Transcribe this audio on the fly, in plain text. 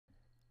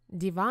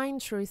Divine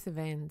Truth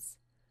Events.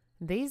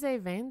 These are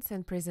events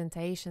and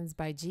presentations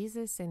by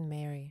Jesus and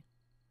Mary.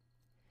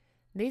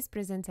 This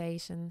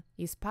presentation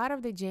is part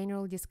of the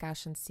General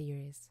Discussion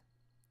Series,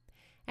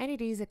 and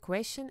it is a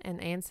question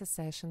and answer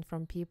session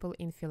from people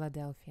in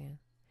Philadelphia,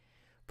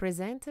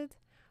 presented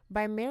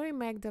by Mary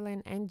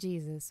Magdalene and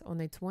Jesus on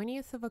the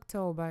 20th of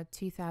October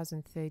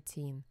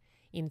 2013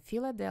 in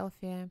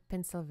Philadelphia,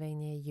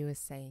 Pennsylvania,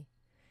 USA.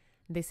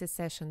 This is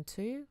Session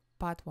 2,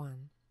 Part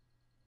 1.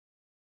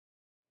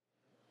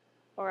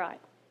 All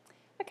right.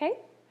 Okay.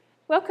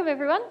 Welcome,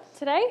 everyone,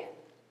 today.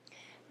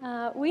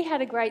 We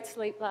had a great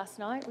sleep last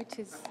night, which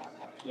is,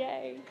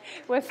 yay.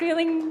 We're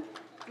feeling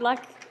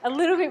like a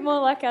little bit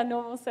more like our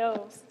normal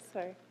selves,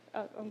 so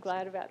I'm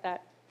glad about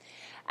that.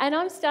 And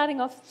I'm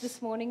starting off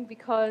this morning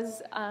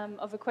because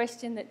of a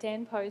question that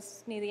Dan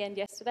posed near the end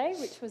yesterday,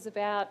 which was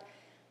about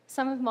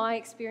some of my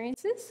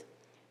experiences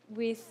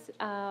with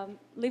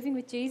living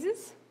with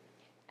Jesus.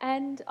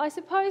 And I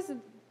suppose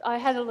I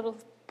had a little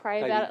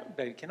pray about it.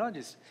 Baby,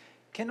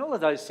 can all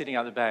of those sitting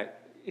up the back,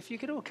 if you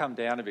could all come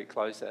down a bit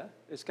closer,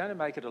 it's going to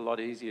make it a lot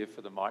easier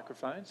for the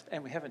microphones,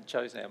 and we haven't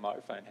chosen our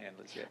microphone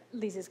handlers yet.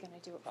 Liz is going to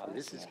do it for us.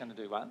 Liz is going to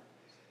do one,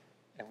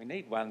 and we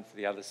need one for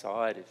the other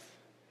side if...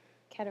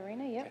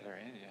 Katerina, yep.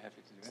 Katerina, you're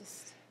happy to do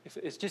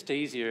it. It's just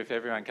easier if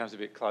everyone comes a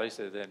bit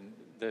closer, then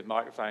the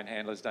microphone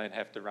handlers don't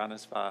have to run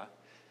as far.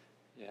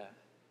 Yeah,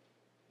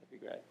 that'd be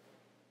great.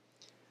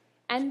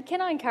 And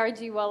can I encourage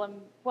you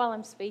while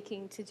I'm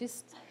speaking to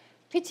just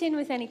pitch in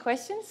with any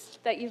questions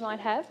that you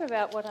might have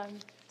about what I'm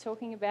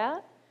talking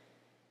about.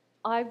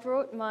 I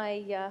brought in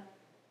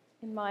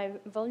my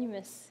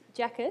voluminous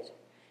jacket,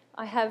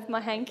 I have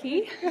my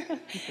hanky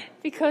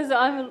because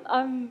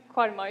I'm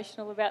quite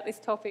emotional about this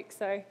topic.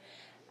 So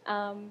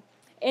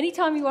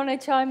anytime you want to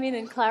chime in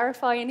and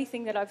clarify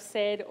anything that I've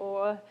said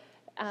or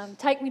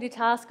take me to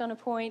task on a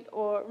point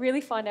or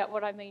really find out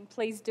what I mean,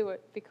 please do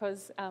it,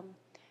 because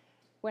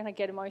when I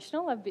get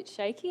emotional, I'm a bit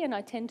shaky and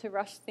I tend to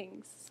rush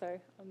things. So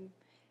I'm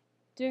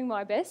doing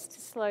my best to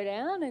slow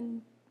down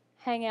and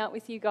hang out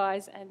with you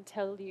guys and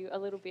tell you a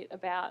little bit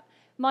about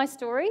my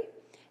story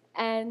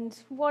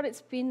and what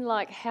it's been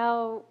like,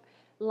 how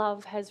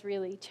love has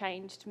really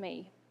changed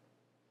me.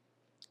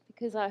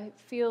 Because I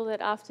feel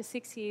that after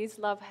 6 years,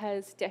 love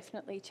has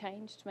definitely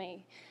changed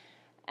me.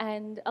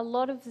 And a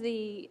lot of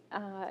the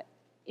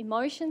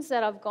emotions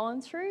that I've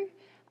gone through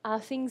are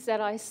things that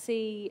I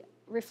see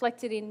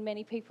reflected in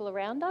many people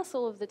around us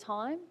all of the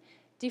time.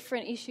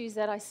 Different issues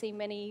that I see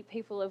many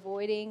people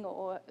avoiding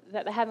or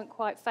that they haven't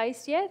quite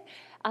faced yet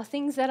are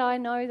things that I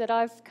know that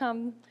I've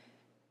come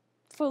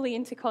fully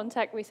into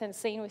contact with and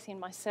seen within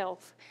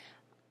myself.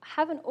 I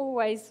haven't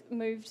always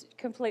moved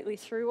completely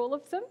through all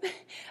of them,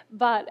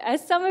 but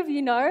as some of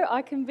you know,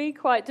 I can be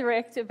quite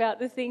direct about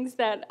the things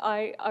that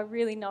I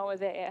really know are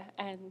there,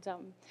 and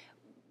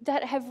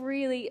that have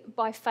really,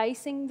 by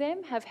facing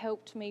them, have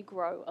helped me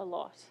grow a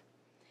lot.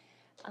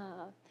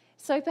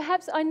 So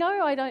perhaps, I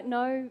know I don't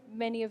know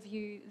many of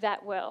you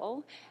that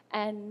well,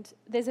 and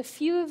there's a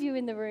few of you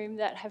in the room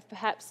that have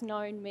perhaps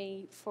known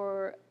me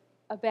for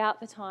about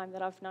the time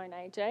that I've known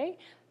AJ.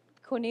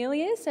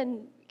 Cornelius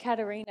and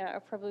Katerina are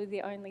probably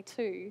the only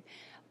two,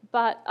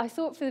 but I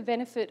thought for the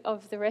benefit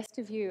of the rest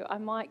of you, I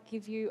might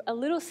give you a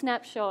little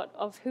snapshot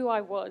of who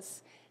I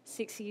was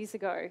 6 years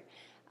ago,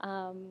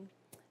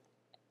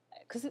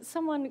 because it's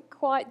someone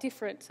quite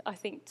different, I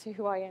think, to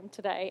who I am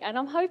today, and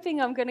I'm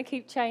hoping I'm going to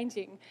keep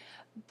changing.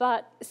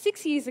 But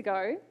 6 years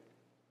ago,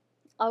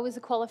 I was a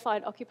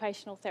qualified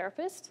occupational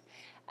therapist,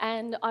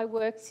 and I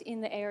worked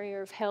in the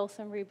area of health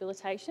and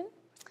rehabilitation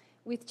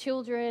with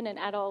children and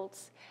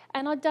adults,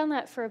 and I'd done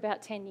that for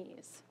about 10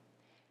 years.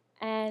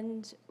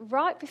 And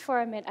right before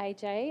I met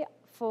AJ,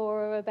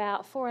 for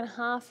about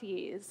 4.5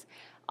 years,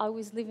 I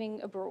was living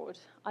abroad.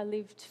 I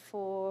lived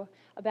for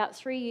about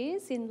 3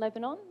 years in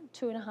Lebanon,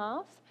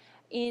 2.5,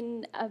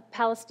 in a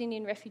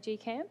Palestinian refugee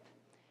camp.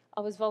 I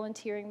was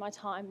volunteering my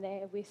time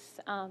there with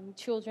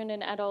children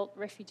and adult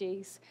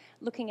refugees,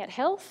 looking at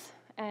health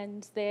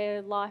and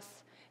their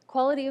life,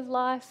 quality of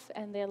life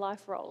and their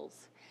life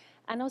roles.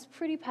 And I was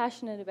pretty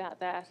passionate about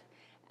that.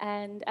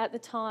 And at the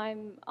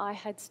time, I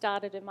had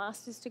started a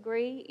master's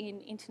degree in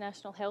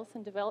international health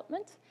and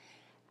development,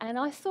 and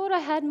I thought I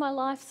had my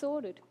life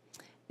sorted.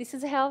 This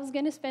is how I was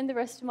going to spend the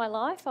rest of my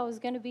life. I was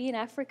going to be in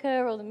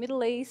Africa or the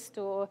Middle East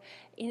or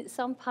in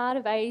some part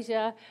of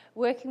Asia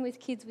working with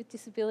kids with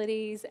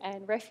disabilities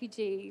and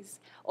refugees,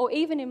 or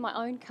even in my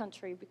own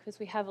country, because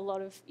we have a lot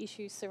of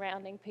issues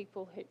surrounding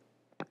people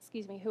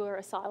who are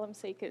asylum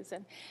seekers.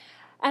 And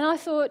I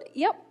thought,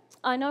 yep,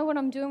 I know what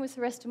I'm doing with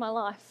the rest of my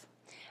life.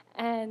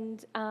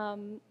 And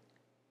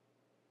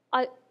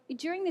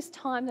during this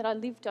time that I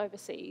lived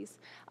overseas,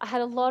 I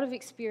had a lot of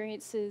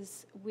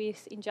experiences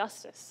with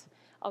injustice.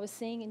 I was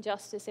seeing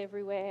injustice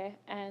everywhere,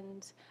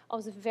 and I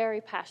was very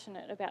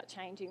passionate about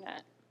changing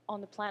that on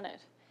the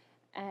planet.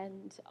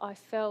 And I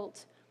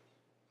felt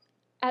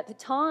at the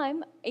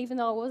time, even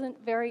though I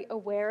wasn't very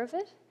aware of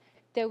it,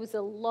 there was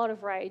a lot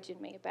of rage in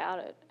me about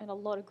it and a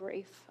lot of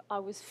grief. I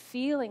was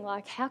feeling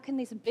like, how can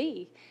this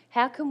be?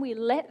 How can we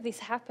let this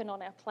happen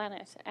on our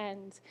planet?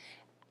 And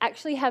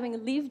actually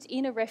having lived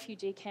in a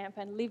refugee camp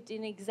and lived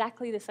in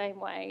exactly the same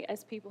way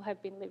as people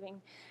have been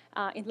living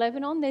in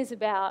Lebanon,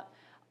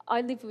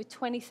 I lived with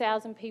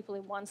 20,000 people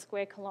in 1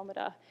 square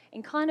kilometre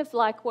in kind of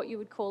like what you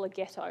would call a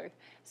ghetto.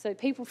 So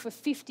people for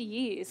 50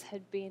 years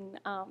had been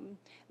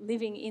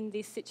living in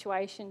this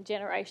situation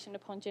generation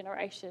upon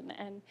generation.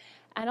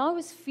 And I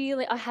was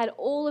feeling, I had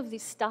all of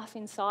this stuff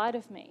inside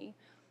of me,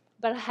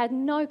 but I had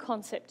no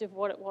concept of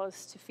what it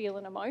was to feel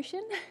an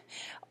emotion,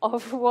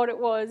 of what it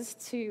was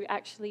to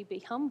actually be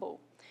humble.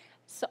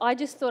 So I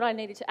just thought I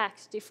needed to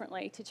act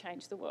differently to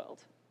change the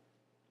world.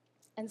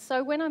 And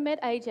so when I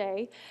met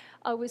AJ,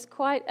 I was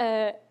quite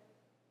an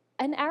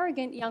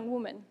arrogant young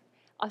woman.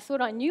 I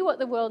thought I knew what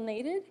the world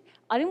needed.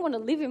 I didn't want to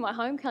live in my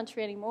home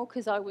country anymore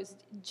because I was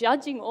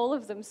judging all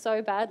of them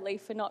so badly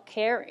for not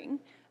caring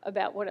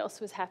about what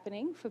else was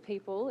happening for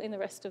people in the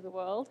rest of the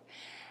world.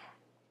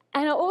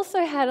 And I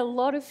also had a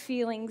lot of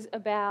feelings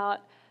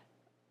about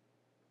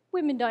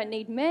women don't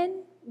need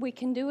men, we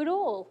can do it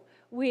all.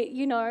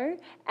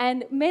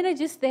 And men are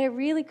just there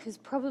really because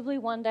probably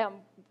one day I'm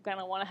going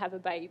to want to have a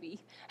baby.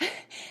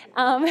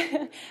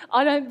 I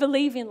don't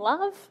believe in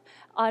love.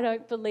 I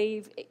don't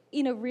believe,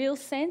 in a real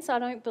sense, I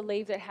don't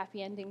believe that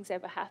happy endings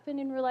ever happen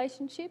in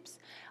relationships.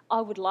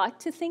 I would like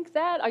to think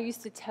that. I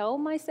used to tell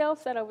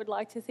myself that I would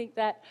like to think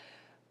that,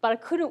 but I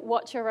couldn't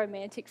watch a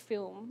romantic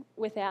film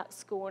without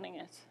scorning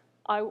it.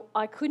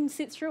 I couldn't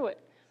sit through it.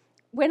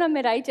 When I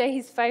met AJ,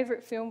 his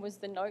favourite film was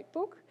The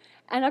Notebook,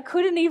 and I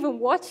couldn't even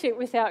watch it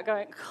without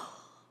going,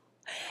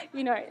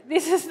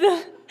 this is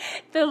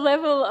the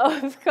level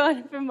of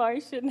kind of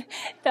emotion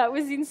that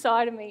was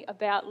inside of me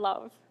about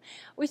love,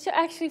 which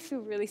I actually feel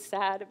really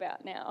sad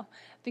about now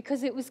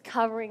because it was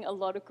covering a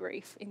lot of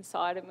grief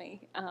inside of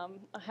me.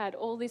 I had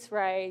all this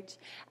rage,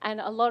 and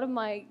a lot of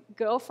my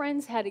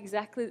girlfriends had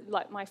exactly,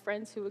 like my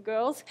friends who were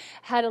girls,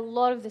 had a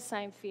lot of the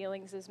same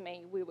feelings as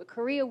me. We were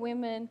career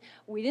women,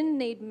 we didn't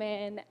need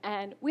men,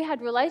 and we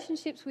had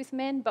relationships with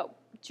men, but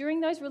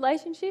during those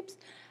relationships,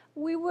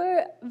 we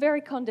were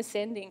very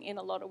condescending in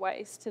a lot of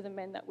ways to the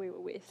men that we were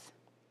with.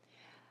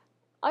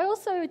 I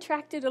also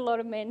attracted a lot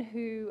of men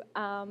who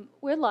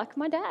were like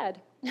my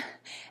dad.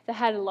 They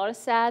had a lot of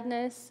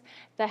sadness.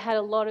 They had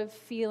a lot of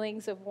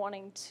feelings of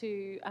wanting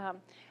to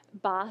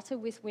barter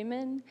with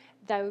women.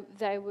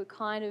 They were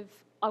kind of,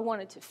 I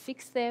wanted to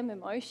fix them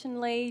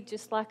emotionally,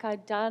 just like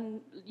I'd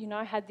done,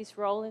 had this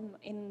role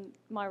in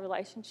my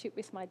relationship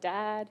with my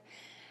dad.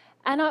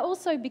 And I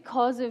also,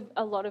 because of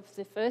a lot of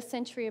the first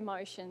century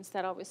emotions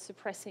that I was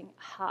suppressing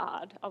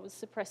hard, I was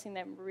suppressing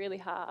them really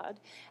hard,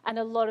 and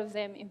a lot of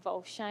them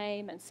involve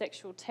shame and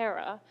sexual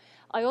terror,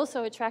 I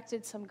also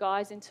attracted some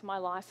guys into my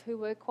life who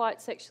were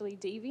quite sexually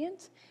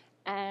deviant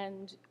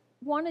and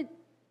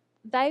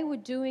they were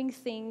doing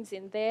things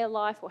in their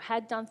life or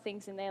had done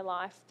things in their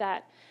life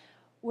that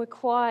were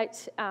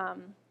quite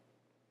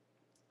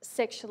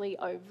sexually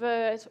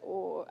overt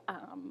or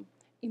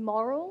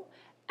immoral.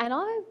 And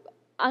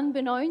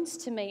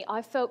unbeknownst to me,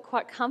 I felt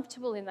quite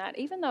comfortable in that,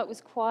 even though it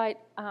was quite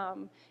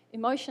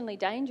emotionally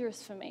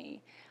dangerous for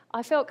me.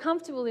 I felt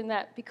comfortable in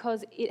that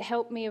because it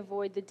helped me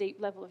avoid the deep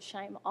level of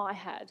shame I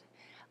had.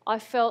 I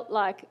felt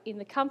like in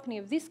the company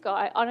of this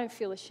guy, I don't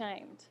feel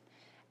ashamed.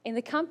 In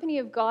the company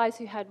of guys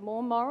who had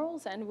more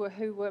morals and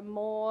who were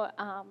more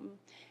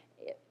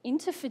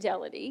into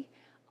fidelity,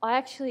 I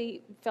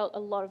actually felt a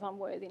lot of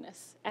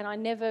unworthiness, and I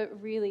never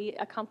really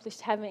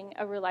accomplished having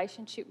a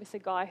relationship with a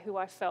guy who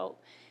I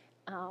felt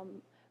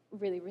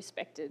really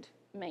respected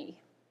me.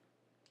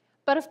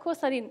 But of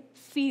course I didn't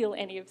feel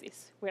any of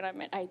this when I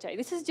met AJ.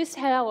 This is just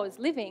how I was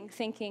living,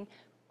 thinking,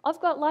 I've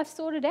got life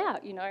sorted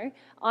out, and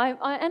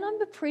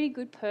I'm a pretty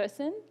good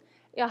person.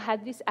 I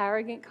had this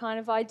arrogant kind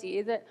of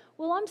idea that,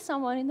 well, I'm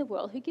someone in the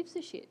world who gives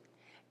a shit.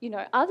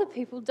 Other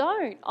people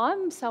don't.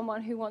 I'm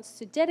someone who wants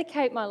to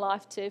dedicate my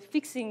life to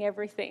fixing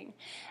everything.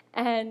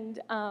 And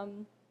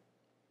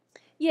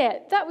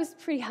that was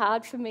pretty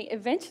hard for me.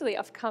 Eventually,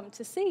 I've come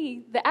to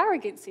see the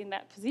arrogance in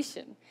that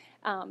position.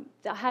 I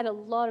had a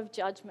lot of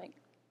judgment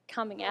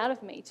coming out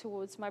of me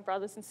towards my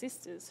brothers and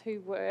sisters who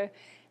were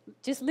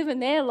just living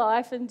their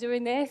life and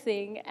doing their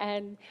thing,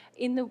 and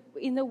in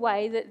the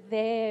way that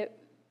their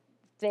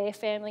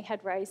family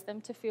had raised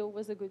them to feel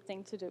was a good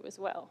thing to do as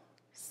well.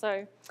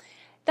 So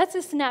that's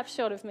a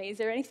snapshot of me. Is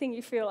there anything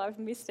you feel I've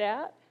missed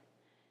out?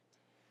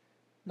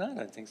 No, I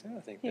don't think so. I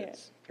think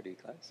that's pretty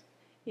close.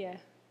 Yeah.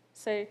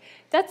 So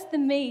that's the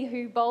me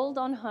who bowled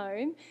on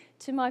home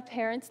to my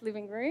parents'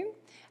 living room,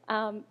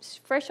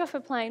 fresh off a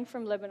plane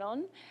from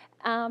Lebanon,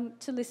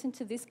 to listen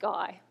to this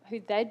guy who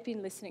they'd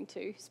been listening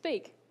to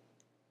speak.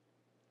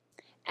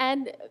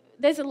 And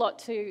there's a lot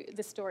to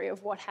the story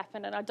of what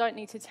happened, and I don't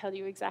need to tell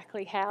you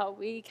exactly how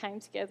we came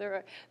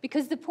together,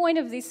 because the point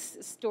of this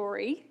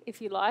story,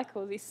 if you like,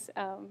 or this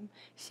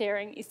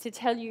sharing, is to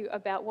tell you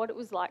about what it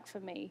was like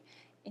for me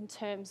in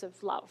terms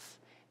of love.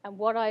 And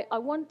what I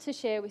want to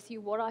share with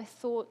you what I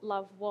thought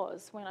love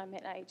was when I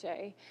met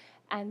AJ,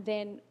 and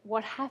then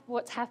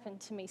what's happened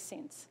to me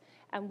since,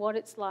 and what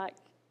it's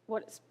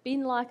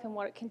been like and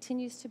what it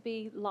continues to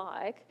be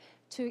like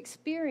to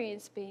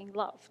experience being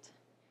loved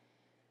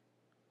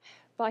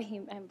by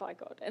him and by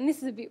God. And this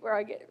is a bit where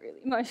I get really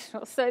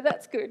emotional, so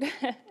that's good.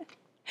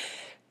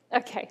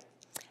 Okay,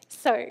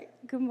 so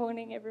good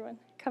morning, everyone.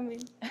 Come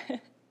in.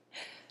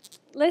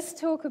 Let's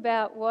talk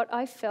about what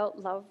I felt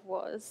love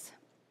was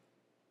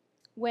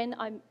when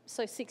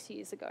 6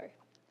 years ago.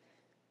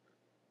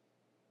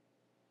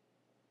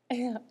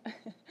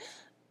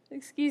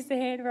 Excuse the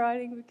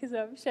handwriting because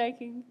I'm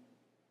shaking.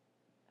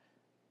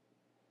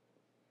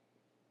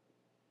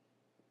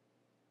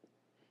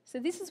 So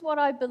this is what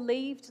I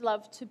believed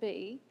love to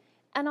be,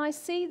 and I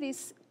see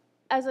this,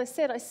 as I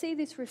said, I see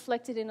this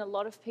reflected in a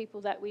lot of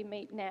people that we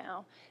meet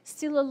now.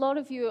 Still, a lot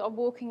of you are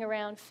walking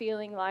around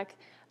feeling like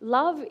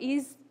love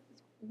is,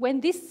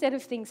 when this set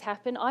of things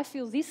happen, I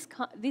feel this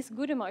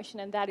good emotion,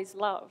 and that is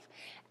love.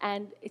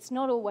 And it's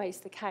not always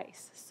the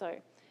case. So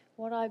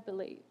what I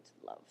believed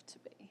love to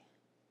be.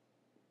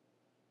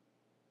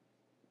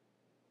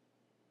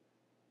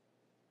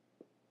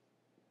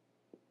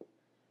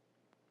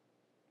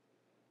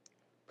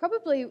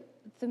 Probably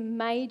the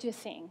major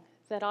thing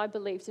that I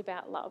believed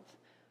about love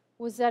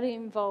was that it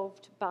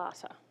involved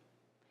barter.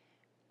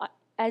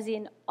 As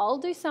in, I'll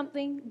do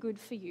something good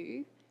for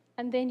you,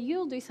 and then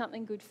you'll do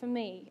something good for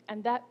me,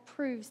 and that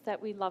proves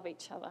that we love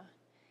each other.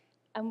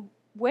 And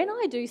when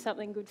I do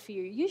something good for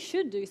you, you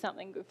should do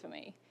something good for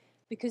me,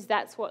 because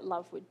that's what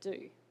love would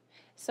do.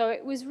 So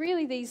it was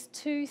really these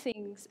two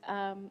things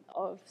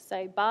of,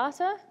 say,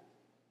 barter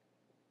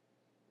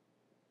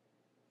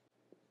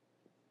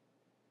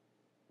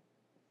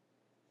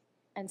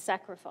and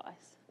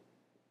sacrifice.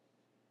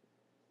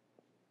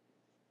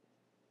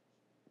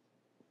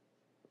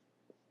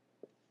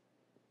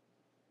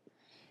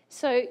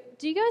 So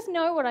do you guys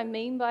know what I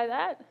mean by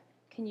that?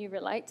 Can you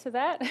relate to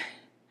that?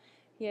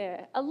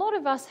 Yeah, a lot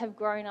of us have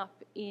grown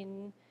up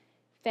in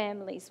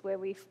families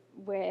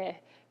where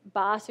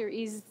barter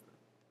is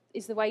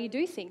the way you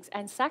do things,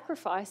 and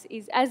sacrifice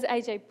is, as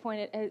AJ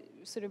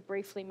sort of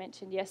briefly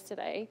mentioned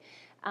yesterday,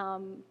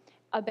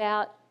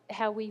 about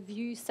how we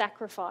view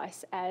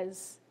sacrifice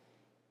as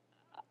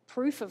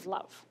proof of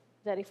love.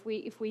 That if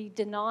we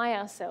deny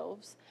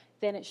ourselves,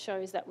 then it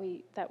shows that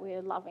we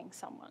are loving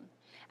someone.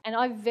 And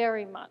I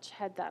very much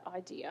had that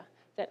idea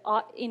that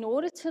in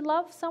order to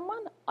love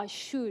someone, I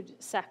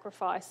should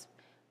sacrifice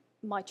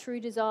my true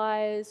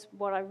desires,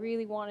 what I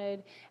really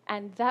wanted,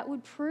 and that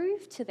would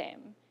prove to them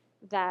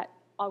that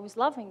I was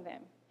loving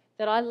them,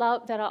 that I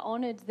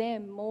honoured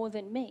them more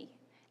than me.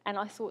 And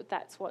I thought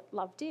that's what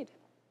love did.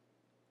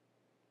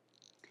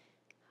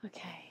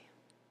 Okay.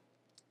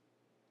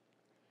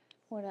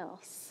 What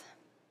else?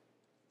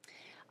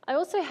 I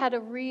also had a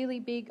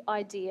really big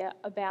idea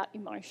about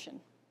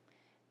emotion.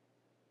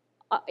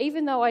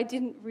 Even though I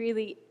didn't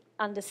really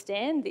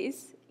understand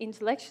this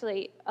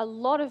intellectually, a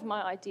lot of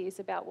my ideas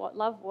about what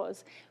love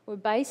was were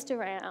based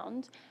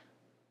around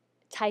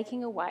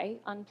taking away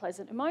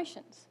unpleasant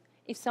emotions.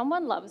 If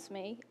someone loves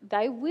me,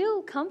 they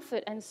will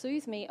comfort and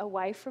soothe me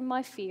away from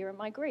my fear and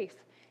my grief.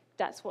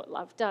 That's what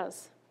love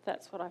does.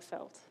 That's what I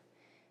felt.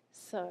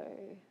 So,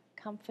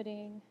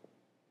 comforting.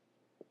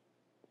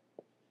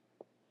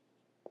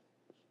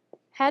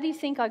 How do you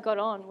think I got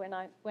on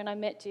when I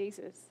met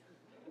Jesus?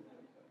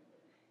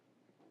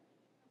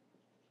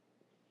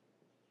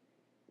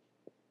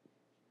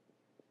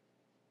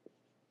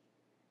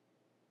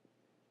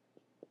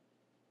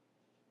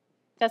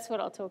 That's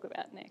what I'll talk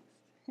about next.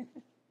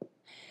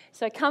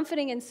 So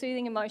comforting and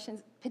soothing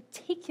emotions,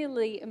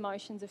 particularly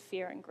emotions of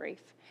fear and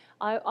grief.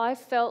 I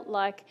felt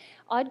like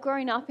I'd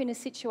grown up in a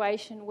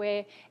situation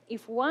where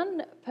if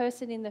one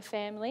person in the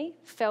family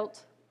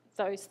felt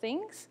those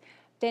things,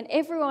 then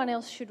everyone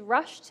else should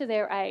rush to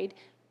their aid,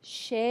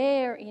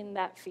 share in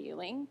that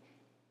feeling,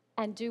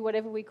 and do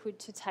whatever we could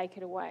to take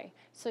it away.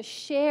 So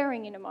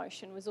sharing in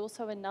emotion was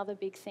also another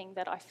big thing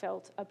that I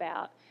felt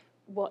about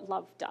what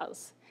love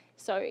does.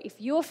 So if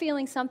you're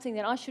feeling something,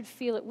 then I should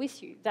feel it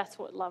with you. That's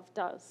what love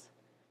does.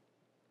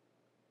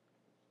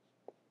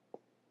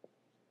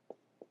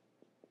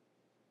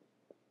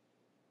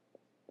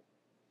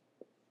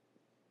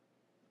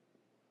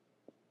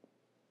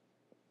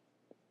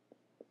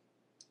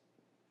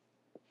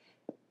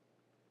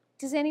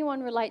 Does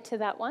anyone relate to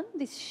that one?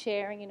 This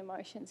sharing in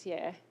emotions?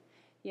 Yeah.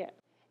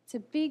 It's a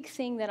big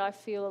thing that I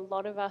feel a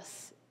lot of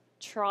us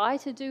try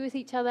to do with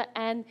each other,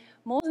 and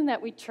more than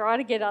that, we try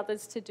to get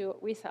others to do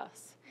it with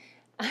us.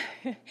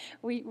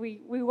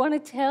 we want to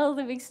tell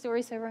the big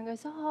story so everyone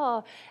goes,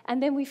 oh,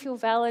 and then we feel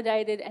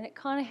validated, and it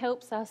kind of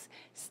helps us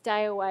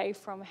stay away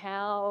from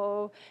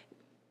how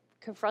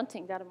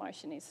confronting that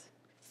emotion is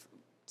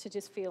to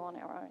just feel on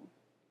our own.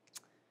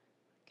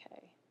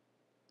 Okay.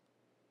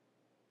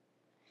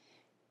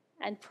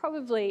 And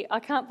probably, I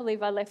can't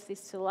believe I left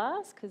this to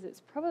last because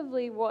it's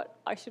probably what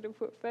I should have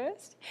put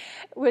first,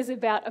 was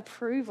about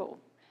approval.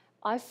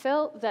 I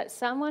felt that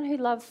someone who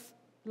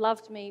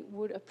loved me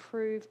would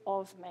approve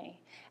of me.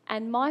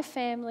 And my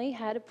family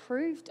had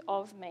approved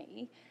of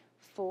me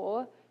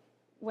for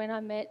when I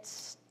met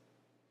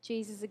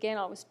Jesus again,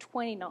 I was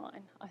 29,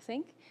 I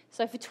think.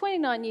 So for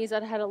 29 years,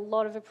 I'd had a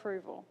lot of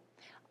approval.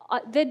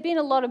 There'd been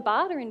a lot of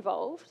barter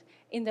involved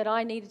in that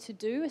I needed to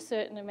do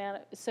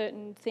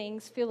certain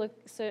things, fill a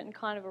certain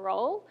kind of a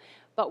role.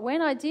 But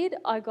when I did,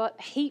 I got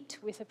heaped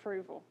with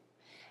approval.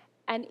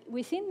 And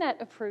within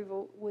that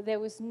approval, there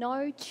was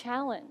no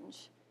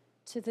challenge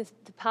to the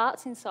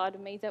parts inside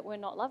of me that were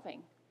not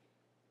loving.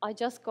 I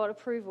just got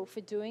approval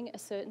for doing a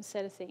certain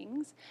set of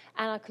things,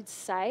 and I could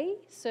say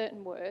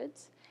certain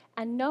words,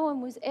 and no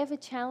one was ever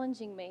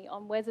challenging me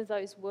on whether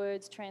those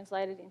words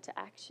translated into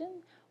action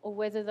or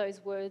whether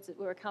those words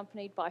were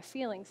accompanied by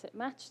feelings that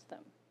matched them.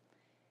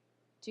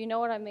 Do you know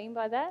what I mean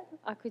by that?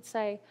 I could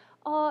say,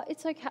 oh,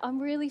 it's okay, I'm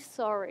really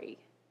sorry.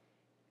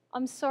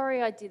 I'm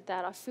sorry I did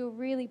that, I feel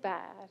really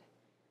bad.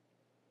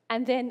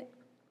 And then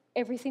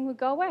everything would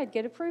go away, I'd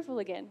get approval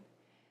again.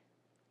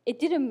 It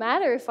didn't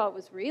matter if I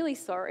was really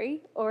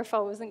sorry or if I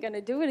wasn't going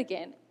to do it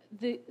again.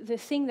 The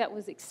thing that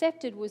was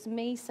accepted was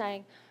me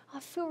saying, I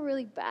feel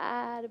really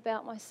bad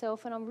about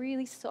myself and I'm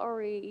really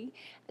sorry.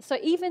 So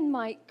even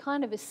my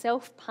kind of a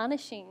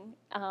self-punishing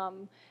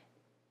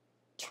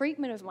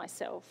treatment of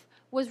myself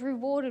was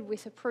rewarded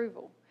with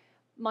approval.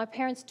 My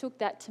parents took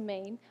that to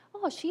mean,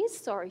 oh, she is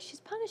sorry, she's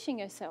punishing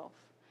herself.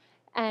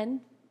 And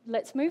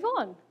let's move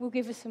on. We'll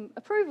give her some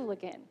approval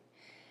again.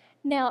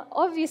 Now,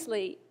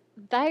 obviously,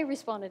 they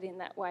responded in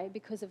that way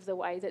because of the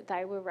way that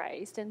they were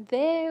raised and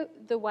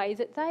the way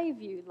that they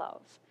view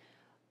love.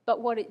 But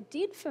what it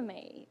did for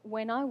me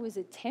when I was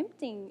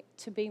attempting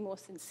to be more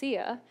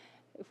sincere,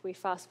 if we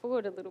fast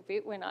forward a little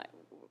bit,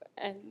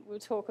 and we'll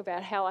talk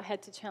about how I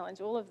had to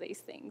challenge all of these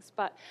things,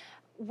 but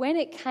when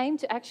it came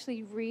to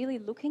actually really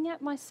looking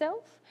at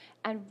myself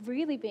and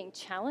really being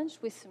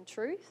challenged with some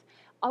truth,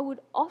 I would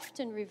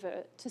often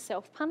revert to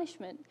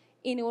self-punishment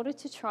in order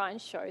to try and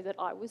show that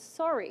I was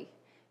sorry.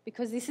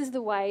 Because this is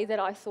the way that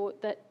I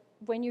thought that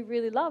when you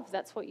really love,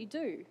 that's what you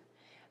do.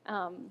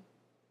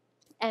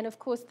 And of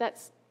course,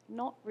 that's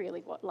not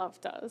really what love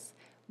does.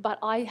 But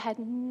I had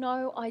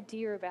no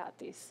idea about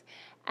this.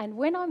 And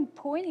when I'm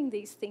pointing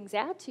these things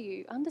out to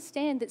you,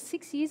 understand that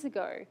 6 years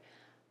ago,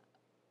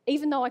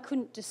 even though I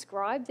couldn't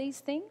describe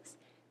these things,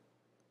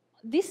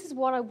 this is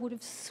what I would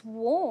have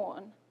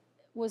sworn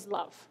was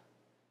love.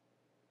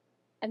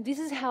 And this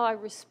is how I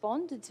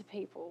responded to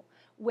people.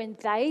 When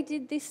they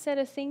did this set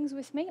of things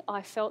with me,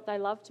 I felt they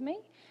loved me.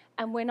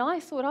 And when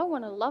I thought, I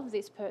want to love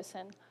this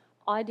person,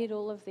 I did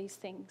all of these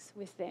things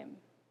with them.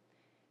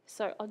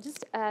 So I'll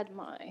just add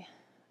my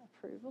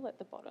approval at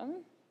the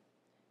bottom.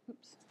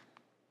 Oops.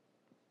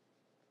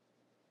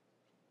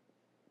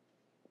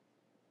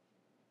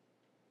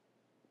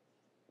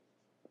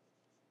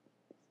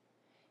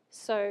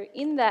 So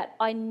in that,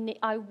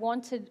 I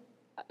wanted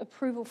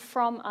approval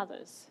from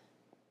others.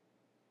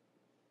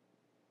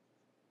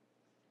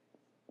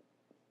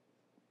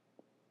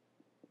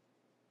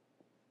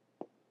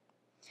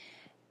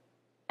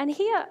 And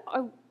here,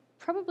 I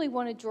probably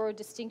want to draw a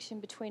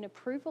distinction between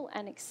approval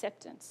and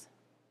acceptance.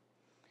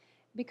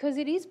 Because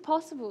it is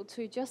possible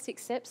to just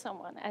accept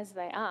someone as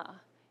they are.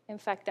 In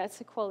fact, that's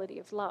a quality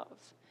of love.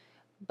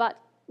 But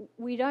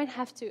we don't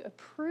have to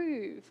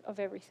approve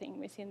of everything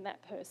within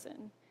that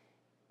person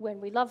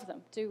when we love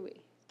them, do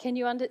we? Can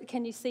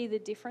you see the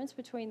difference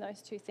between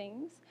those two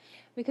things?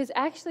 Because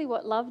actually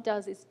what love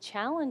does is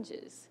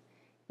challenges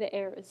the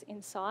errors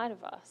inside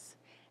of us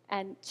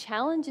and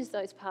challenges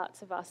those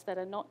parts of us that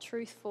are not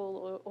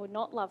truthful or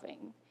not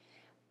loving,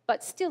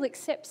 but still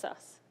accepts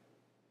us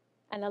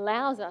and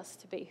allows us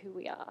to be who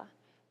we are.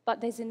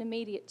 But there's an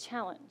immediate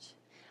challenge.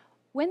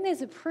 When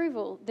there's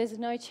approval, there's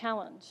no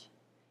challenge.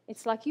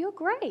 It's like, you're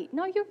great.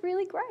 No, you're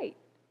really great.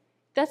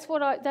 That's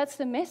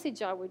the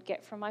message I would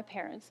get from my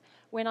parents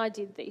when I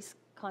did these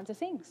kinds of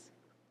things.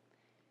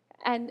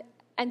 And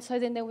so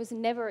then there was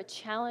never a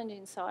challenge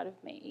inside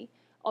of me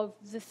of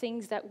the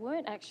things that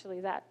weren't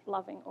actually that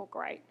loving or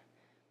great.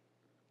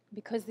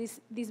 Because this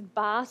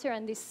barter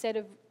and this set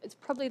of, it's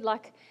probably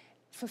like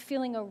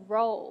fulfilling a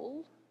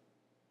role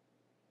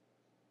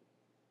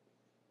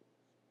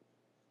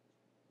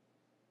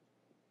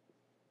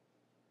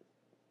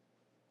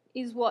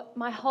is what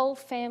my whole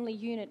family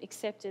unit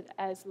accepted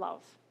as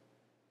love.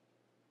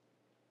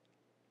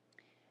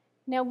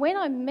 Now, when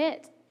I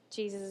met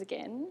Jesus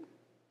again,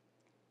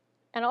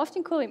 and I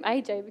often call him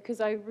AJ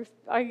because I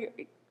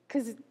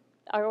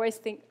always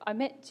think I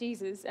met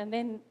Jesus and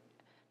then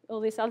all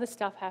this other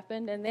stuff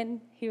happened and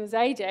then he was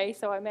AJ,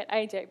 so I met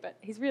AJ, but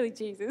he's really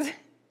Jesus.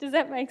 Does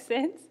that make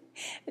sense?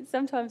 And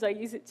sometimes I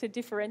use it to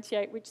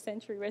differentiate which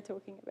century we're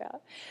talking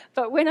about.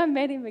 But when I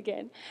met him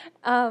again,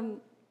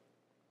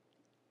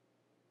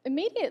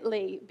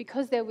 immediately,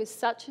 because there was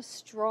such a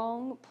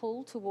strong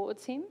pull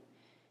towards him,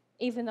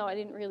 even though I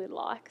didn't really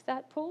like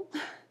that pull,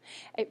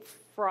 it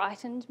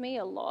frightened me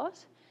a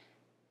lot.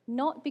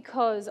 Not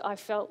because I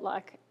felt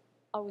like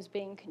I was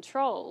being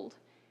controlled,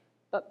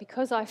 but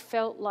because I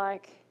felt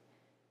like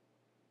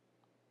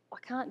I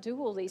can't do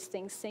all these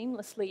things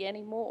seamlessly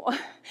anymore.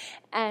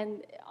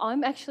 And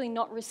I'm actually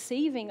not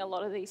receiving a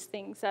lot of these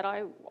things that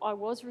I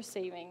was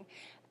receiving.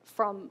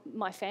 from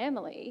my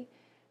family,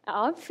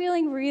 I'm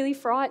feeling really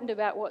frightened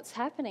about what's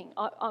happening.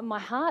 My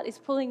heart is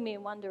pulling me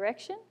in one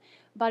direction,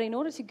 but in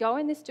order to go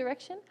in this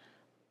direction,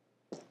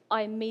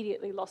 I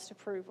immediately lost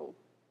approval.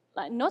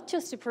 Like, not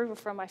just approval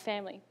from my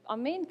family, I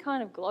mean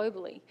kind of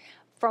globally,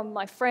 from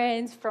my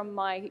friends, from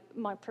my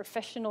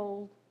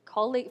professional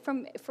colleague,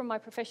 from my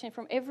profession,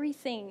 from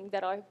everything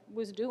that I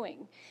was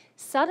doing.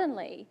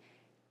 Suddenly,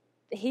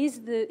 here's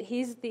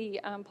the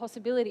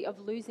possibility of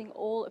losing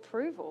all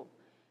approval.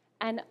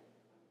 And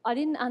I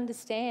didn't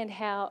understand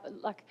how,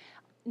 like,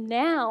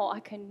 now I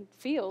can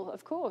feel,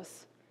 of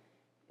course,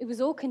 it was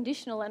all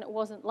conditional and it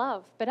wasn't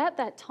love. But at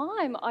that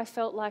time, I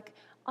felt like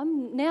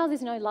now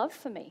there's no love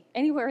for me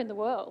anywhere in the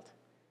world.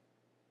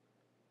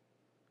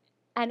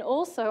 And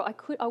also,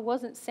 I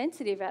wasn't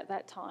sensitive at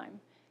that time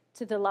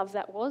to the love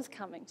that was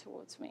coming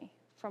towards me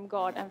from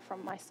God and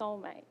from my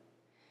soulmate.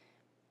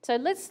 So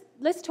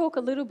let's talk a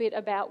little bit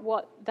about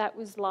what that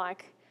was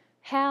like,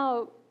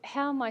 how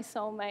my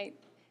soulmate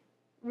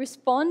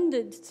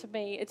responded to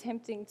me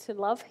attempting to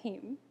love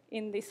him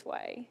in this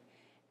way,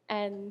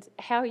 and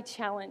how he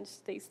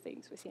challenged these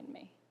things within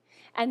me.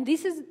 And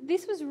this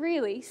was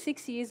really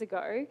 6 years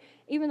ago,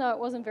 even though it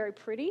wasn't very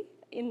pretty,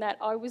 in that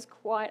I was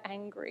quite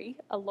angry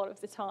a lot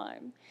of the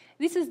time.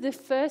 This is the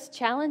first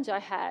challenge I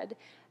had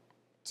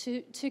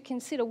to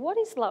consider, what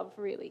is love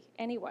really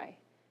anyway?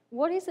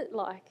 What is it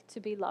like to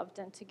be loved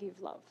and to give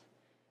love?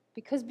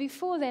 Because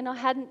before then I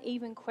hadn't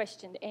even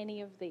questioned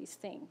any of these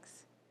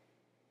things.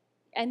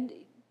 And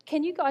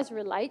can you guys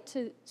relate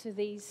to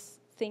these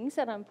things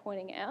that I'm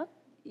pointing out?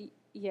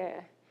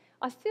 Yeah.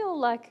 I feel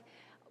like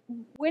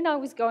when I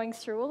was going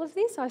through all of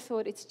this, I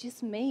thought, it's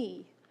just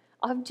me.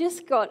 I've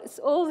just got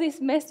all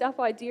this messed up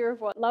idea of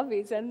what love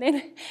is. And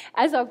then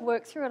as I've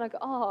worked through it, I go,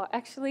 oh,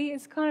 actually,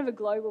 it's kind of a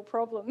global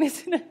problem,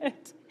 isn't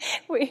it?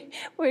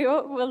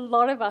 A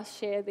lot of us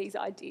share these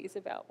ideas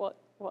about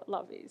what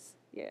love is.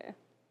 Yeah.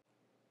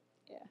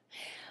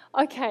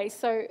 Okay,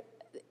 so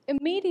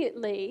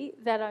immediately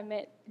that I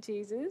met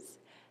Jesus,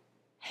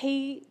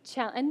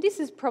 and this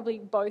is probably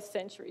both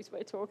centuries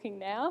we're talking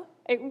now.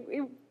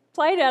 It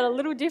played out a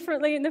little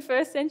differently in the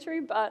first century,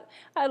 but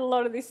I had a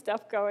lot of this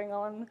stuff going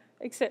on,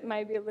 except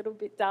maybe a little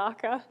bit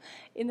darker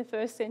in the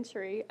first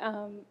century.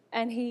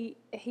 And he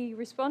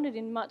responded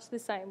in much the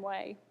same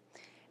way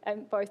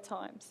both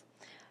times.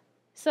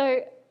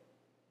 So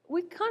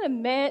we kind of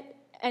met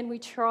and we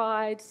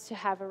tried to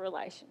have a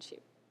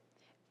relationship.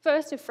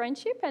 First a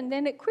friendship, and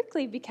then it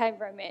quickly became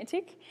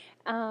romantic.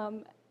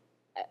 And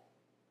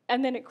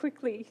then it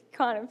quickly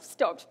kind of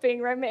stopped being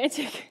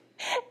romantic.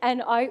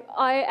 And I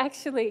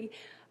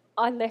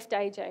left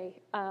AJ.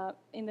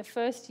 In the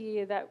first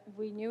year that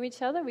we knew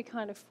each other, we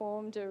kind of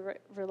formed a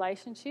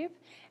relationship.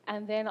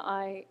 And then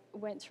I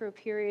went through a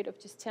period of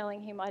just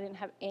telling him I didn't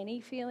have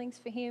any feelings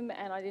for him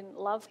and I didn't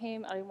love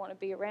him. I didn't want to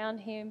be around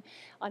him.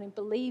 I didn't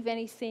believe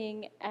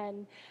anything.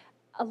 And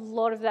a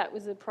lot of that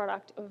was a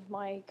product of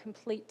my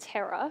complete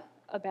terror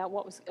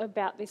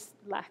about this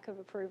lack of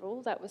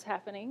approval that was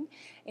happening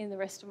in the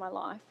rest of my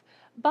life.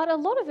 But a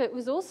lot of it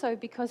was also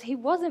because he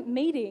wasn't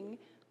meeting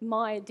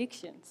my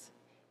addictions,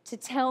 to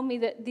tell me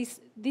that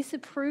this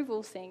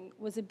approval thing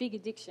was a big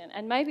addiction.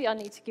 And maybe I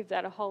need to give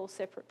that a whole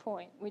separate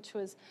point, which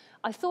was,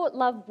 I thought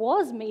love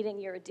was meeting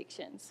your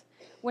addictions.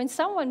 When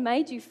someone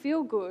made you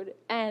feel good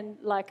and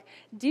like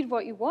did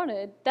what you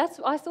wanted,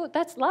 I thought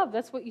that's love,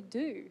 that's what you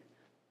do.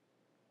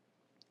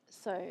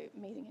 So,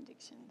 meeting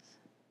addictions.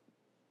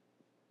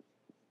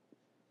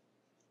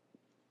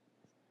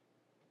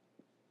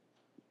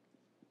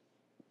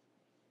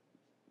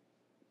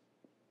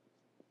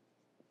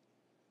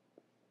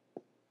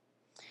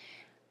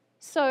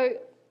 So,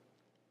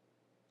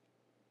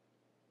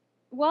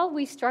 while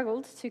we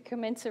struggled to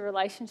commence a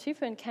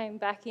relationship and came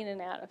back in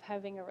and out of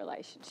having a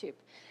relationship,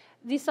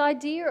 this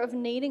idea of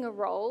needing a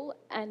role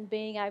and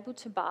being able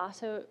to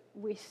barter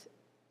with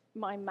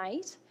my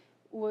mate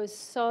was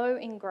so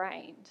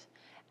ingrained.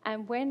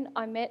 And when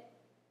I met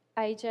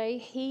AJ,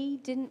 he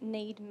didn't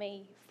need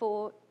me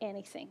for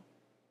anything.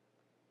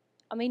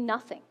 I mean,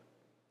 nothing.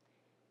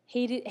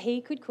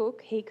 He could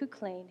cook, he could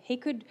clean, he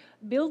could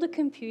build a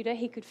computer,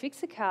 he could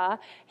fix a car,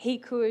 he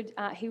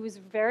was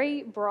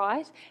very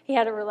bright, he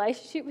had a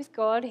relationship with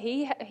God,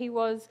 he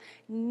was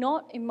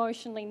not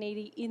emotionally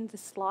needy in the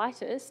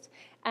slightest,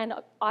 and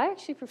I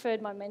actually preferred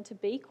my men to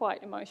be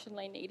quite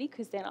emotionally needy,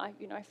 because then I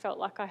felt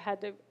like I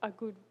had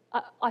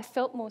I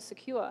felt more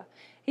secure.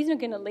 He's not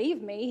going to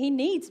leave me, he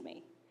needs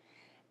me.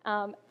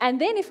 And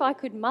then if I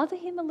could mother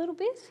him a little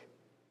bit,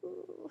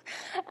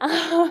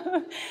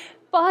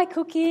 by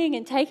cooking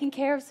and taking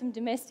care of some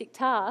domestic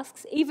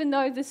tasks, even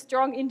though the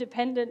strong,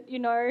 independent,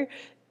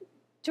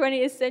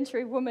 20th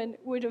century woman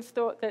would have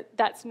thought that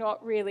that's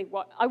not really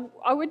what...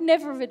 I would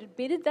never have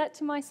admitted that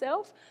to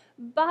myself,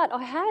 but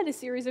I had a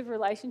series of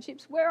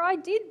relationships where I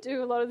did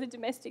do a lot of the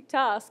domestic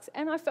tasks,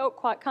 and I felt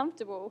quite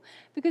comfortable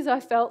because I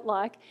felt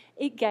like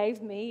it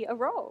gave me a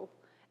role.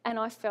 And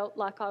I felt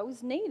like I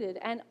was needed.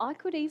 And I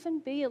could even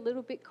be a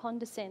little bit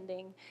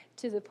condescending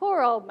to the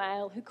poor old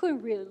male who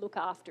couldn't really look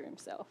after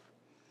himself.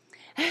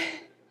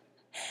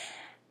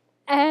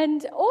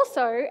 And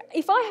also,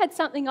 if I had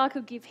something I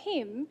could give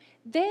him,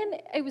 then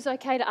it was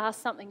okay to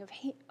ask something of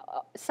him,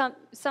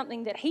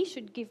 something that he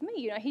should give me.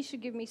 You know, he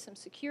should give me some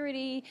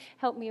security,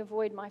 help me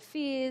avoid my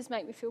fears,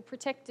 make me feel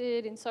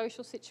protected in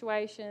social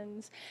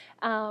situations.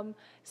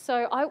 So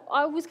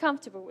I was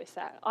comfortable with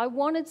that. I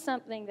wanted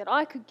something that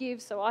I could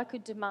give so I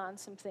could demand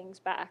some things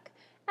back,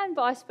 and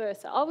vice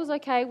versa. I was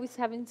okay with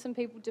having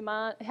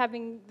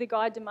the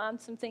guy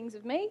demand some things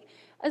of me,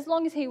 as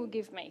long as he would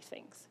give me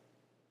things.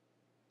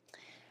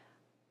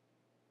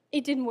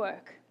 It didn't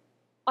work.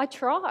 I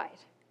tried.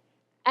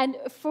 And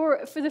for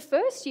the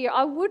first year,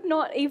 I would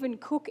not even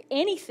cook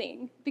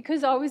anything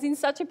because I was in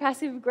such a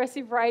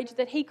passive-aggressive rage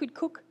that he could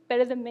cook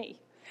better than me,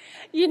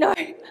 you know.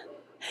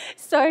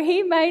 So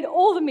he made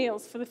all the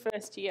meals for the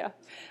first year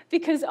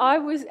because I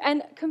was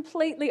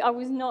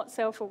not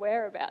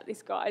self-aware about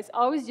this, guys.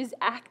 I was just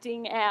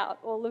acting out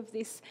all of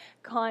this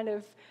kind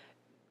of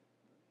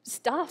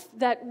stuff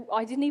that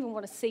I didn't even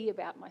want to see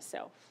about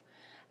myself.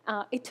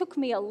 It took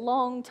me a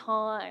long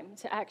time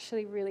to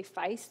actually really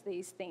face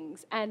these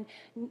things, and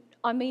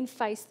I mean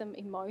face them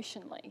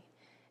emotionally.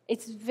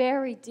 It's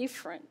very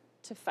different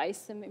to face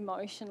them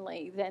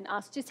emotionally than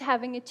us just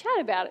having a chat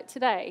about it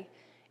today.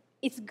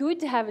 It's good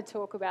to have a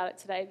talk about it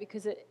today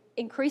because it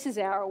increases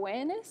our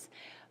awareness,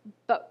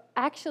 but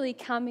actually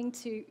coming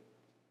to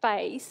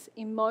face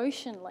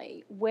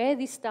emotionally where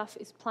this stuff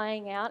is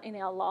playing out in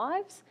our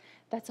lives,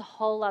 that's a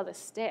whole other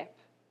step.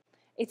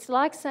 It's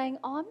like saying,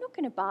 oh, I'm not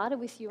going to barter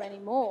with you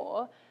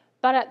anymore,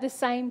 but at the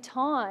same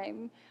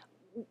time,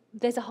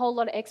 there's a whole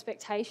lot of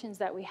expectations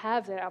that we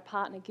have that our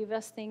partner give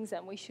us things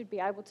and we should be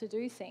able to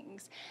do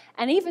things.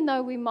 And even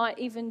though we might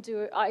even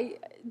do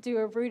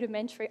a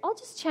rudimentary, I'll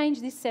just change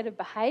this set of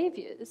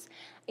behaviours,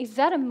 if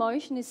that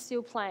emotion is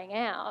still playing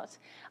out,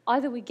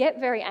 either we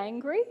get very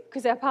angry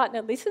because our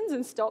partner listens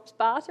and stops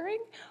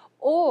bartering,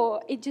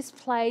 or it just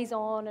plays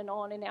on and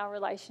on in our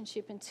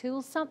relationship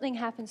until something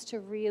happens to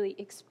really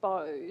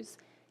expose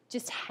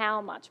just how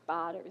much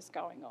barter is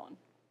going on.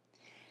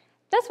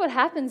 That's what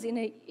happens in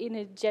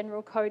a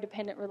general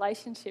codependent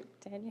relationship.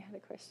 Dan, you had a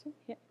question?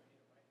 Yeah.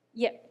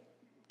 Yeah.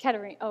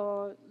 Katerina,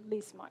 or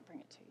Liz might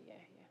bring it to you.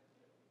 Yeah.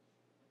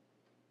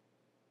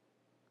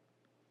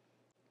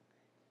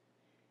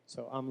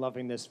 So I'm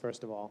loving this,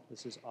 first of all.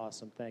 This is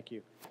awesome. Thank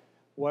you.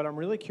 What I'm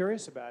really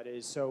curious about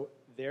is, so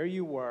there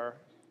you were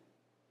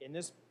in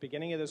this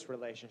beginning of this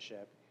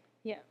relationship.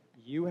 Yeah.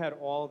 You had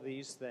all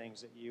these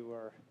things that you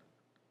were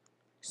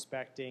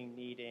expecting,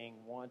 needing,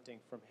 wanting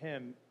from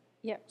him.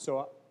 Yeah.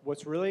 So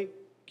what's really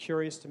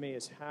curious to me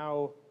is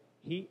how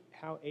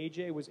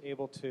AJ was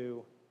able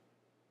to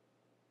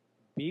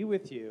be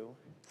with you,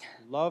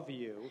 love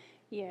you,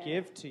 Yeah.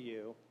 give to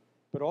you,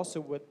 but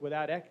also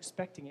without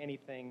expecting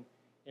anything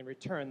in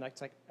return.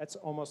 That's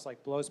almost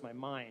like blows my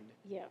mind.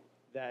 Yeah.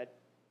 That,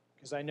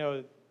 because I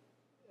know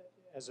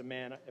as a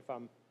man, if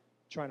I'm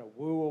trying to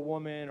woo a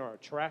woman or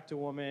attract a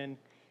woman,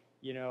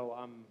 you know,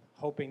 I'm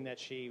hoping that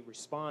she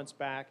responds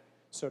back.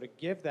 So to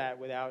give that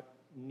without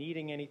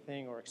needing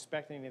anything or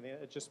expecting anything,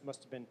 it just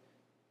must have been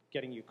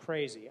getting you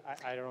crazy.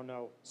 I don't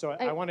know. So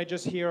I want to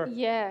just hear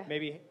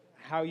maybe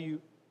how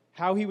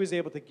he was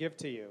able to give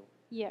to you.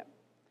 Yeah.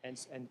 And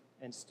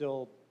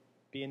still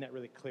be in that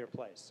really clear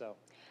place. So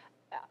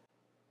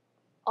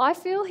I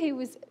feel he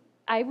was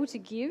able to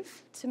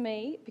give to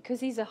me because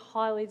he's a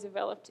highly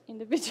developed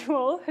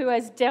individual who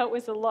has dealt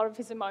with a lot of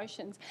his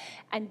emotions.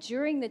 And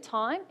during the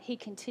time, he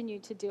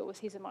continued to deal with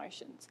his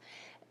emotions.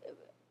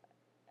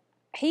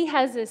 He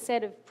has a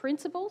set of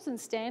principles and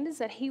standards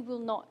that he will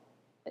not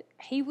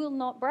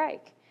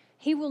break.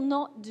 He will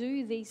not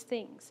do these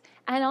things.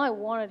 And I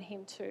wanted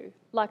him to.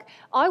 Like,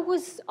 I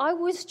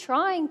was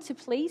trying to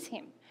please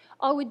him.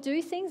 I would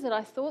do things that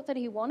I thought that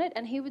he wanted,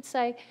 and he would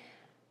say,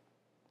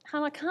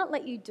 "Hon, I can't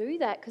let you do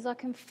that because I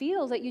can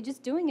feel that you're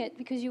just doing it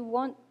because you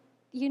want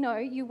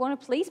to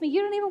please me.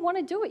 You don't even want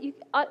to do it.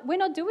 We're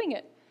not doing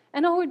it."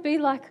 And I would be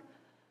like,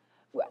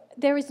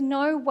 there is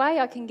no way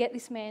I can get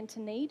this man to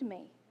need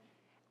me.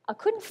 I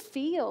couldn't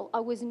feel, I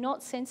was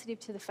not sensitive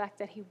to the fact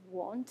that he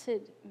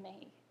wanted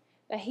me,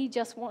 that he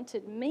just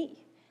wanted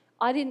me.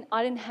 I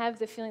didn't have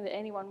the feeling that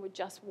anyone would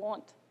just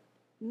want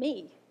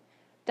me.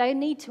 They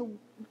need to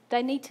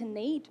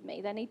need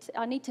me.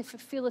 I need to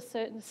fulfill a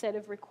certain set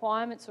of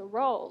requirements or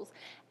roles,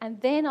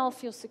 and then I'll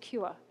feel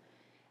secure.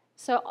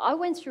 So I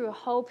went through a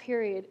whole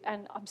period,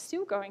 and I'm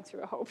still going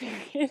through a whole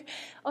period,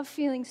 of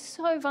feeling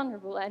so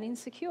vulnerable and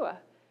insecure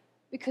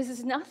because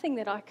there's nothing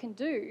that I can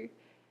do.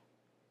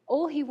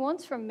 All he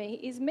wants from me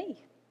is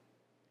me.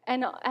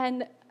 And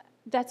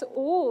that's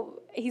all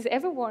he's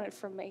ever wanted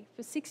from me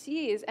for 6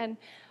 years. And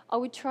I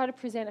would try to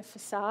present a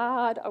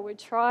facade. I would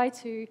try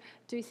to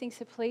do things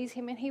to please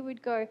him. And he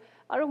would go,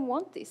 "I don't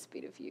want this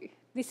bit of you.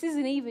 This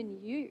isn't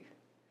even you."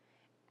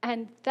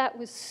 And that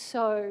was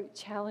so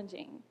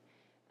challenging.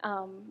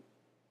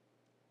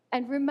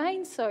 And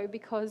remains so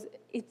because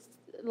it's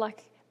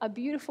like a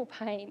beautiful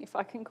pain, if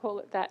I can call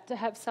it that, to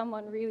have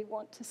someone really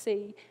want to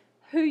see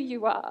who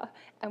you are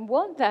and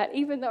want that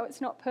even though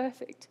it's not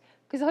perfect,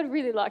 because I'd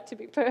really like to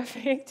be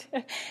perfect,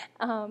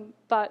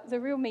 but the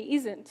real me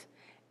isn't.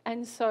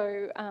 And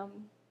so,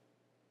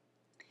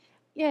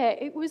 yeah,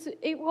 it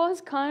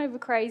was kind of a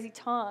crazy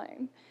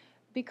time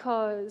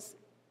because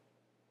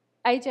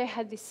AJ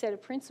had this set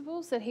of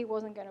principles that he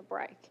wasn't going to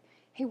break.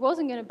 He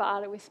wasn't going to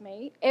barter with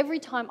me. Every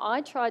time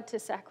I tried to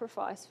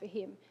sacrifice for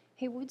him,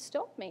 he would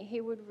stop me.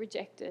 He would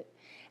reject it.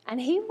 And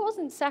he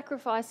wasn't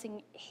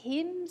sacrificing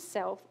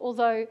himself,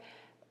 although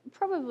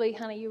probably,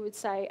 honey, you would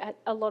say at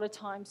a lot of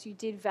times you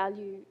did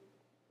value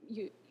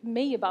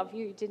me above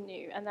you, didn't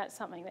you? And that's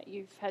something that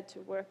you've had to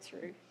work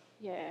through.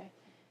 Yeah.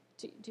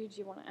 Did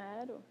you want to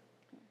add? Or?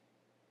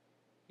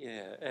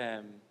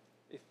 Yeah,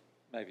 if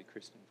maybe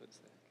Kristen puts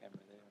the camera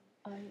there.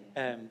 Oh,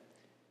 yeah.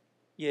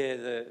 Yeah,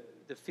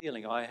 the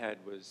feeling I had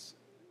was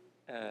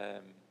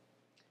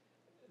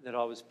that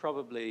I was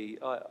probably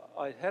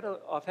I've had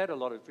a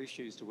lot of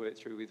issues to work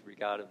through with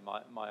regard to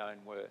my own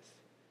worth,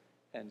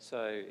 and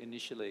so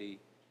initially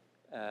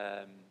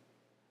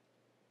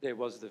there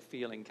was the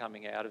feeling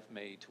coming out of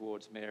me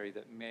towards Mary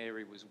that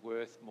Mary was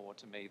worth more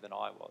to me than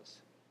I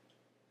was,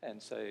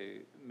 and so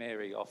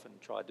Mary often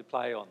tried to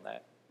play on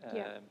that,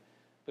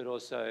 but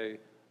also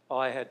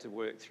I had to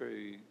work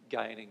through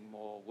gaining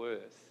more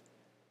worth,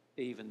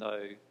 even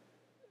though,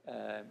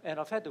 and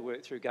I've had to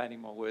work through gaining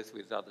more worth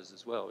with others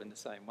as well in the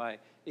same way,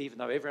 even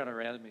though everyone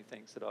around me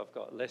thinks that I've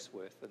got less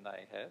worth than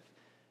they have.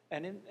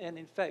 And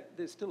in fact,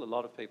 there's still a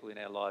lot of people in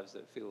our lives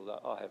that feel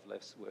that I have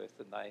less worth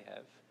than they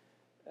have.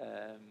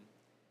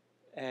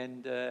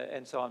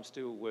 And so I'm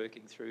still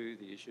working through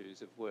the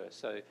issues of worth.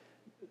 So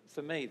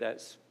for me,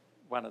 that's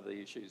one of the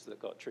issues that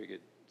got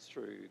triggered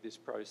through this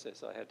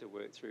process. I had to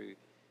work through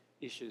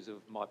issues of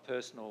my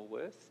personal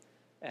worth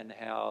and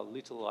how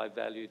little I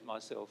valued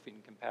myself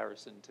in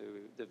comparison to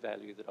the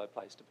value that I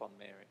placed upon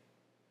Mary.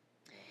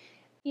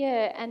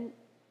 Yeah, and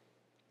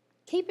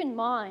keep in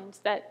mind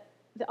that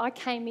I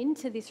came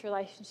into this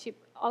relationship,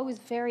 I was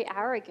very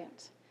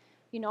arrogant.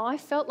 You know, I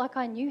felt like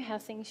I knew how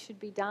things should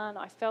be done.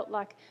 I felt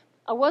like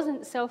I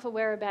wasn't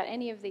self-aware about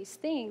any of these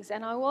things,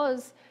 and I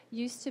was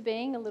used to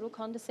being a little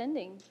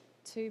condescending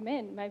to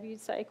men. Maybe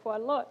you'd say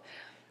quite a lot.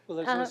 Well,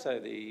 there's also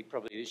the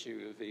probably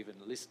issue of even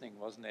listening,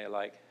 wasn't there?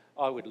 Like,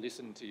 I would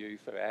listen to you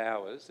for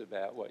hours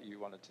about what you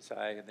wanted to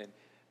say,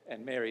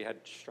 and Mary had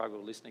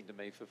struggled listening to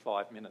me for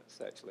 5 minutes,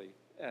 actually,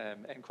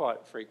 and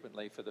quite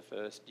frequently for the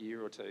first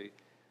year or two.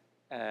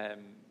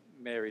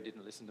 Mary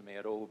didn't listen to me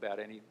at all about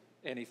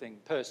anything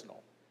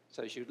personal.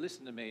 So she would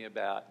listen to me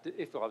about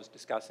if I was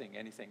discussing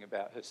anything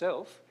about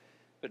herself,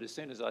 but as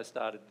soon as I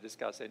started to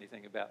discuss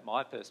anything about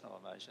my personal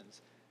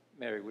emotions,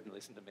 Mary wouldn't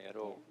listen to me at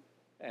all.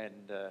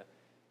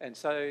 And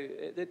so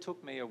it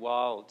took me a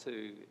while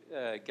to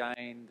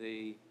gain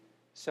the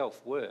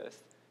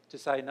self-worth to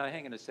say, no,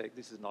 hang on a sec,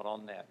 this is not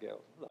on now, girl.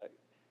 Like,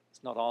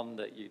 it's not on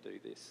that you do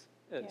this.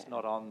 It's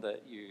not on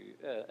that you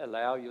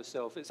allow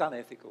yourself. It's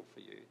unethical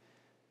for you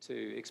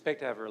to expect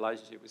to have a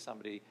relationship with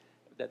somebody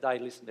that they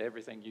listen to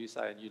everything you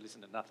say and you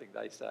listen to nothing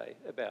they say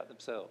about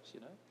themselves, you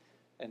know.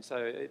 And so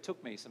it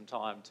took me some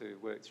time to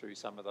work through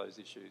some of those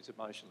issues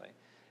emotionally.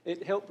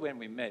 It helped when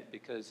we met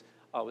because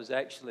I was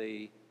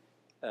actually...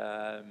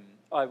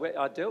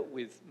 I dealt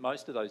with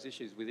most of those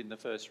issues within the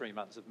first 3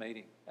 months of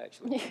meeting,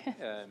 actually.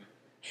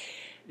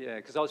 Yeah,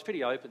 because I was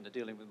pretty open to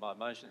dealing with my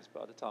emotions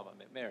by the time I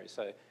met Mary.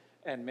 So,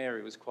 and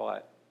Mary was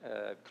quite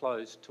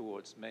closed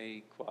towards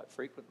me quite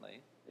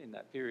frequently in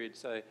that period.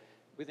 So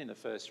within the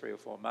first 3 or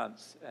 4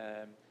 months,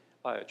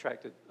 I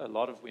attracted a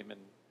lot of women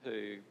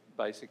who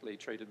basically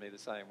treated me the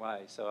same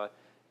way. So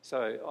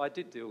I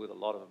did deal with a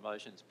lot of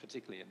emotions,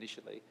 particularly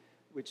initially,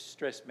 which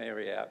stressed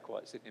Mary out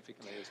quite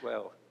significantly as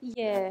well.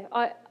 Yeah,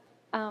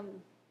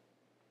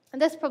 and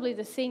that's probably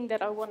the thing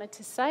that I wanted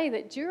to say,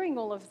 that during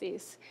all of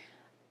this,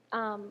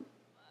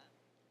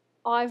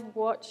 I've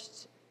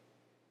watched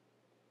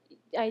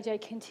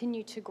AJ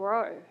continue to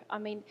grow. I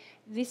mean,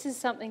 this is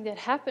something that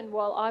happened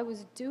while I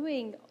was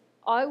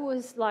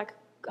like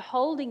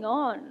holding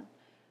on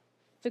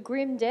for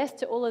grim death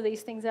to all of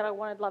these things that I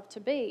wanted love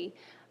to be.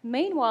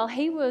 Meanwhile,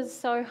 he was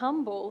so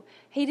humble,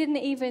 he didn't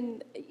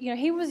even,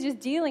 he was just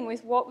dealing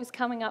with what was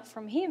coming up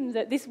from him,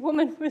 that this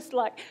woman was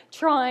like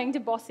trying to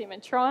boss him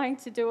and trying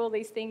to do all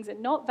these things and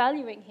not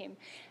valuing him.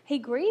 He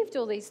grieved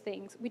all these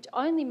things, which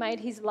only made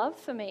his love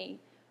for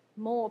me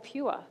more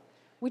pure,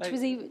 which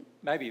was even...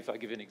 Maybe if I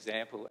give an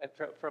example,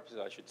 perhaps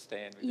I should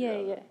stand with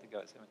the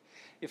guys.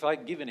 If I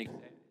give an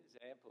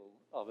example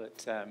of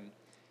it,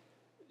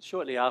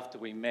 shortly after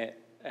we met,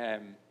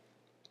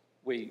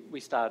 we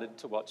started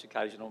to watch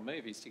occasional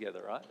movies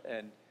together, right?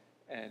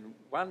 And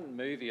one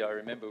movie I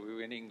remember, we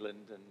were in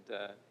England,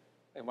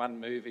 and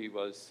one movie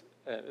was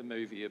a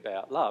movie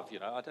about love.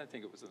 I don't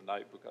think it was The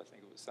Notebook. I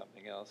think it was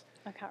something else.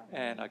 I can't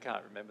remember. And I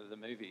can't remember the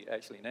movie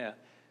actually now.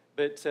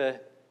 But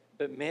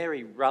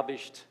Mary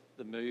rubbished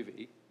the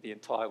movie the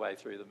entire way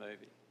through the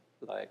movie,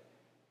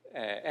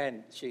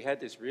 and she had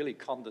this really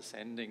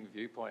condescending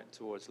viewpoint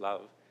towards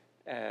love.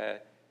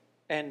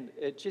 And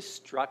it just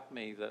struck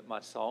me that my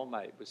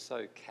soulmate was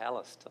so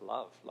callous to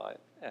love,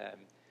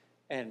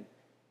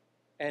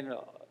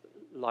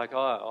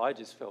 I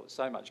just felt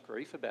so much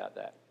grief about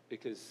that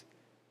because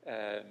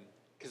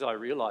I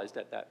realised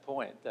at that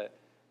point that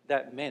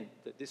that meant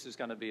that this was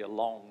going to be a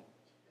long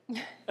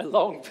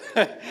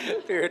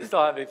period of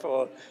time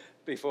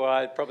before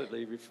I'd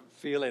probably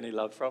feel any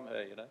love from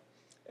her, you know.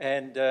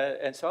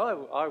 And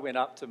so I went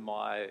up to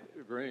my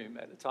room.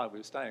 At the time we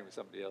were staying with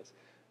somebody else,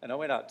 and I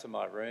went up to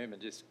my room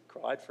and just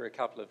cried for a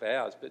couple of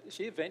hours. But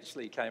she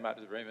eventually came up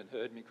to the room and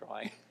heard me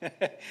crying,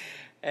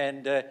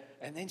 and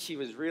then she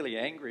was really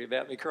angry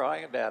about me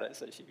crying about it.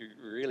 So she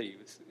really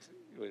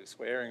was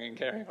swearing and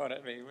carrying on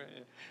at me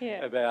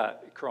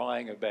about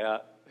crying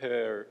about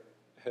her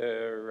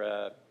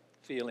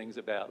feelings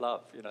about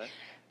love, you know.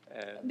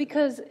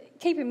 Because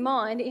keep in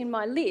mind, in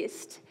my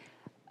list,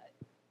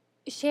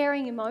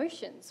 sharing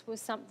emotions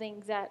was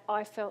something that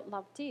I felt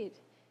love did.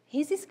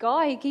 Here's this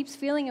guy who keeps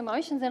feeling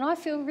emotions, and I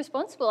feel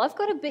responsible. I've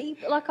got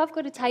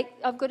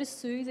to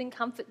soothe and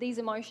comfort these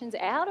emotions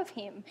out of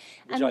him.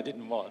 Which I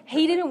didn't want.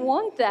 He didn't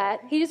want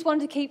that. He just wanted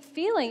to keep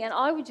feeling, and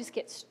I would just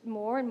get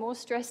more and more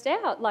stressed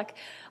out. Like,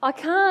 I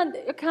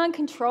can't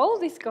control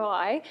this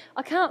guy.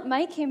 I can't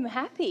make him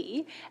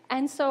happy.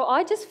 And so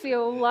I just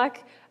feel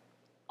like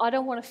I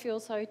don't want to feel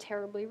so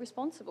terribly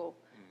responsible.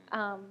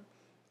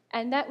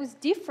 And that was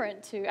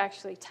different to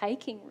actually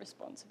taking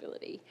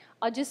responsibility.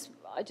 I just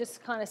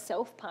kind of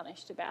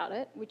self-punished about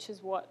it, which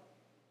is what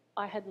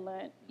I had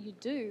learnt you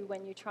do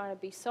when you're trying to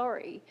be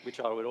sorry. Which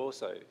I would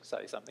also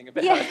say something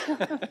about. Yeah.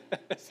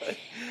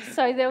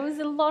 So there was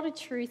a lot of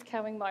truth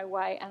coming my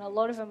way and a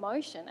lot of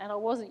emotion, and I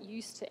wasn't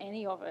used to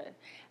any of it.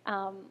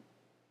 And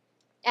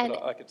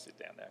I can sit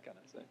down now, can't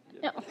I? So,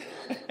 yeah. No,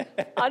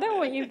 I don't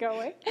want you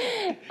going.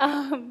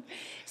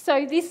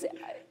 So this,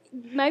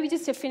 maybe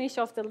just to finish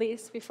off the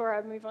list before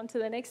I move on to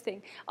the next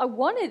thing, I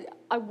wanted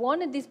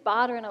this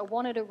barter and I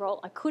wanted a role.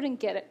 I couldn't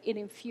get it. It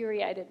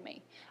infuriated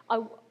me.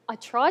 I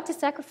tried to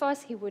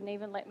sacrifice. He wouldn't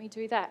even let me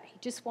do that. He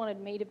just wanted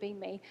me to be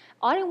me.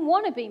 I didn't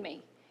want to be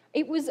me.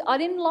 I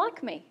didn't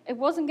like me. It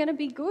wasn't going to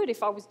be good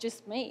if I was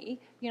just me.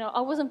 You know, I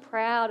wasn't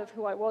proud of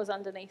who I was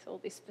underneath all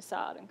this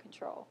facade and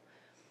control.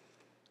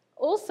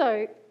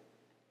 Also,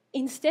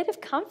 instead of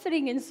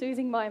comforting and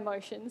soothing my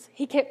emotions,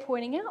 he kept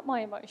pointing out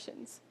my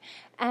emotions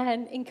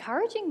and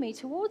encouraging me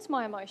towards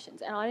my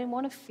emotions, and I didn't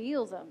want to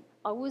feel them.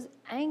 I was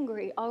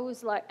angry.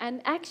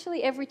 And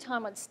actually every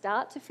time I'd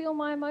start to feel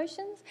my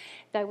emotions,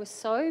 they were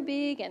so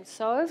big and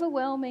so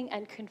overwhelming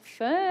and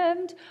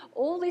confirmed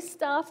all this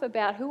stuff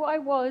about who I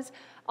was.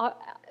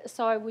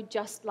 So I would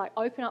just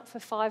open up for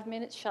 5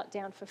 minutes, shut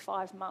down for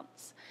 5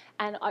 months.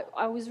 And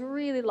I was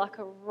really like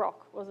a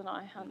rock, wasn't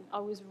I, hun? I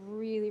was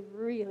really,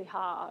 really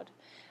hard.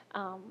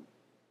 And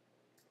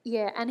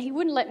he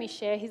wouldn't let me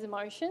share his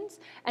emotions,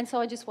 and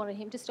so I just wanted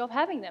him to stop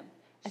having them.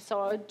 And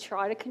so I would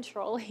try to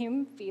control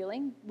him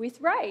feeling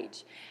with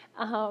rage.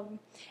 All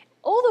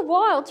the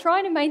while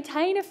trying to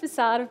maintain a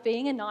facade of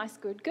being a nice,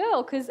 good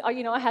girl, because I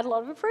had a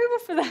lot of approval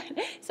for that.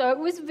 So it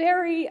was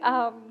very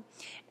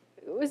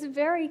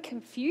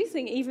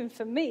confusing even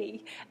for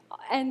me.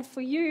 And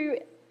for you,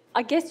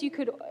 I guess you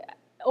could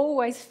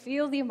always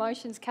feel the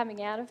emotions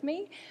coming out of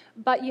me,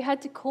 but you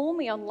had to call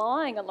me on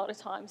lying a lot of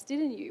times,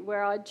 didn't you?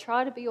 Where I'd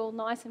try to be all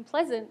nice and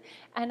pleasant,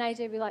 and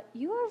AJ would be like,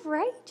 "You are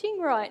raging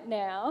right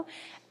now,"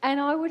 and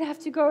I would have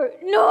to go,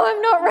 "No,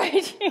 I'm not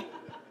raging,"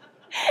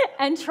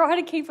 and try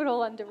to keep it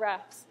all under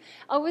wraps.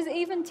 I was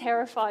even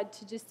terrified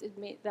to just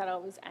admit that I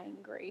was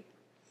angry,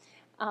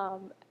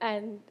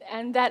 and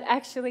that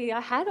actually I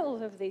had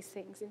all of these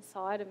things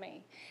inside of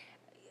me.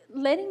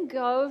 Letting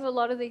go of a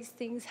lot of these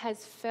things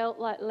has felt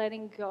like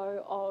letting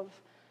go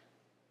of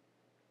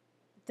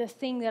the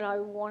thing that I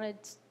wanted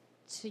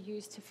to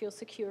use to feel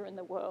secure in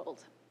the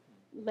world.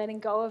 Letting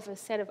go of a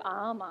set of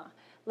armour,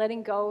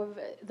 letting go of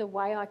the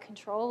way I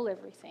control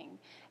everything.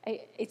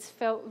 It's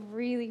felt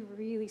really,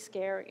 really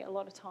scary a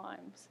lot of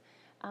times.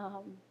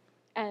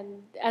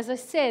 And as I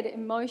said,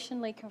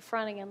 emotionally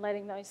confronting and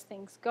letting those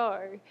things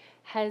go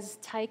has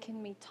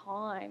taken me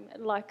time.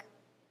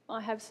 I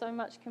have so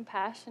much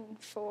compassion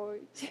for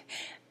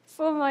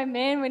my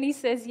man when he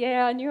says,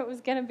 "Yeah, I knew it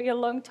was going to be a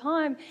long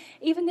time."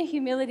 Even the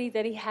humility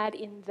that he had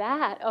in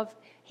that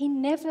he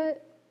never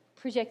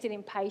projected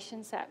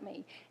impatience at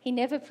me. He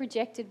never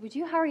projected, "Would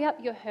you hurry up?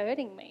 You're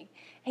hurting me."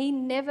 He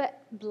never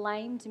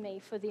blamed me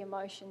for the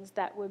emotions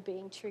that were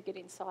being triggered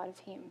inside of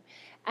him.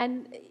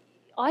 And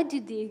I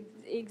did the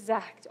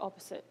exact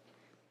opposite.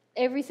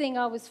 Everything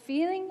I was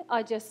feeling,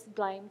 I just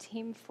blamed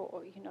him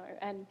for,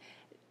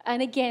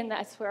 And again,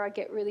 that's where I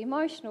get really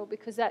emotional,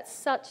 because that's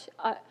such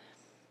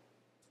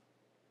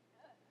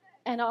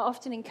and I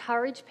often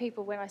encourage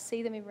people when I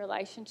see them in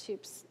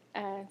relationships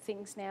and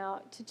things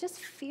now to just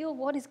feel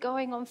what is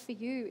going on for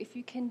you. If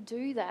you can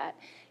do that,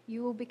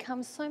 you will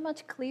become so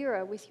much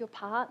clearer with your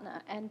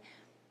partner. And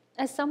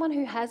as someone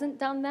who hasn't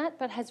done that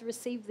but has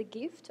received the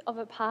gift of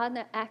a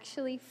partner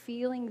actually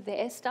feeling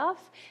their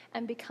stuff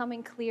and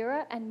becoming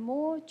clearer and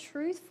more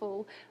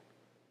truthful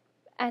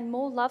and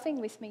more loving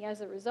with me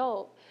as a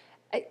result,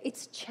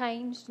 it's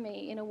changed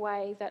me in a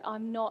way that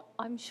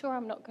I'm sure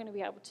I'm not going to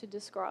be able to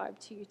describe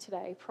to you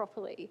today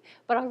properly,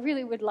 but I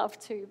really would love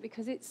to,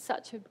 because it's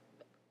such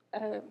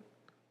a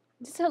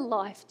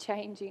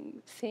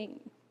life-changing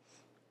thing.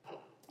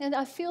 And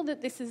I feel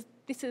that this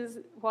is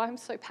why I'm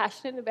so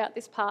passionate about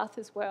this path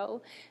as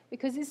well,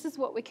 because this is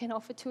what we can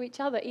offer to each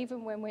other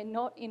even when we're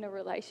not in a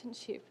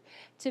relationship.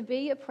 To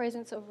be a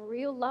presence of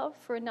real love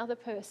for another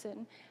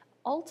person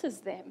alters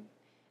them.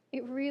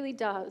 It really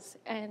does.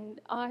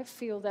 And I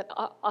feel that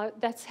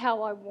that's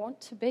how I want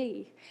to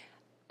be.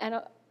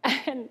 And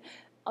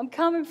I'm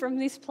coming from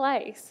this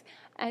place,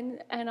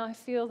 and I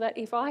feel that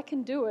if I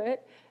can do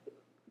it,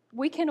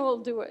 we can all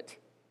do it.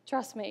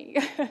 Trust me.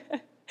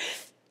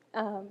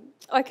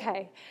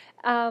 Okay.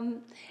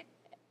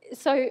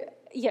 So,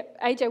 yeah,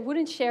 AJ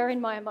wouldn't share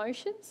in my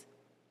emotions,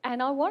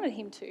 and I wanted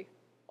him to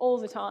all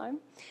the time.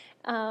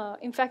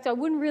 In fact, I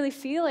wouldn't really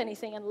feel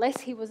anything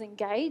unless he was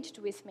engaged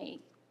with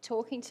me,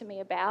 talking to me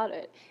about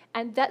it.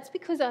 And that's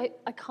because I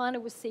kind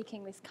of was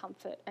seeking this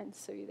comfort and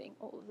soothing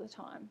all of the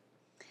time.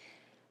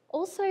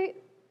 Also,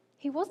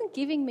 he wasn't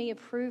giving me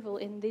approval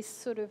in this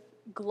sort of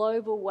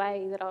global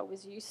way that I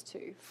was used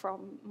to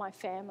from my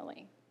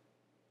family.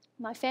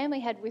 My family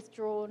had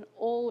withdrawn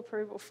all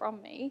approval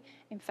from me.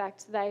 In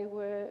fact, they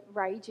were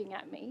raging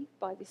at me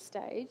by this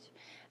stage.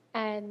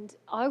 And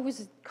I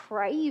was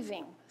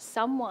craving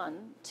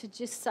someone to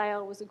just say I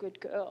was a good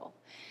girl.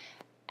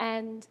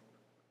 And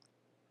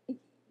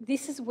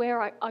this is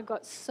where I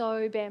got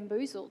so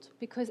bamboozled,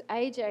 because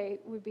AJ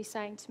would be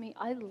saying to me,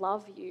 I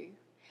love you.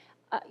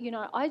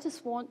 I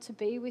just want to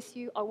be with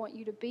you. I want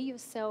you to be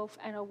yourself,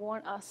 and I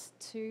want us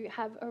to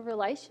have a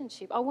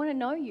relationship. I want to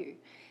know you.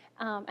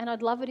 And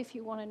I'd love it if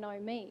you want to know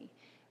me.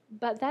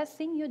 But that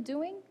thing you're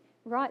doing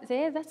right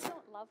there, that's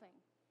not loving.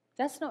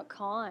 That's not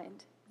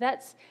kind.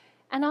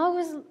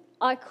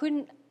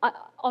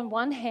 On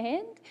one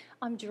hand,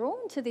 I'm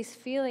drawn to this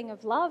feeling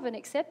of love and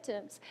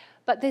acceptance,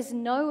 but there's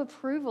no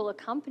approval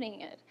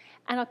accompanying it.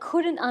 And I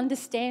couldn't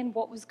understand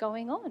what was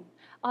going on.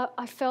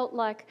 I felt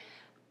like,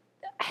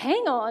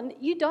 hang on,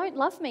 you don't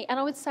love me. And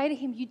I would say to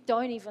him, you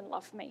don't even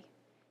love me.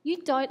 You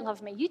don't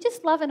love me. You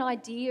just love an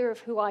idea of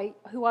who I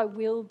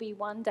will be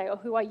one day, or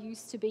who I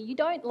used to be. You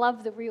don't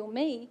love the real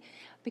me,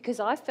 because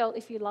I felt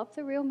if you loved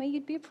the real me,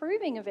 you'd be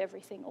approving of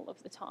everything all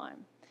of the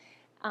time.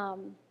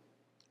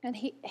 And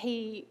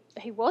he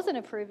wasn't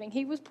approving.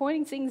 He was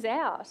pointing things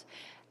out.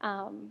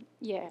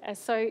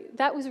 So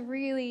that was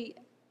really,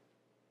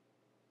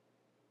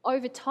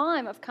 over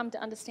time, I've come to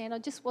understand I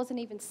just wasn't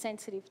even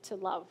sensitive to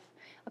love.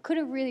 I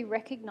couldn't really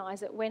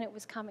recognise it when it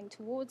was coming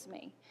towards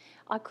me.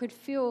 I could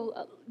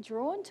feel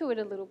drawn to it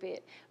a little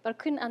bit, but I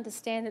couldn't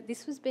understand that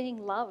this was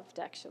being loved,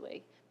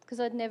 actually, because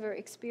I'd never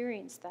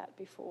experienced that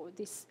before,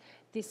 this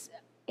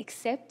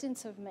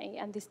acceptance of me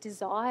and this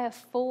desire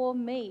for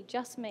me,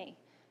 just me.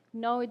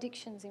 No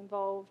addictions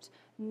involved,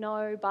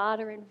 no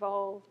barter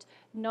involved,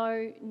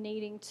 no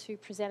needing to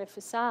present a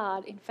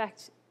facade. In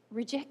fact,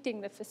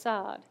 rejecting the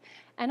facade.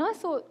 And I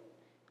thought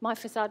my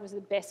facade was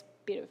the best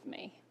bit of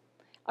me.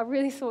 I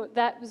really thought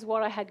that was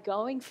what I had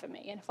going for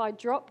me. And if I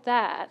dropped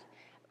that,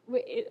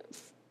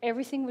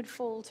 everything would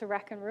fall to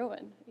rack and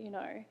ruin,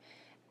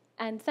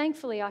 And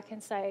thankfully, I can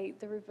say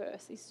the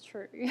reverse is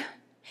true.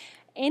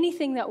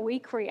 Anything that we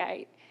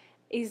create,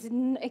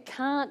 it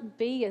can't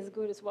be as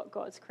good as what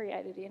God's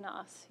created in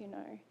us,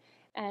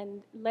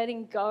 And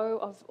letting go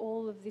of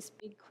all of this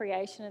big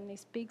creation and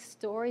this big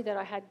story that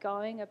I had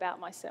going about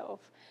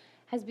myself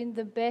has been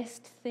the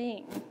best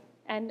thing.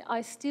 And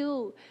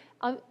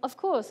of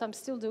course, I'm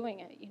still doing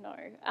it,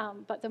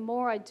 but the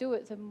more I do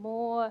it, the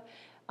more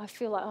I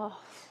feel like,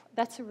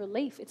 that's a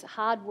relief. It's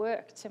hard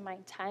work to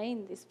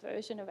maintain this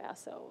version of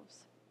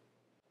ourselves.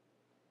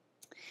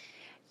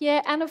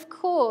 Yeah, and of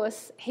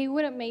course, he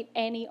wouldn't meet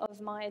any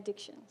of my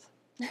addictions.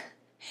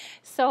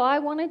 So I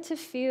wanted to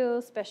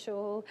feel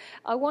special.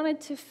 I wanted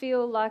to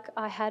feel like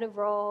I had a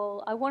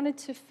role. I wanted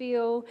to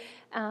feel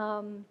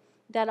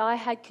that I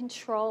had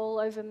control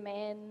over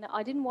men.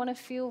 I didn't want to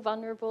feel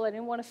vulnerable. I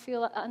didn't want to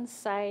feel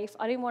unsafe.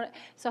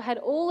 So I had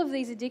all of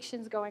these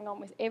addictions going on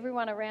with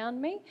everyone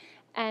around me.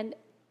 And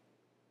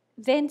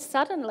then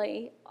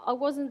suddenly I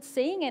wasn't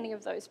seeing any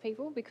of those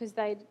people because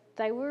they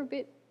were a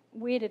bit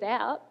weirded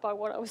out by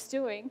what I was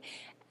doing,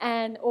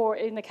 or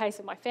in the case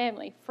of my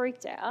family,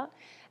 freaked out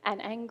and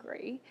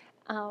angry.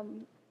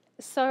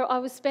 So I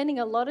was spending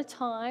a lot of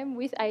time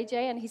with AJ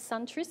and his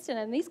son Tristan,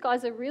 and these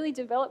guys are really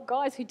developed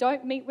guys who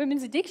don't meet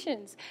women's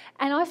addictions.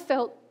 And I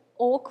felt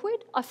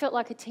awkward. I felt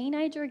like a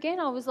teenager again.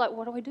 I was like,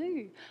 what do I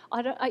do?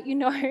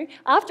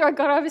 After I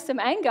got over some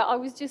anger, I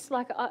was just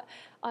like,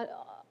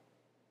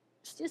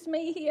 it's just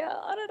me here.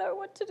 I don't know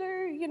what to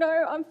do.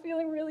 I'm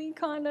feeling really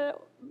kind of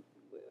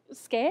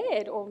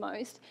scared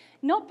almost.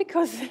 Not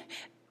because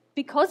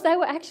they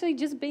were actually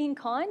just being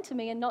kind to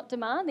me and not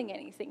demanding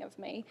anything of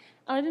me.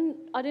 I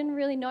didn't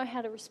really know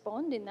how to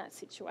respond in that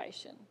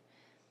situation.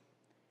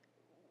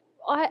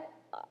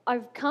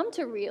 I've come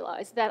to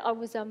realise that I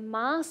was a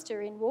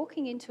master in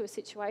walking into a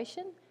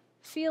situation,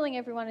 feeling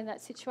everyone in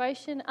that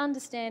situation,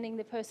 understanding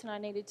the person I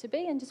needed to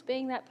be, and just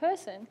being that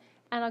person.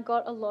 And I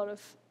got a lot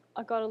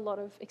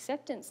of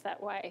acceptance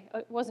that way.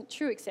 It wasn't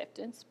true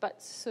acceptance,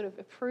 but sort of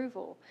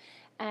approval.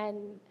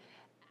 And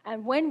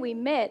when we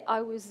met,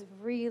 I was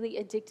really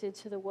addicted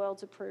to the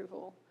world's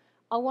approval.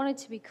 I wanted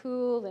to be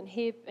cool and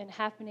hip and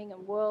happening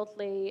and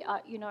worldly.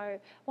 You know,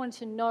 wanted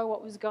to know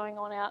what was going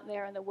on out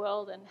there in the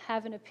world and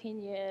have an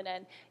opinion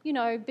and, you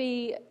know,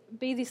 be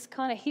this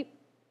kind of hip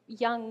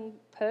young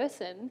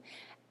person.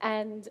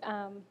 And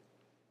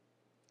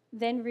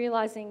then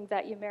realising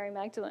that you're Mary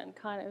Magdalene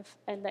kind of,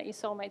 and that your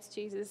soulmate's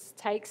Jesus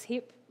takes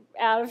hip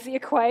out of the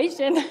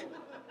equation.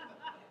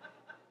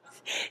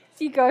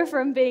 So you go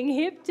from being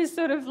hip to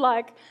sort of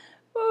like,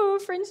 ooh,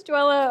 fringe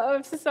dweller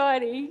of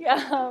society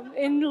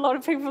in a lot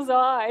of people's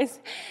eyes.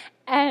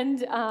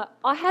 And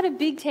I had a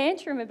big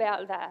tantrum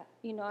about that,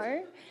 you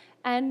know.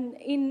 And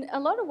in a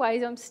lot of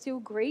ways, I'm still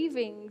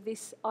grieving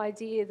this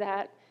idea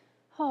that,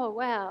 oh,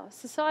 wow,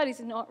 society's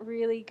not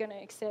really going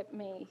to accept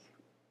me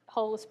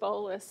holus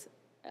bolus,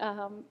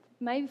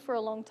 maybe for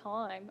a long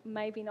time,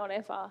 maybe not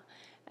ever.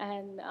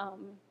 And,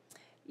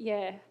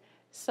 yeah,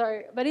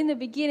 so, but in the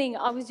beginning,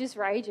 I was just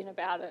raging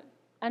about it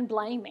and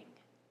blaming.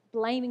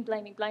 Blaming.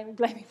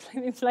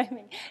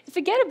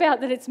 Forget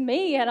about that it's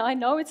me and I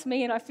know it's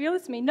me and I feel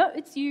it's me. No,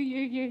 it's you,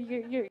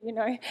 you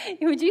know.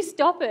 Would you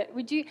stop it?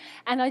 Would you?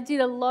 And I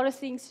did a lot of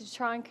things to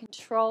try and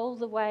control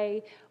the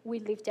way we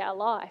lived our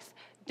life.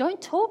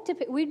 Don't talk to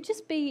people. We'd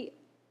just be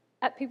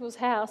at people's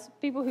house,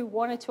 people who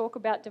want to talk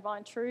about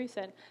divine truth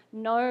and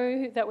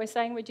know that we're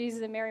saying we're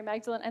Jesus and Mary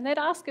Magdalene, and they'd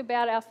ask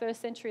about our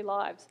first century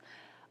lives.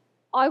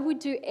 I would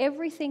do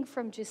everything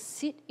from just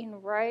sit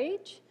in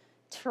rage,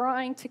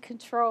 trying to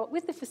control,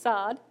 with the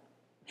facade,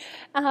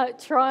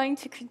 trying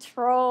to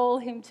control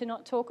him to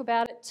not talk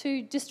about it,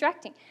 to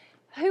distracting.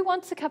 Who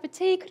wants a cup of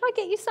tea? Could I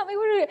get you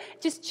something?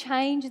 Just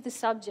change the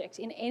subject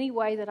in any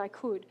way that I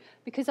could,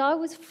 because I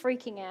was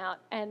freaking out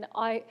and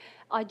I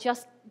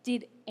just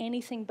did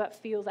anything but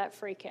feel that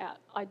freak out.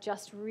 I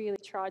just really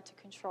tried to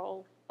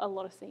control a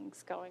lot of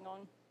things going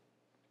on.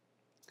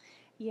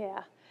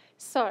 Yeah,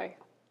 so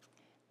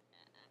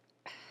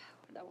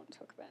what do I want to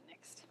talk about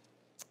next?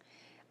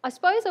 I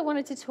suppose I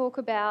wanted to talk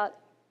about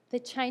the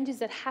changes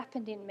that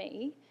happened in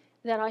me,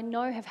 that I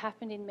know have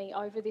happened in me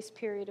over this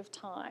period of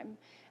time,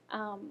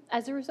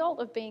 as a result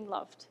of being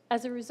loved,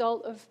 as a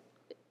result of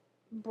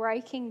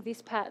breaking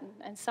this pattern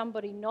and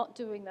somebody not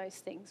doing those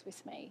things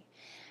with me.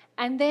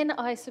 And then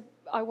I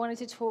wanted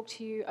to talk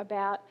to you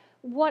about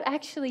what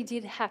actually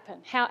did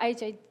happen, how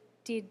AJ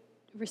did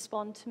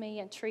respond to me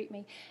and treat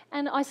me.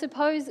 And I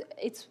suppose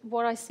it's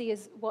what I see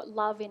as what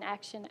love in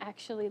action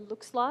actually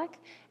looks like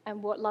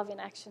and what love in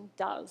action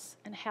does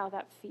and how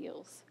that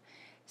feels.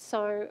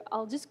 So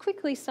I'll just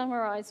quickly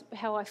summarise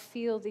how I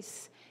feel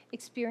this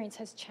experience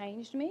has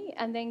changed me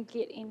and then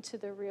get into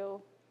the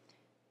real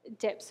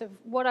depths of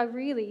what I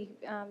really,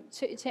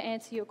 to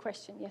answer your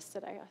question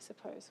yesterday, I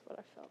suppose, what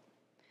I felt.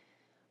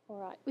 All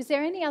right. Was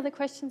there any other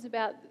questions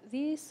about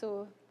this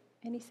or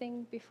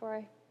anything before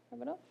I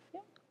wrap it up? Yeah.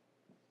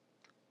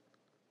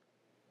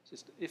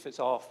 Just if it's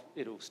off,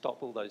 it'll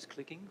stop all those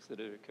clickings that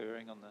are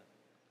occurring on the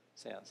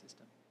sound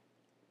system.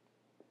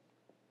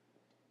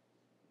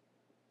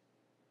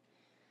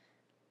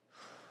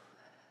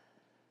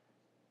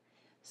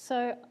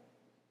 So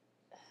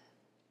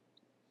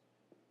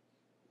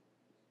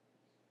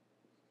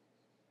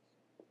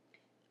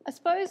I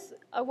suppose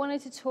I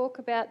wanted to talk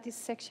about this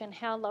section,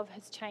 how love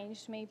has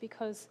changed me,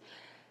 because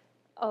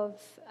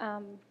of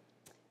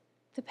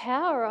the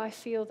power I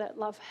feel that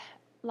love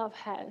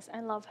has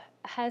and love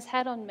has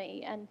had on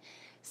me. And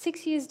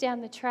 6 years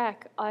down the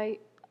track,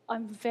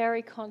 I'm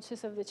very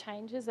conscious of the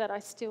changes that I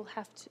still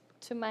have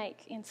to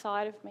make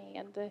inside of me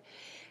and the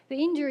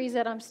injuries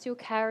that I'm still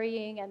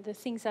carrying and the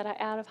things that are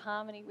out of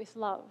harmony with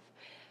love.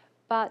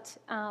 But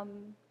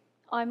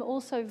I'm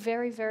also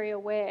very, very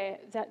aware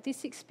that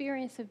this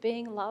experience of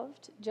being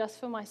loved just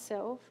for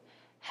myself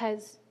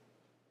has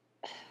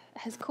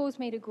caused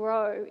me to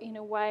grow in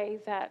a way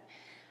that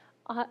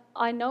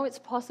I know it's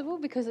possible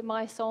because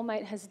my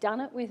soulmate has done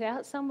it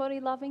without somebody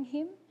loving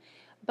him,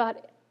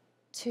 but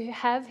to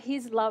have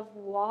his love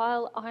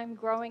while I'm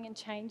growing and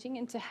changing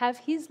and to have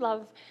his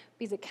love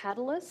be the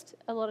catalyst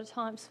a lot of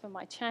times for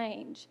my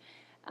change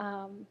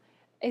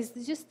is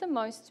just the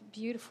most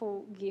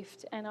beautiful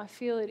gift, and I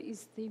feel it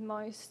is the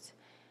most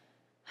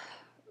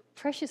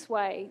precious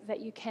way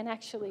that you can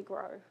actually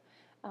grow.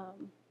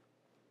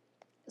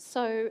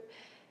 So,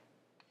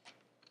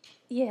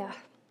 yeah,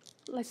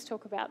 let's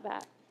talk about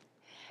that.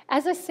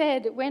 As I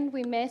said, when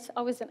we met,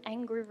 I was an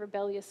angry,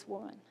 rebellious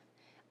woman.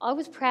 I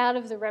was proud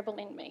of the rebel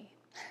in me.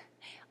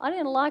 I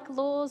didn't like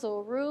laws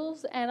or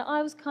rules, and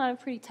I was kind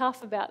of pretty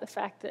tough about the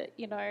fact that,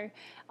 you know,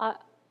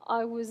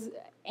 I was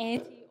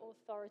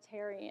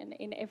anti-authoritarian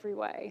in every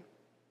way.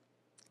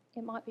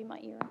 It might be my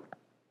ear.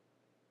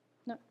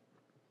 No.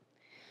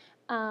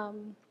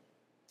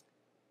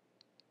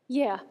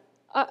 Yeah.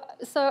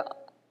 So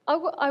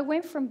I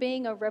went from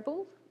being a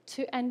rebel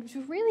and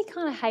really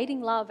kind of hating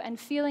love and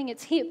feeling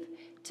it's hip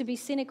to be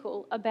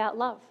cynical about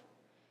love.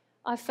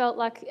 I felt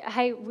like,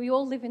 hey, we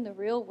all live in the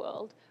real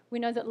world. We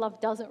know that love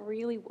doesn't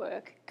really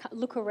work.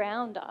 Look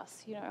around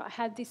us. You know, I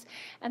had this,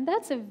 and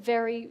that's a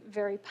very,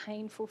 very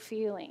painful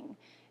feeling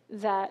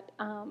that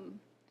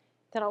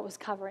that I was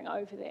covering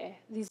over there.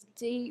 This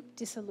deep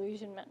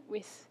disillusionment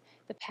with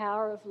the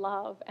power of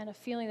love, and a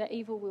feeling that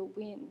evil will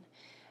win.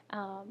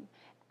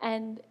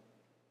 And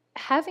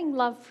having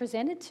love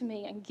presented to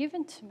me and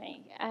given to me,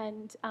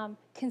 and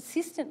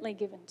consistently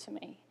given to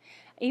me,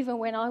 even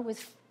when I was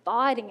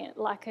fighting it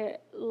like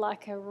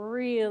a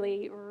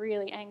really,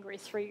 really angry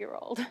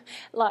 3-year-old.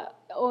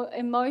 Or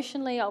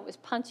emotionally, I was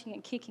punching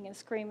and kicking and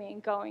screaming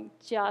and going,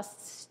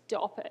 just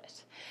stop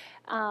it.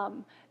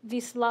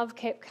 This love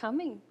kept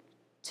coming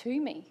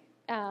to me.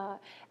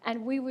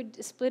 And we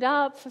would split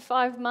up for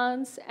 5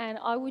 months, and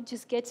I would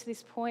just get to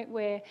this point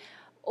where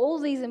all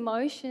these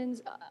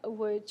emotions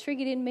were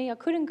triggered in me. I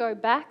couldn't go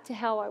back to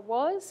how I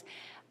was.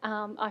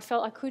 I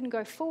felt I couldn't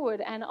go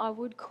forward, and I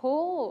would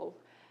call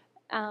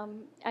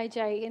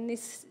AJ in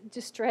this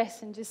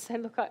distress and just say,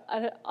 look,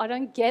 I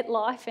don't get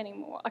life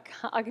anymore.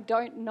 I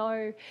don't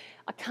know.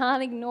 I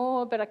can't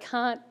ignore, but I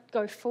can't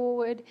go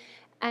forward.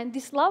 And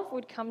this love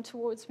would come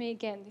towards me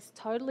again, this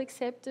total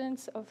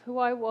acceptance of who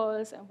I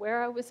was and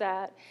where I was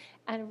at,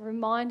 and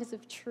reminders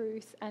of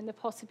truth and the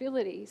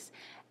possibilities.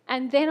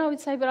 And then I would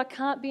say, but I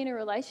can't be in a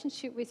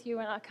relationship with you,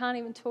 and I can't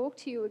even talk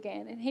to you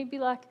again. And he'd be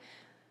like,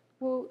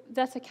 well,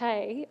 that's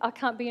okay. I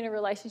can't be in a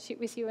relationship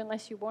with you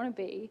unless you want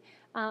to be.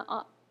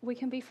 We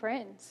can be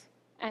friends.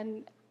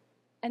 And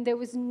there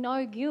was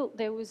no guilt.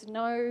 There was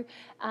no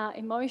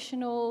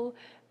emotional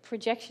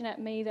projection at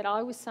me that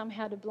I was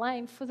somehow to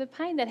blame for the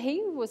pain that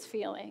he was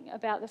feeling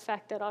about the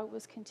fact that I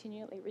was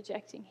continually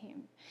rejecting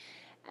him.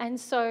 And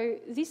so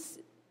this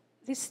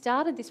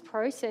started this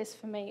process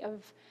for me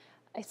of,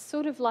 it's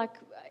sort of like,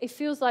 it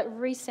feels like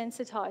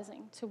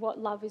resensitizing to what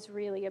love is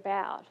really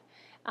about.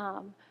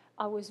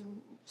 I was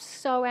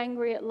so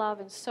angry at love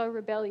and so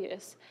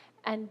rebellious,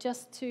 and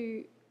just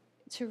to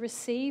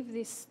receive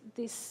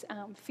this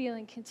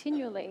feeling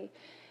continually,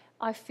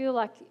 I feel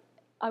like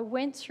I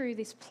went through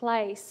this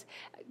place,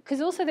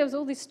 because also there was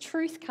all this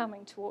truth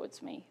coming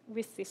towards me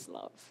with this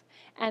love.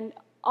 And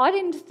I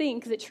didn't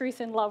think that truth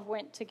and love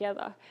went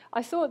together.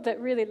 I thought that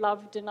really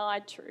love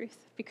denied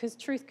truth, because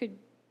truth could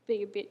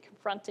be a bit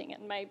confronting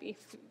and maybe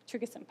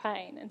trigger some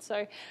pain. And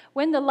so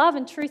when the love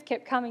and truth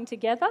kept coming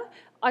together,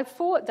 I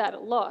fought that a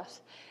lot.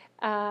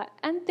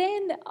 And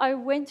then I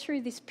went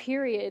through this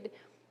period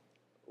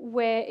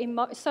where,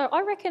 so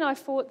I reckon I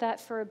fought that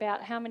for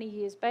about how many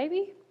years,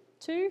 baby?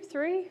 2,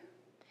 3?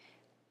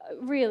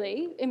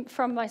 Really,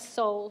 from my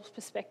soul's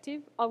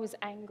perspective, I was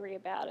angry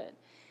about it.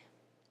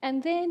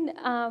 And then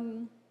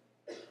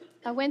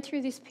I went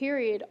through this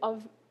period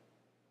of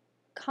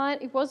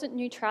it wasn't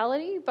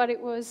neutrality, but it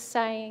was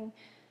saying,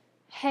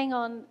 hang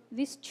on,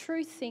 this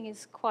truth thing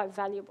is quite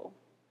valuable.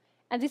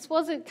 And this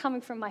wasn't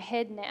coming from my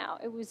head now.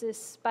 It was a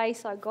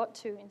space I got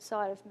to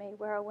inside of me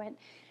where I went,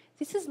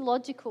 this is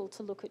logical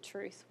to look at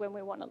truth when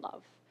we want to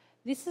love.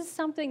 This is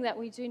something that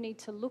we do need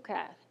to look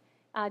at.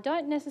 I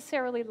don't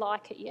necessarily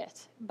like it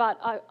yet, but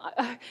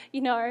I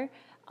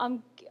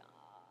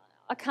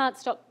can't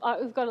stop.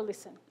 We've got to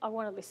listen. I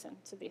want to listen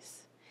to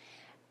this.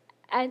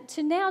 And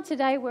to now,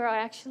 today, where I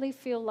actually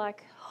feel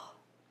like, oh,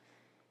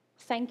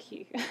 thank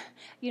you.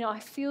 I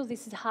feel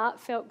this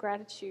heartfelt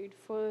gratitude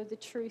for the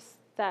truth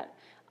that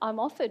I'm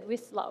offered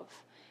with love.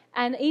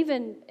 And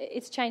even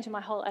it's changed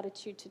my whole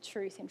attitude to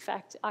truth. In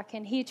fact, I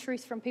can hear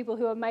truth from people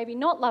who are maybe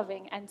not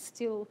loving and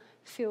still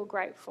feel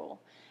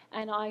grateful.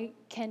 And I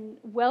can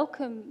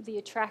welcome the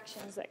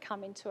attractions that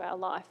come into our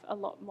life a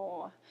lot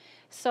more.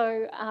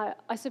 So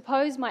I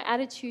suppose my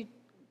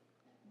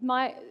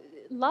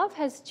love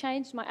has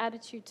changed my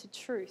attitude to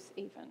truth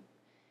even.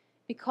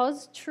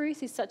 Because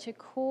truth is such a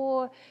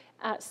core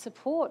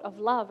support of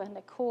love and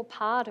a core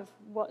part of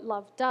what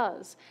love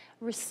does,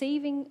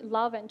 receiving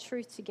love and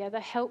truth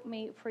together helped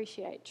me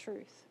appreciate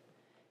truth.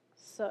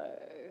 So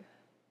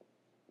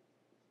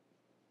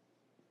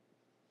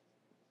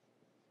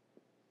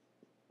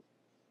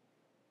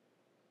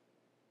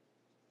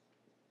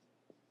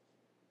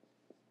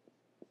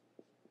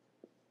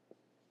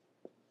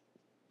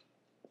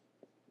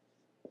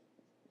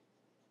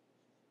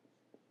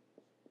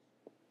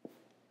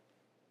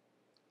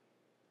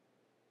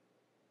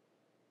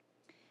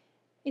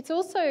it's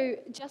also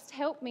just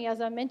helped me, as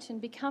I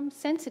mentioned, become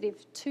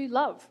sensitive to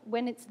love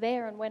when it's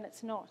there and when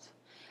it's not.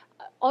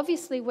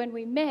 Obviously, when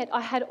we met, I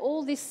had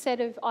all this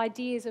set of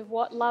ideas of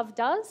what love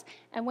does,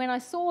 and when I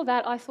saw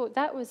that, I thought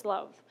that was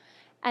love.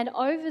 And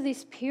over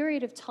this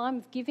period of time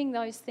of giving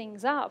those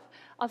things up,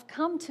 I've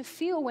come to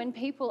feel when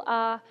people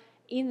are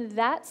in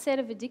that set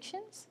of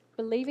addictions,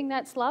 believing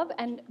that's love,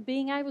 and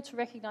being able to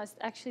recognise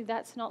actually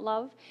that's not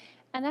love,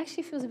 and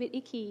actually feels a bit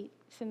icky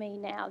for me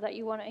now that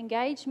you want to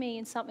engage me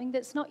in something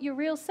that's not your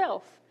real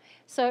self.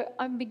 So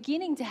I'm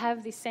beginning to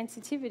have this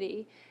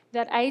sensitivity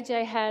that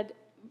AJ had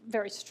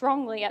very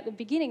strongly at the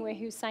beginning, where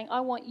he was saying,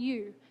 I want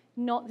you,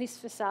 not this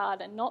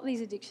facade and not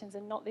these addictions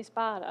and not this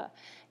barter.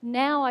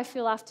 Now I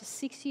feel after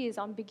 6 years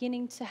I'm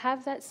beginning to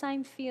have that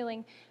same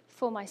feeling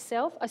for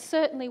myself. I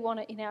certainly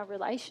want it in our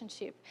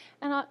relationship,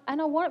 and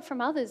I want it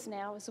from others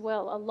now as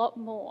well, a lot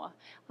more.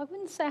 I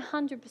wouldn't say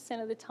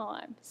 100% of the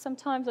time.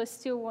 Sometimes I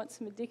still want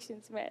some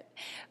addictions met,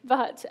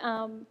 but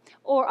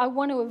or I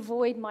want to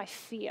avoid my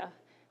fear.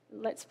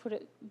 Let's put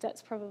it,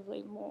 that's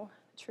probably more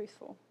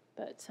truthful.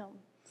 But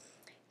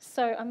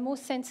so I'm more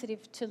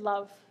sensitive to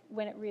love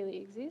when it really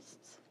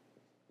exists.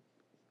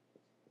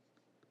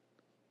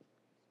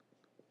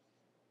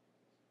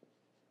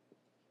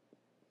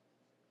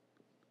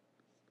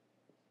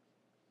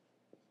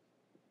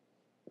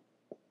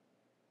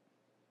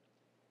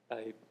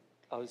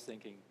 I was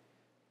thinking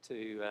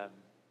to,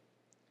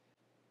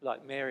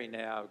 like Mary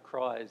now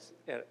cries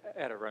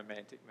at a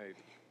romantic movie.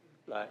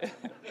 Like,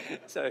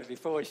 so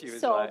before she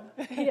was Sob.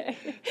 like, Yeah.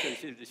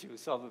 so she will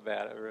sob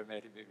about a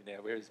romantic movie now,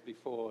 whereas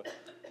before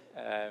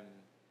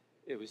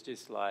it was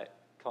just like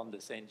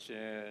condescension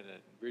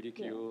and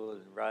ridicule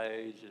and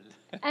rage.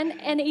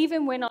 And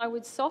even when I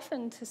would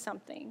soften to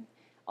something,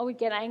 I would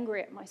get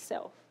angry at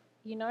myself.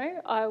 You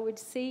know, I would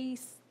see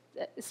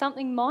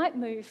something might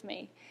move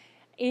me,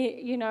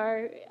 you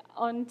know,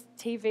 on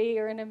TV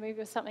or in a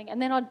movie or something,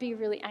 and then I'd be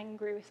really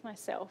angry with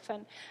myself.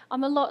 And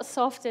I'm a lot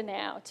softer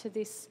now to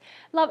this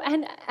love,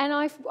 and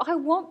I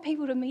want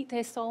people to meet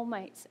their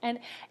soulmates. And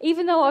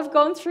even though I've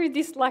gone through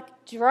this like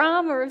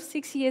drama of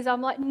 6 years,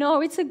 I'm like, no,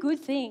 it's a good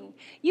thing.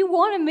 You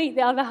want to meet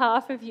the other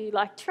half of you.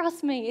 Like,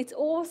 trust me, it's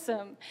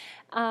awesome.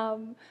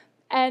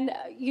 And,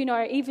 you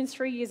know, even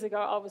 3 years ago,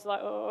 I was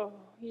like, oh,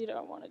 you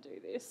don't want to do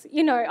this.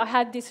 You know, I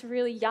had this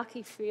really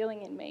yucky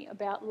feeling in me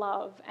about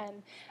love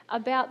and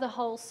about the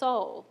whole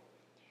soul.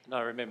 And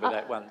I remember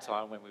that one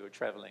time when we were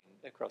travelling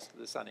across to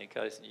the sunny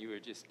coast and you were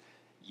just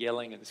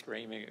yelling and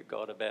screaming at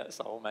God about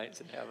soulmates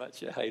and how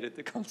much you hated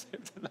the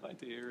concept and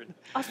idea. And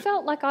I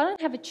felt like I don't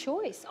have a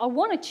choice. I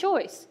want a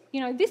choice.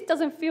 You know, this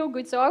doesn't feel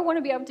good, so I want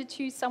to be able to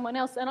choose someone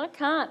else, and I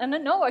can't. And I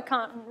know I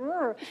can't.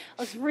 I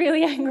was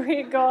really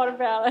angry at God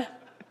about it.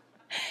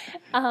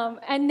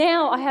 And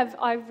now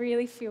I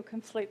really feel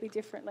completely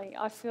differently.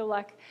 I feel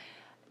like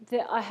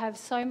that I have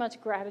so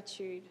much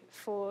gratitude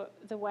for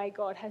the way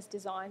God has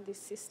designed this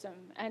system,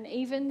 and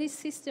even this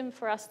system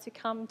for us to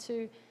come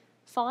to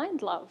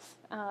find love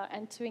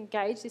and to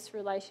engage this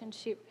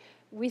relationship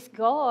with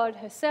God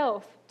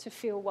herself to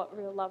feel what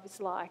real love is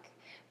like.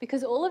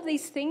 Because all of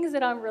these things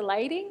that I'm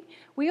relating,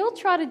 we all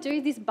try to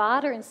do this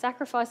barter and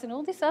sacrifice and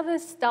all this other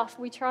stuff.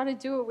 We try to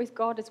do it with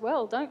God as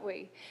well, don't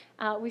we?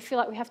 We feel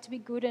like we have to be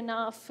good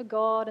enough for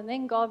God and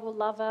then God will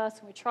love us,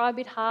 and we try a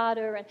bit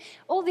harder and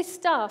all this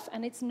stuff,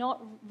 and it's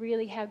not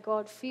really how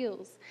God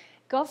feels.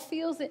 God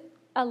feels it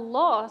a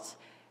lot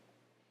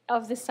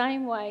of the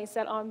same ways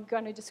that I'm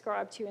going to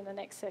describe to you in the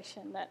next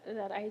session that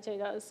AJ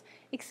does,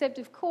 except,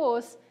 of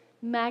course,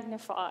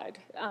 magnified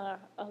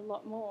a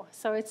lot more.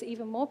 So it's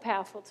even more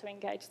powerful to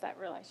engage that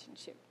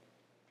relationship.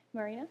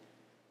 Marina?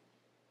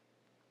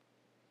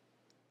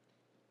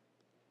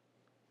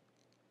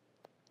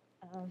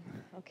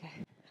 Okay.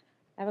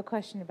 I have a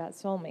question about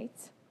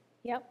soulmates.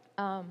 Yep.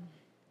 I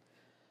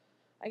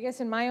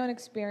guess in my own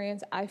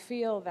experience, I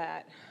feel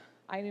that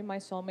I knew my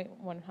soulmate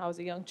when I was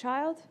a young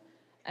child,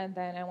 and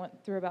then I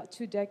went through about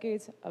 2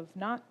 decades of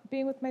not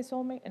being with my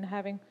soulmate and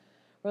having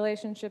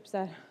relationships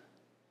that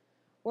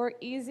were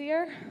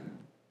easier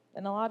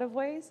in a lot of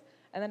ways.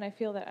 And then I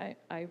feel that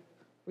I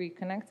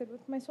reconnected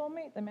with my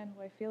soulmate, the man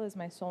who I feel is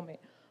my soulmate.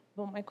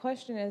 But my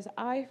question is,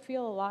 I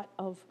feel a lot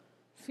of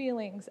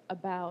feelings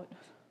about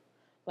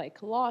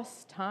like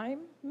lost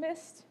time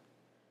missed.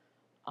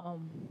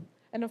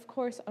 And of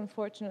course,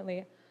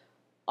 unfortunately,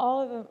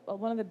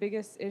 one of the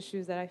biggest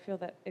issues that I feel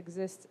that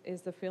exists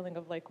is the feeling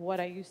of like what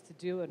I used to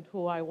do and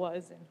who I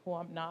was and who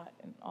I'm not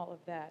and all of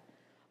that.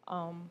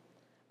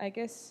 I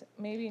guess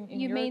maybe in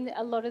you mean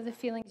a lot of the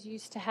feelings you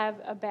used to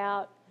have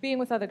about being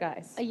with other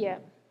guys. Yeah.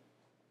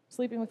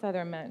 Sleeping with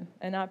other men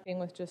and not being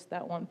with just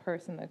that one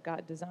person that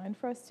God designed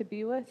for us to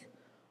be with.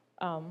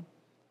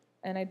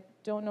 And I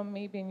don't know,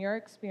 maybe in your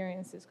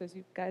experiences, because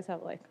you guys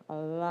have like a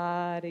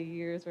lot of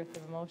years worth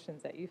of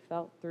emotions that you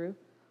felt through.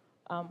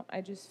 I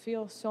just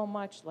feel so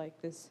much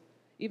like this,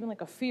 even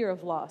like a fear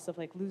of loss, of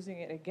like losing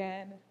it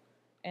again,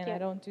 and I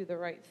don't do the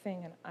right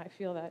thing, and I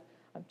feel that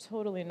I'm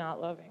totally not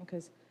loving,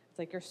 because it's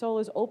like your soul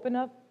is open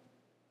up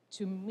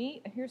to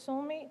meet your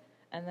soulmate,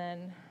 and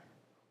then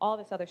all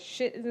this other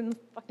shit is in the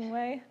fucking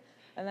way,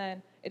 and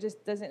then it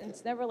just doesn't,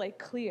 it's never like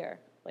clear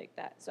like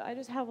that. So I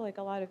just have like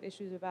a lot of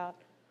issues about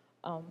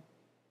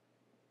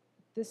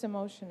this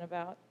emotion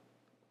about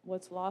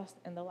what's lost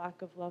and the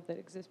lack of love that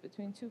exists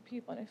between two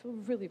people, and I feel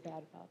really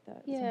bad about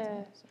that. Yeah.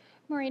 sometimes.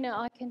 Marina,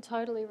 I can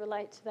totally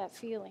relate to that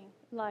feeling.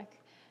 Like,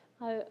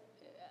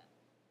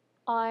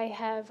 I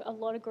have a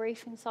lot of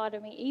grief inside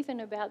of me, even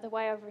about the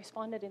way I've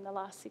responded in the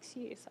last 6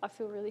 years. I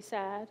feel really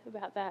sad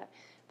about that.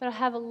 But I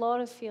have a lot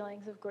of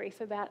feelings of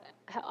grief about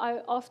how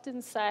I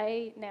often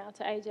say now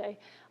to AJ,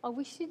 I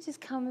wish you'd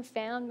just come and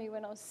found me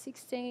when I was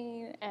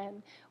 16,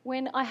 and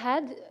when I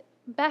had,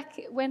 back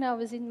when I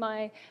was in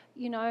my,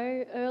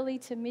 early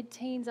to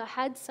mid-teens, I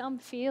had some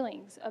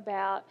feelings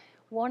about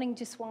wanting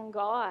just one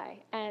guy,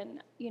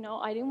 and,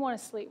 I didn't want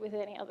to sleep with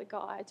any other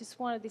guy. I just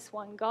wanted this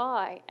one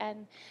guy,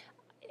 and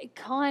it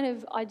kind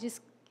of, I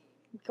just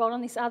got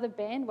on this other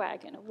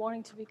bandwagon of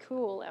wanting to be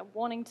cool and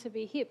wanting to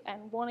be hip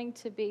and wanting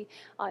to be,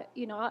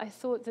 I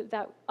thought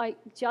that I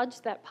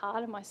judged that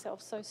part of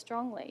myself so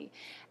strongly.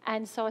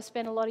 And so I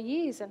spent a lot of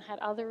years and had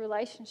other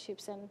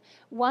relationships, and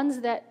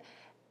ones that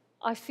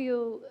I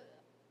feel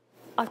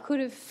I could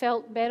have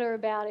felt better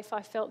about if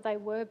I felt they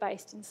were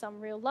based in some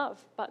real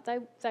love, but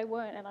they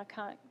weren't, and I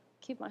can't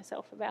kid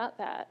myself about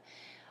that.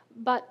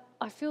 But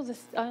I feel the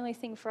only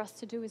thing for us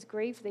to do is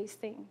grieve these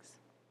things.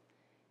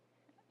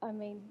 I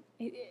mean,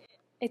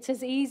 it's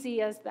as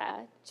easy as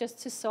that,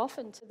 just to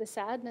soften to the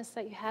sadness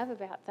that you have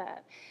about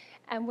that.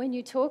 And when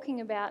you're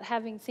talking about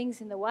having things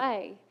in the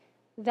way,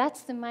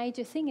 that's the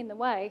major thing in the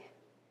way,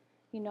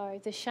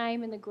 the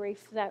shame and the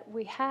grief that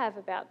we have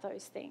about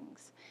those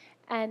things.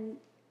 And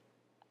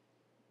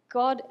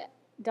God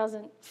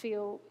doesn't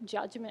feel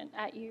judgment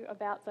at you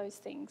about those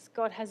things.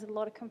 God has a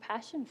lot of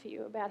compassion for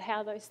you about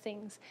how those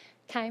things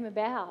came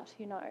about,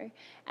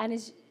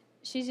 and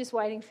she's just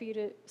waiting for you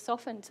to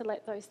soften to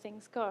let those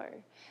things go.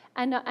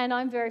 And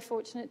I'm very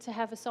fortunate to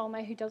have a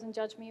soulmate who doesn't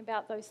judge me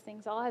about those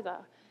things either.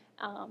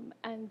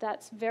 And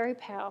that's very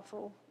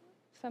powerful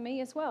for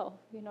me as well,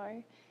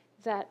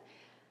 that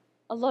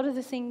a lot of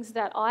the things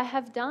that I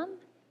have done,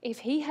 if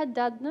he had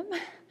done them,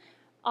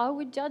 I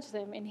would judge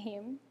them in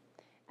him.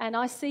 And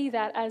I see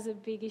that as a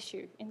big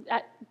issue,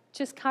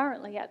 just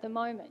currently at the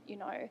moment,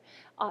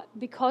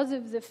 because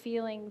of the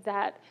feeling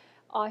that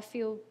I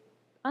feel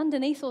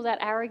underneath all that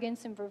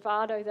arrogance and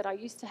bravado that I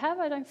used to have,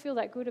 I don't feel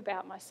that good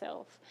about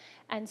myself.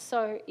 And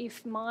so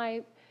if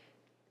my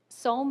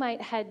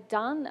soulmate had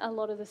done a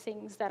lot of the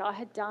things that I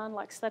had done,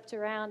 like slept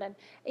around, and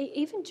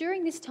even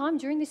during this time,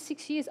 during this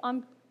 6 years,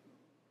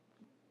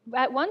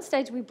 at one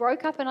stage we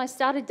broke up and I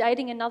started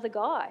dating another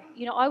guy.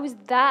 I was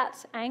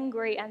that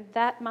angry and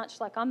that much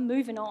like, I'm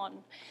moving on.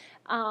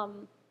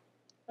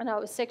 And I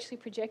was sexually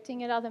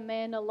projecting at other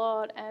men a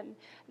lot, and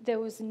there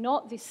was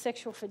not this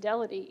sexual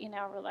fidelity in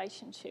our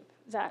relationship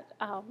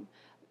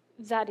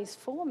that is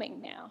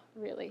forming now,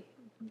 really.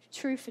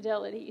 True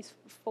fidelity is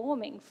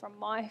forming from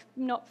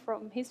not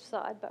from his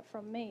side, but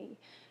from me,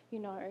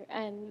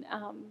 and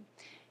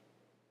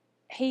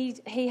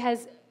he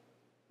has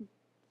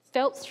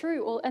felt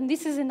through all, and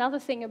this is another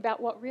thing about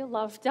what real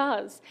love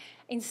does.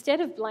 Instead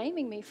of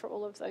blaming me for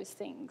all of those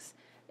things,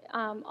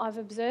 I've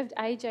observed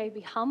AJ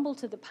be humble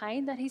to the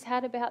pain that he's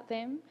had about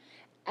them,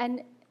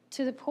 and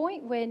to the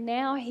point where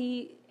now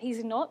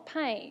he's not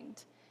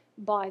pained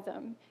by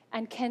them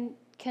and can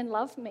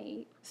love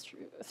me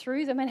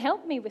through them and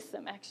help me with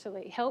them,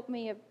 actually. Help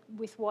me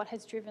with what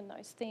has driven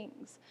those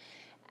things.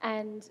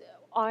 And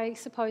I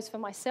suppose for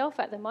myself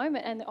at the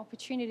moment, and the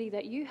opportunity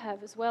that you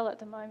have as well at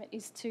the moment,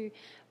 is to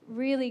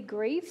really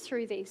grieve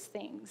through these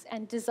things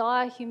and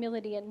desire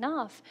humility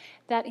enough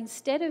that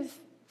instead of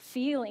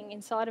feeling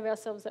inside of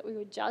ourselves that we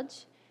would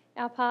judge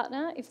our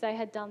partner if they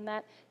had done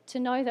that, to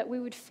know that we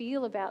would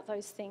feel about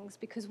those things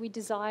because we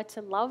desire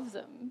to love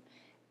them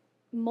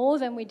more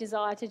than we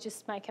desire to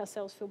just make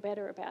ourselves feel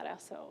better about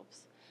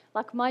ourselves.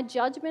 Like, my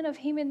judgment of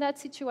him in that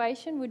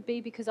situation would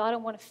be because I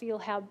don't want to feel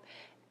how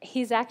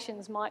his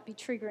actions might be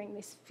triggering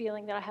this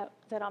feeling that I have,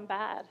 that I'm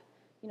bad,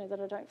 that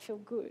I don't feel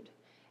good.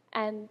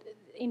 And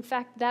in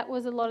fact, that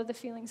was a lot of the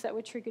feelings that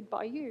were triggered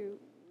by you,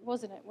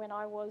 wasn't it, when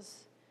I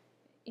was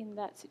in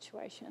that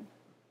situation?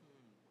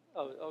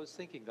 I was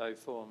thinking, though,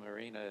 for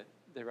Marina,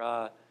 there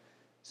are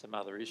some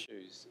other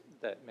issues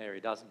that Mary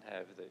doesn't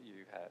have that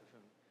you have.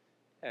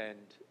 And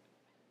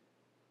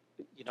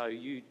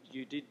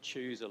you did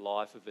choose a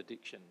life of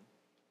addiction.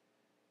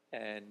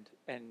 And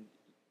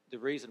the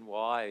reason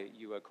why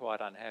you were quite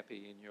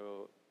unhappy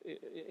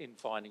in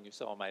finding your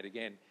soulmate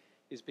again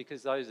is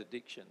because those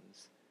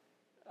addictions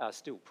are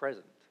still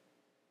present,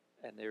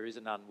 and there is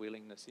an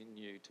unwillingness in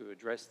you to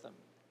address them.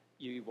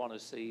 You want to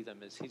see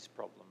them as his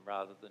problem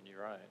rather than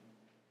your own.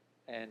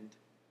 And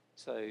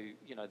so,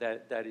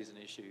 that is an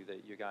issue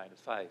that you're going to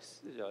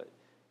face,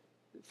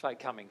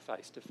 coming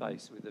face to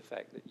face with the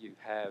fact that you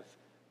have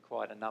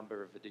quite a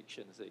number of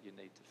addictions that you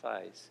need to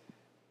face,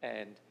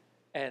 and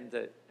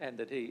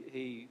that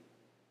he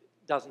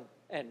doesn't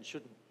and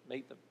shouldn't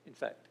meet them, in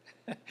fact.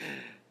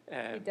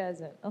 He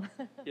doesn't,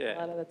 yeah. a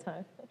lot of the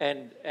time.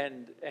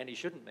 And he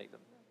shouldn't meet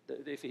them.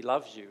 If he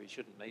loves you, he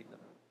shouldn't meet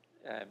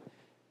them.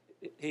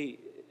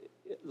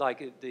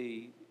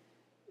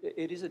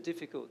 It is a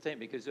difficult thing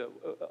because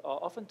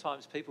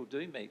oftentimes people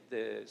do meet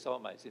their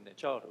soulmates in their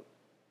childhood.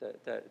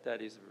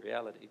 That is a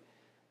reality.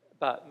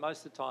 But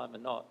most of the time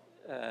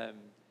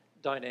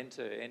don't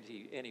enter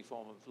any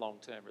form of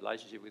long-term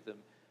relationship with them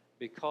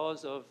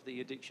because of the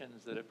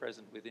addictions that are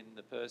present within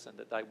the person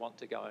that they want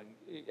to go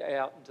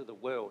out into the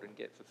world and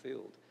get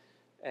fulfilled.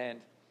 And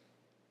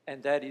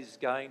that is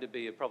going to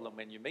be a problem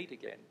when you meet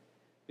again,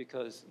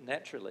 because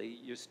naturally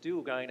you're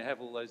still going to have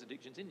all those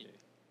addictions in you.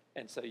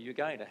 And so you're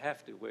going to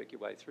have to work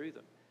your way through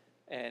them.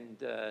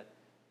 And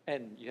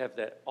you have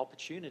that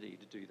opportunity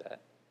to do that.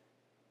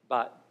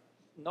 But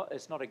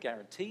it's not a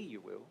guarantee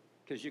you will,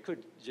 because you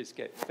could just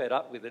get fed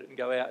up with it and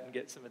go out and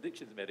get some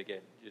addictions met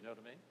again. Do you know what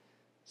I mean?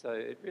 So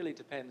it really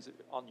depends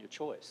on your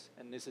choice.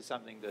 And this is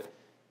something that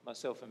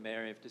myself and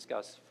Mary have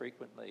discussed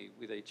frequently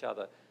with each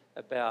other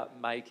about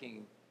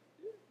making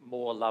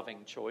more loving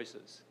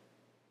choices,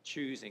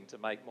 choosing to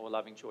make more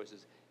loving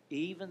choices,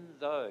 even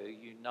though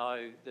you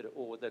know that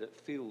it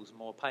feels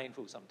more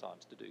painful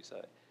sometimes to do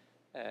so.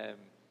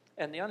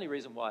 And the only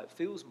reason why it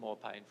feels more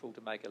painful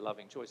to make a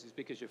loving choice is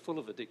because you're full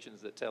of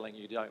addictions that are telling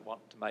you don't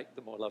want to make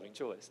the more loving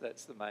choice.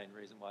 That's the main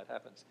reason why it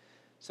happens.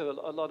 So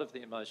a lot of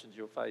the emotions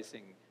you're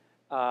facing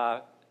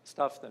are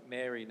stuff that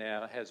Mary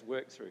now has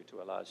worked through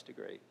to a large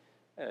degree.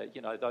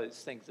 Those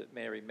things that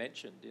Mary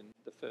mentioned in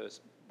the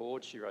first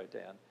board she wrote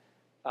down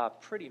are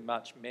pretty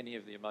much many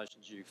of the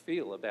emotions you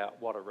feel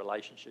about what a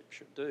relationship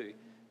should do.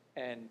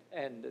 And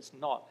it's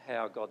not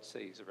how God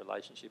sees a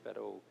relationship at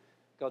all.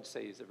 God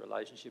sees a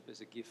relationship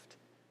as a gift.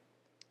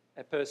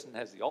 A person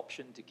has the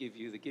option to give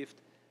you the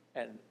gift,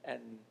 and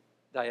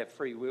they have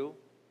free will.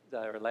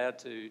 They're allowed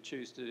to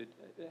choose to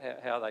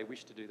how they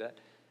wish to do that.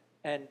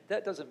 And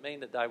that doesn't mean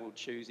that they will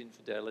choose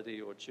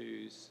infidelity or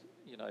choose,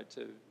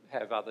 to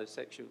have other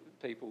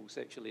people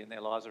sexually in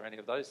their lives or any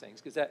of those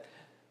things, because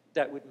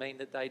that would mean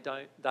that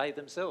they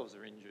themselves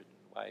are injured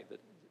in a way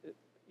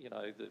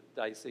that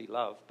they see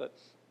love. But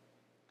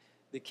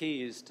the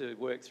key is to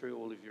work through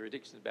all of your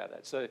addictions about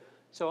that.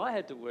 So I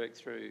had to work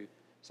through.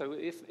 So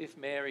if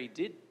Mary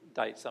did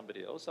date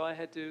somebody else, I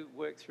had to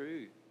work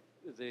through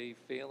the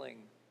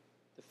feelings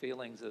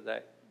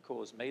that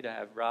caused me to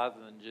have, rather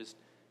than just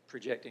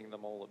projecting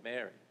them all at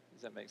Mary.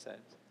 Does that make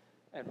sense?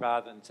 And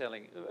rather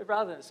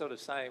than sort of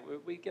saying,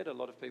 we get a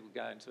lot of people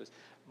going to us,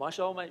 my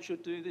soulmate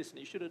should do this, and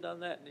he should have done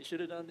that, and he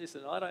should have done this,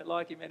 and I don't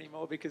like him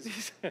anymore because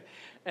he's...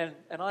 and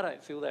I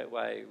don't feel that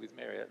way with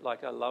Mary.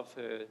 Like, I love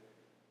her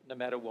no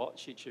matter what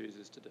she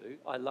chooses to do.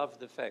 I love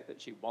the fact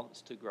that she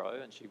wants to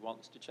grow and she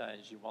wants to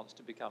change, she wants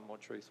to become more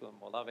truthful and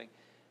more loving.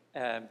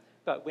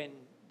 But when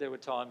there were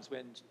times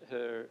when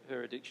her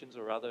addictions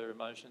or other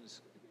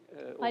emotions,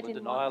 or the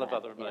denial of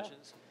other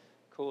emotions,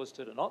 caused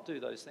her to not do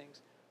those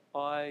things,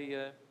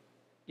 I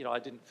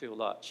didn't feel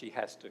like she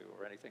has to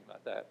or anything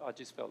like that. I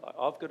just felt like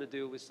I've got to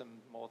deal with some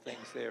more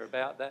things there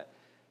about that,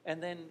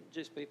 and then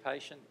just be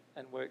patient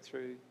and work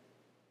through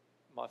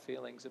my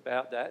feelings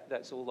about that.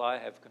 That's all I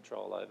have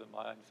control over,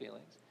 my own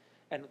feelings.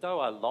 And though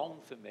I long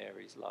for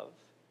Mary's love,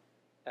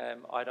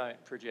 I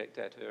don't project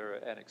at her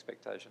an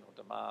expectation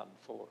or demand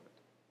for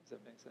it. Does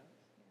that make sense?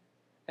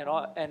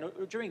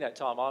 And during that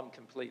time, I'm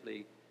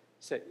completely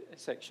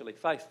sexually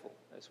faithful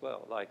as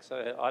well. Like,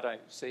 so I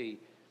don't see,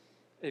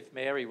 if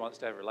Mary wants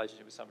to have a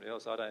relationship with somebody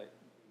else, I don't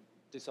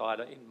decide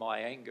in my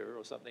anger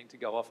or something to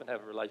go off and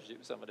have a relationship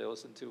with somebody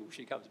else until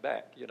she comes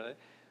back.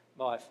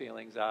 My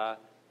feelings are,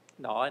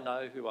 no, I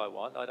know who I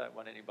want. I don't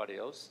want anybody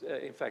else.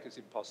 In fact, it's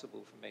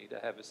impossible for me to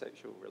have a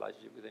sexual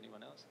relationship with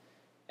anyone else.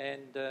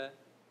 And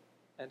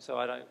so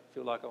I don't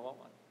feel like I want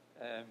one.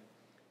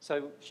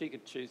 So she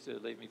could choose to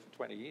leave me for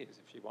 20 years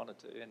if she wanted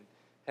to and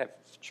have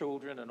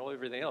children and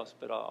everything else,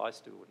 but I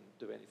still wouldn't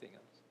do anything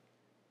else.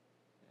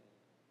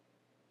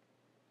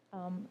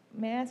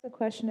 May I ask a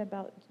question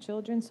about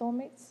children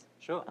soulmates?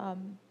 Sure.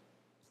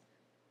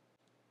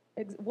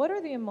 What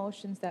are the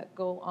emotions that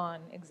go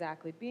on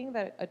exactly? Being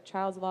that a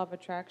child's law of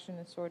attraction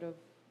is sort of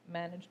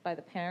managed by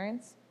the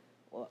parents,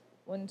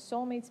 when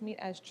soulmates meet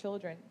as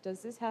children,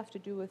 does this have to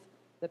do with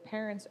the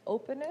parents'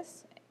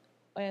 openness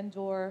and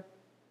or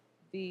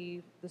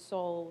the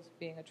souls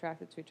being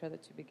attracted to each other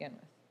to begin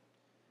with?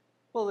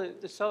 Well,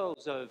 the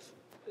souls of...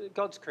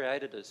 God's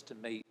created us to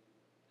meet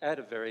at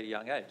a very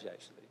young age,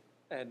 actually.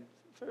 And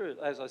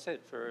as I said,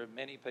 for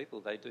many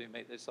people, they do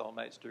meet their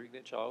soulmates during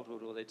their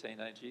childhood or their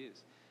teenage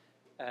years.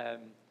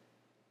 And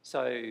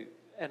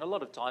a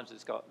lot of times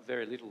it's got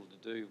very little to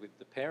do with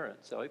the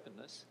parents'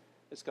 openness.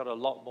 It's got a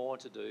lot more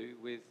to do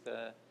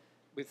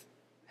with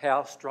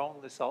how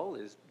strong the soul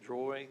is,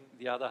 drawing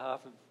the other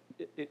half of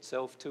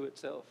itself to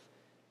itself,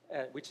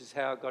 which is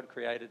how God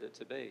created it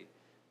to be.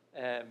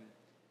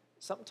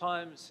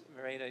 Sometimes,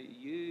 Marina,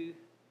 you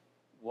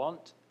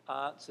want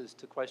answers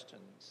to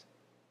questions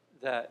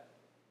that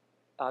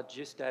are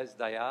just as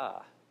they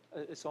are.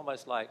 It's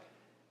almost like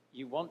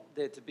you want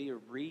there to be a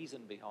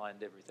reason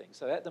behind everything.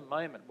 So at the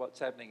moment, what's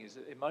happening is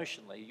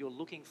emotionally, you're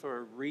looking for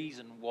a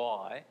reason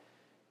why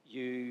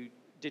you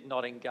did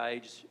not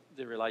engage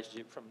the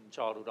relationship from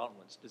childhood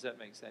onwards. Does that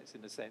make sense?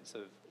 In the sense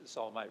of the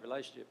soulmate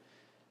relationship.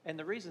 And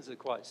the reasons are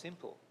quite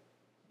simple,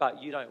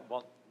 but you don't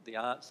want the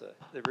answer.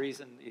 The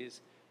reason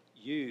is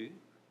you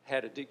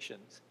had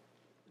addictions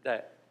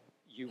that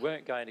you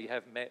weren't going to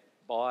have met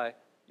by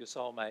your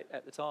soulmate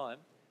at the time,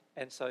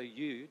 and so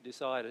you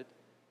decided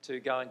to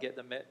go and get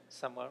them met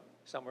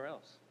somewhere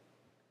else.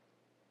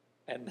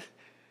 And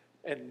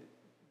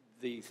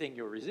the thing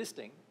you're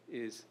resisting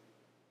is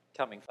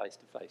coming face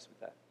to face with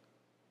that.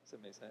 Does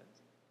that make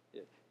sense?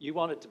 Yeah. You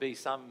want it to be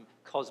some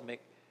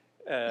cosmic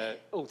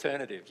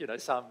alternative,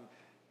 some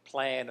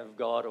plan of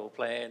God or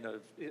plan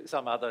of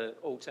some other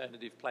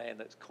alternative plan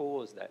that's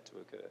caused that to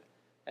occur.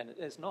 And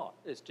it's not.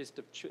 It's just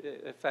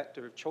a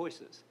factor of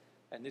choices.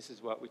 And this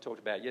is what we talked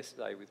about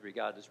yesterday with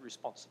regard to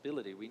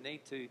responsibility. We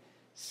need to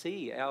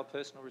see our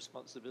personal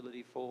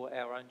responsibility for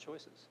our own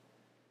choices.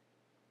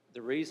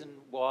 The reason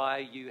why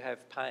you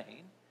have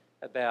pain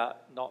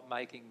about not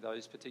making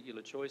those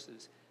particular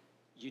choices,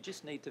 you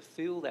just need to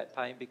feel that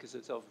pain because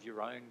it's of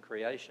your own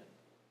creation.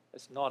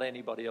 It's not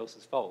anybody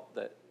else's fault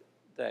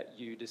that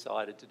you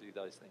decided to do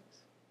those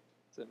things.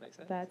 Does that make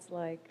sense? That's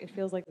like, it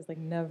feels like this like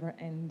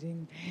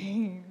never-ending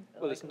pain.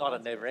 Well, Like, it's not a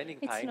never-ending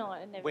pain. It's not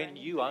a never-ending When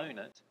you pain. own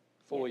it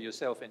for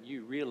yourself and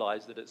you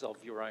realise that it's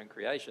of your own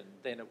creation,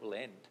 then it will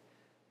end.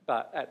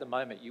 But at the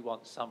moment, you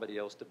want somebody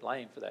else to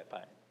blame for that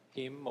pain,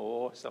 him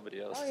or somebody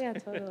else. Oh yeah,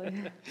 totally.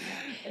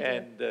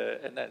 And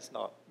that's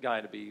not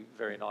going to be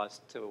very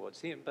nice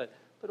towards him, but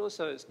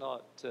also it's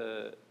not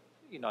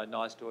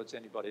nice towards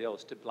anybody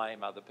else to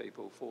blame other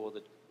people for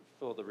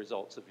the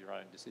results of your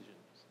own decisions.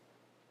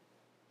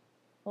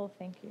 Well,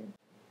 thank you.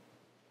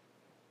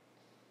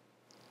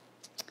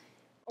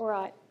 All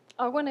right.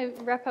 I want to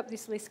wrap up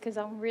this list because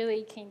I'm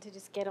really keen to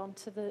just get on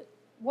to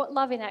what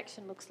love in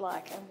action looks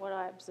like and what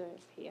I observe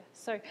here.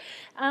 So,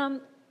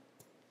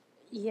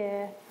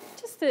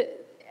 just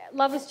that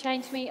love has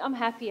changed me. I'm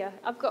happier.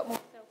 I've got more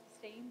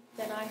self-esteem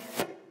than I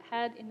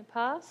had in the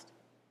past.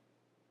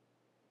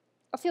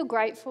 I feel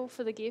grateful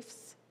for the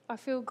gifts. I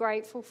feel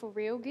grateful for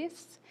real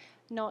gifts,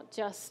 not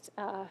just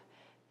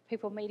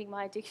people meeting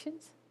my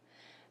addictions.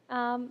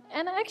 And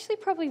I actually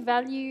probably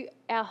value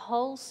our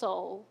whole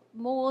soul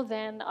more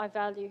than I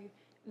value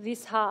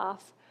this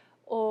half,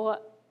 or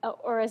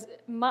as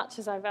much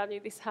as I value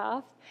this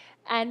half,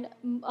 and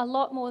a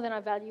lot more than I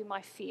value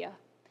my fear.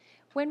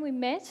 When we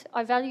met,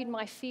 I valued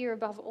my fear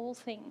above all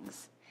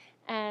things,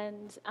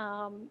 and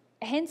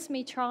hence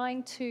me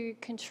trying to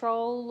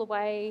control the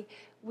way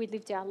we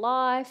lived our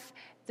life,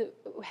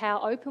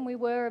 how open we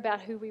were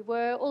about who we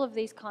were, all of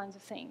these kinds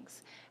of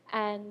things.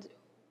 And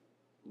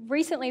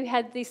recently we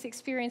had this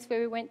experience where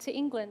we went to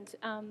England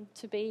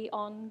to be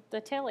on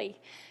the telly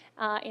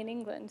in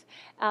England,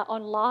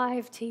 on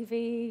live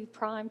TV,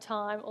 prime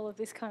time, all of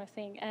this kind of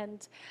thing.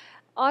 And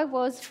I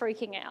was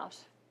freaking out.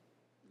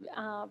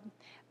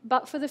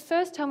 But for the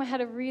first time I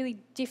had a really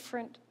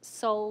different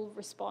soul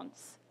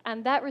response.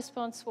 And that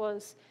response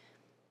was,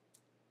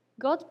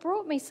 God's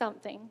brought me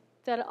something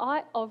that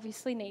I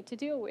obviously need to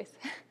deal with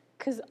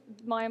because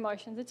my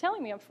emotions are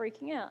telling me I'm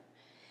freaking out.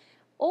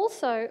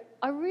 Also,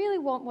 I really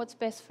want what's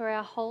best for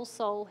our whole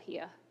soul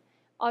here.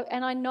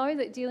 And I know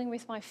that dealing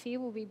with my fear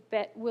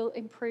will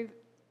improve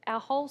our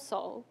whole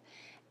soul.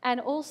 And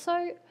also,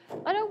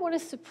 I don't want to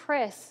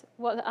suppress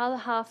what the other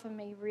half of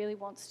me really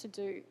wants to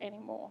do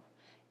anymore.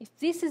 If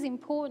this is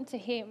important to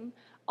him,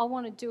 I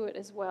want to do it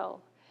as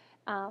well.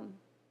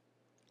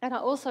 And I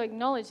also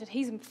acknowledge that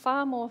he's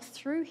far more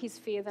through his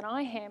fear than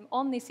I am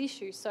on this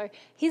issue. So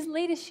his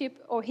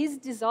leadership or his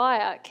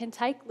desire can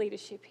take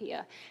leadership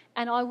here,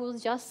 and I will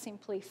just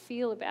simply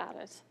feel about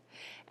it.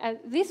 And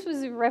this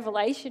was a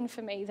revelation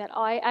for me that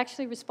I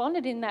actually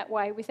responded in that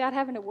way without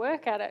having to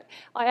work at it.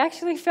 I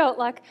actually felt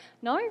like,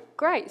 no,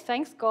 great,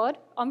 thanks God,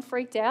 I'm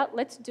freaked out,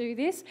 let's do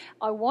this.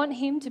 I want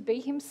him to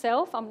be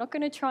himself. I'm not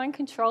going to try and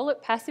control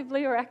it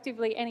passively or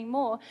actively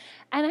anymore.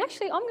 And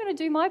actually, I'm going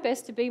to do my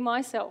best to be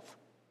myself.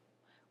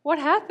 What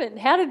happened?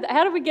 How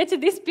did we get to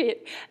this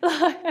bit?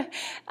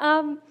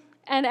 And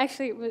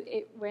actually,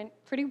 it went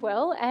pretty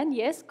well. And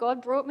yes,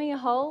 God brought me a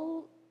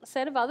whole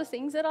set of other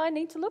things that I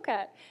need to look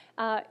at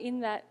in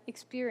that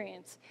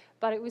experience.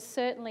 But it was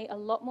certainly a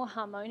lot more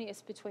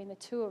harmonious between the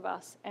two of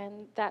us,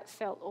 and that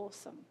felt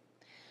awesome.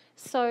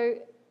 So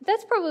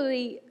that's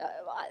probably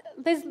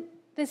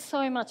there's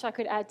so much I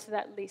could add to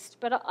that list,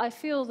 but I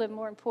feel the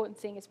more important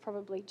thing is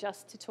probably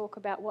just to talk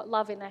about what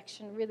love in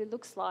action really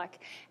looks like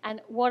and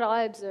what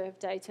I observe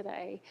day to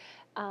day,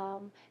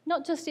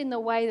 not just in the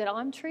way that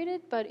I'm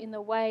treated, but in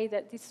the way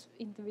that this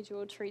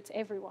individual treats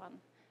everyone.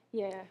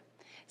 Yeah.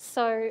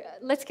 So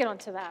let's get on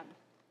to that.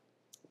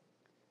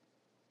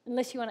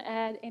 Unless you want to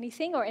add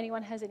anything or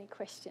anyone has any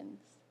questions.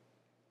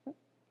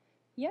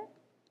 Yeah?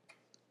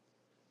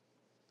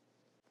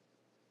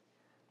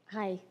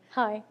 Hi.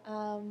 Hi.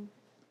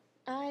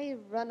 I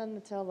run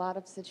into a lot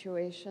of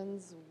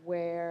situations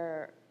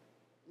where,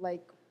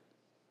 like,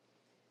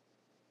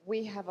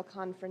 we have a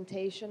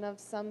confrontation of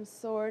some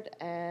sort,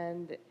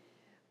 and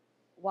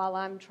while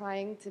I'm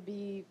trying to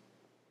be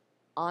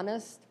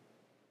honest,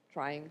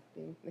 trying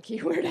being the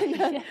key word in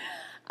that,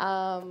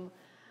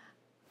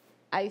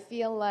 I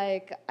feel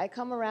like I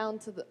come around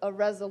to a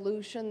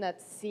resolution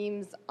that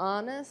seems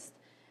honest,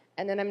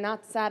 and then I'm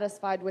not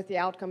satisfied with the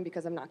outcome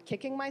because I'm not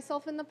kicking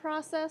myself in the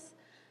process.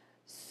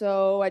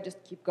 So I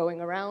just keep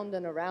going around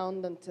and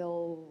around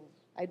until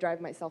I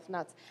drive myself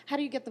nuts. How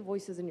do you get the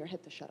voices in your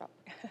head to shut up?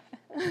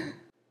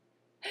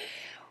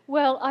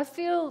 Well, I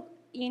feel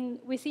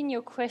within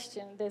your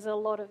question, there's a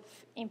lot of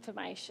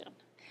information.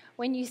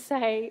 When you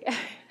say,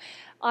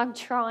 I'm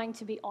trying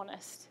to be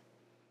honest,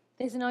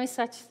 there's no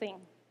such thing.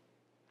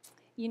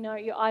 You know,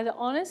 you're either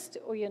honest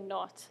or you're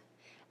not.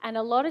 And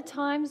a lot of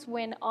times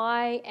when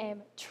I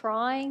am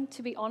trying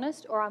to be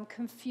honest or I'm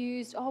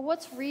confused,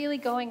 what's really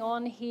going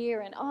on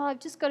here? And I've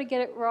just got to get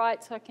it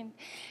right so I can...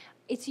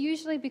 It's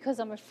usually because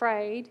I'm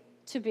afraid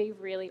to be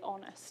really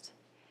honest.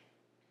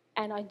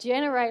 And I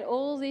generate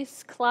all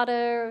this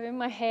clutter in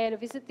my head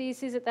of, is it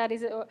this, is it that,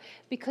 is it...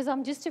 Because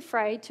I'm just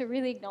afraid to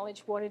really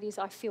acknowledge what it is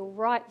I feel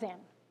right then.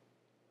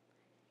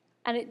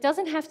 And it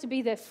doesn't have to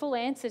be the full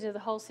answer to the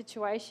whole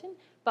situation,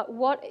 but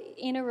what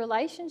in a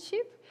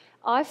relationship,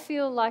 I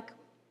feel like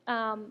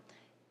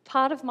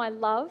part of my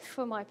love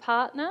for my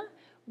partner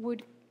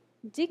would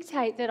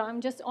dictate that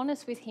I'm just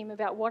honest with him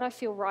about what I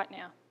feel right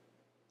now.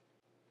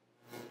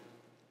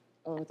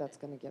 Oh, that's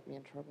going to get me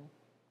in trouble.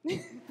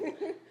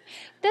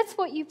 That's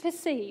what you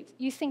perceive.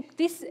 You think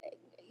this,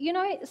 you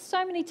know,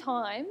 so many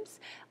times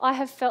I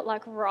have felt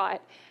like,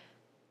 right,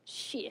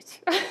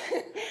 shit,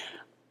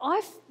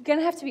 I'm going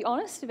to have to be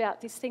honest about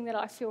this thing that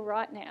I feel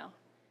right now.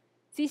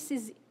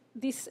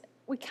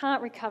 We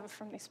can't recover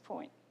from this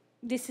point.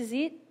 This is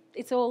it.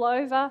 It's all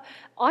over.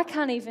 I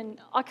can't even,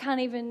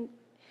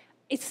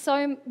 it's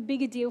so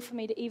big a deal for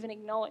me to even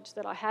acknowledge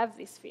that I have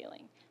this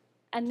feeling.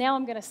 And now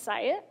I'm going to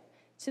say it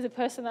to the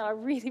person that I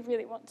really,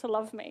 really want to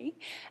love me.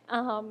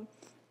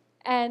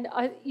 And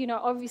I, you know,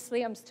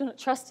 obviously I'm still not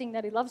trusting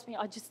that he loves me.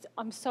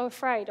 I'm so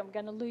afraid I'm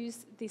going to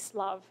lose this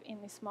love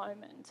in this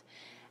moment.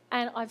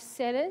 And I've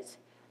said it,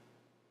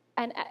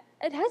 and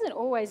it hasn't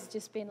always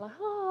just been like,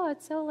 oh,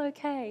 it's all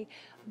okay.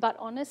 But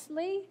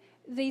honestly,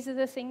 these are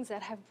the things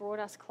that have brought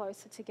us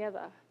closer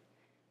together.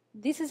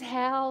 This is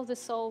how the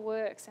soul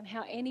works and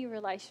how any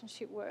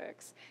relationship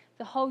works.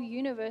 The whole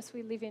universe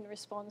we live in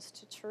responds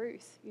to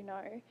truth, you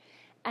know.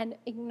 And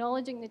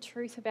acknowledging the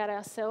truth about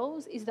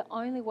ourselves is the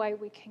only way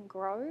we can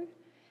grow.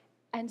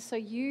 And so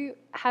you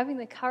having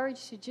the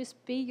courage to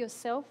just be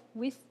yourself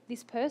with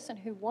this person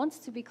who wants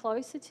to be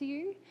closer to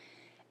you,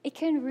 it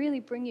can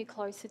really bring you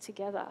closer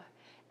together.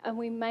 And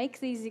we make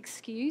these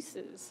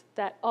excuses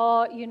that,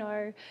 oh, you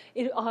know,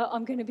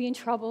 I'm going to be in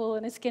trouble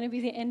and it's going to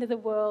be the end of the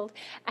world.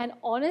 And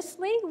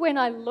honestly, when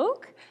I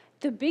look,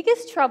 the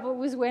biggest trouble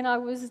was when I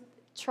was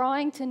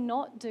trying to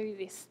not do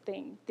this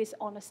thing, this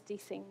honesty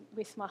thing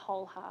with my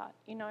whole heart,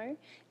 you know.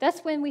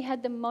 That's when we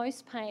had the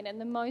most pain and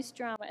the most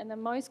drama and the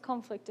most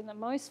conflict and the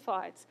most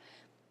fights.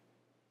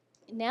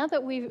 Now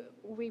that we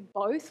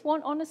both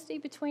want honesty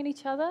between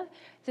each other,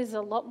 there's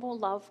a lot more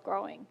love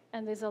growing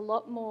and there's a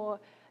lot more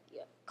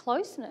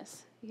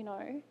closeness, you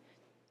know.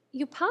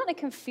 Your partner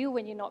can feel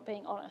when you're not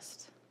being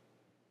honest.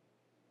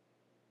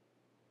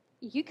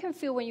 You can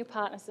feel when your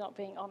partner's not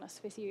being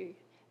honest with you.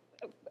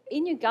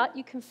 In your gut,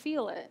 you can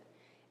feel it.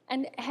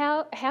 And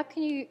how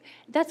can you...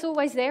 That's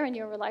always there in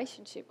your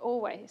relationship,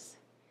 always.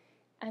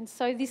 And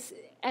so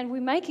and we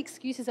make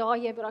excuses. Oh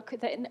yeah, but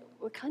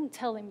we couldn't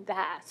tell him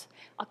that.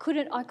 I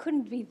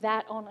couldn't be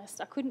that honest.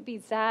 I couldn't be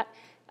that,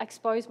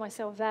 expose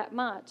myself that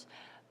much.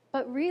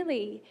 But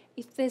really,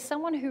 if there's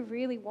someone who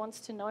really wants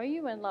to know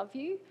you and love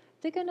you,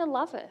 they're going to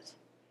love it.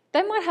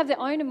 They might have their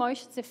own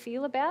emotions to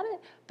feel about it,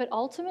 but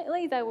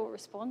ultimately they will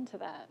respond to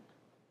that.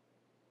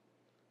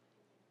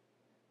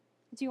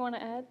 Do you want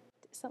to add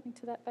something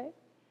to that, babe?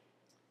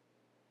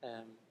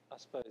 I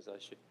suppose I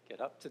should get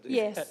up to do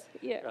yes,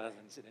 that rather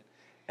than sit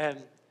in.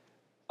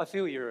 I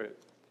feel you're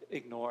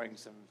ignoring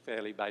some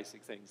fairly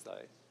basic things,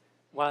 though.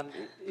 One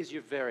is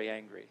you're very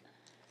angry.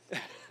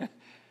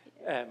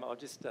 I'll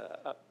just...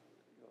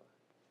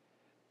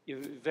 you're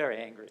very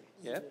angry,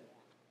 yeah?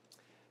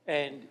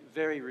 And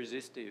very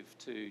resistive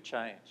to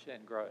change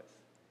and growth.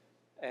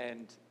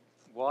 And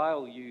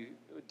while you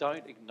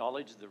don't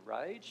acknowledge the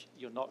rage,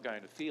 you're not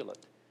going to feel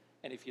it.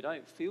 And if you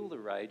don't feel the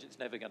rage, it's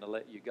never going to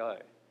let you go.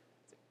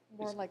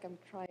 More like I'm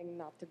trying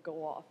not to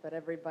go off at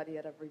everybody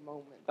at every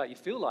moment. But you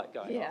feel like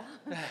going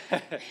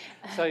off.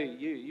 So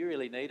you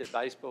really need a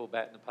baseball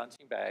bat and a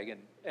punching bag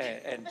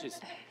and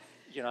just,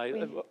 you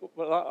know,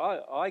 well,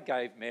 I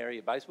gave Mary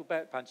a baseball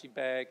bat, punching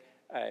bag,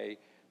 a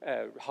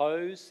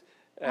hose.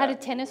 Had a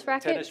tennis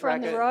racket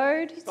from the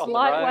road. It's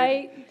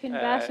lightweight. You can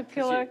bash a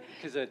pillow.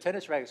 Because a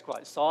tennis racket is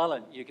quite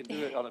silent. You can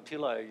do it on a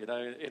pillow, you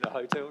know, in a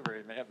hotel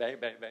room. Bang,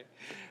 bang,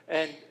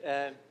 bang.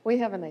 And we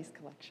have a nice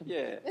collection.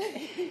 Yeah,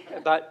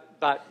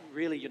 but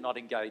really, you're not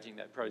engaging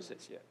that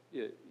process yet.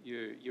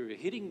 You're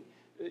hitting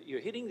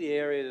the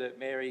area that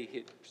Mary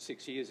hit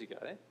 6 years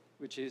ago,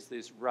 which is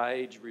this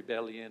rage,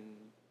 rebellion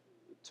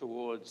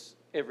towards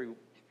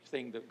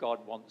everything that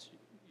God wants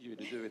you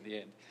to do in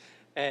the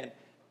end,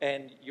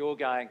 and you're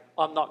going,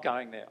 I'm not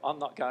going there, I'm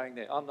not going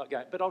there, I'm not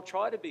going. But I'll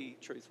try to be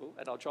truthful,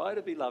 and I'll try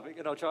to be loving,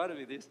 and I'll try to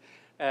be this.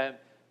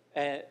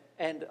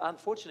 And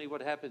unfortunately,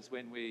 what happens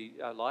when we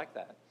are like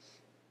that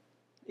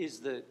is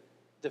that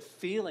the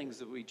feelings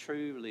that we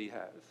truly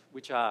have,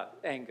 which are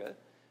anger,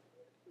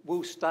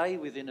 will stay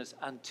within us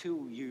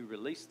until you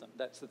release them.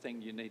 That's the thing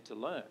you need to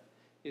learn,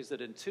 is that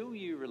until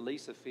you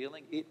release a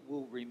feeling, it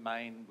will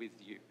remain with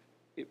you.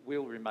 It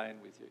will remain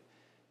with you.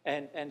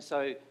 And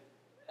so...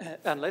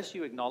 unless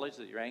you acknowledge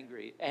that you're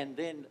angry and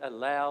then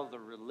allow the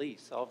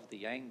release of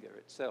the anger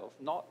itself,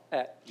 not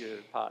at your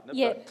partner.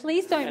 Yeah,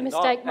 please don't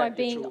mistake my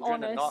being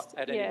honest. And not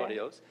at anybody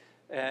else.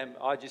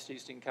 I just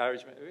used to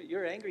encourage me,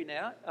 you're angry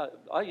now?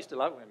 I used to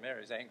love it when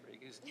Mary was angry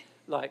because,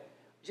 like,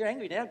 you're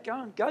angry now?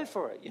 Go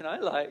for it, you know?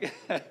 Like,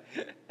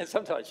 and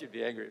sometimes she'd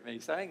be angry at me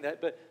saying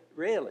that, but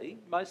rarely,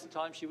 most of the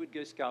time she would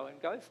just go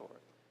for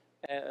it.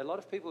 A lot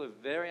of people are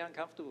very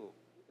uncomfortable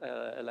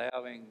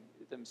allowing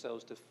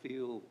themselves to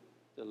feel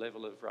the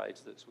level of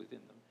rage that's within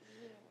them.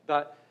 Yeah.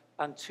 But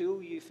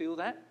until you feel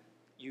that,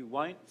 you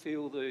won't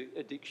feel the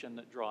addiction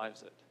that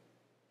drives it.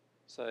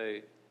 So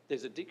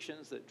there's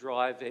addictions that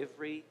drive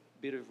every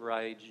bit of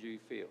rage you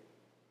feel.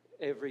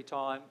 Every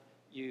time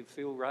you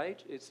feel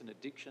rage, it's an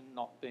addiction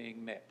not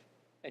being met,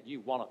 and you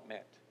want it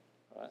met,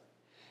 right?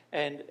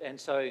 And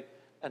so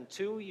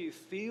until you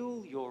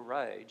feel your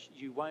rage,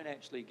 you won't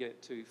actually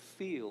get to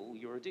feel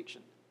your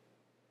addiction.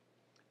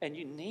 And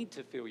you need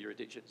to feel your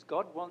addictions.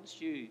 God wants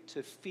you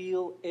to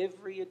feel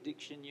every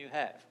addiction you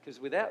have, because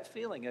without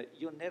feeling it,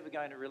 you're never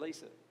going to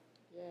release it.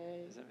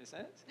 Yay. Does that make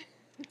sense?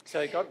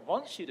 So God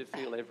wants you to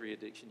feel every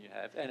addiction you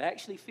have and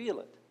actually feel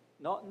it.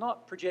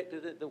 Not project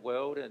it at the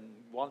world and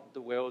want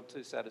the world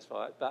to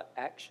satisfy it, but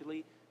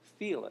actually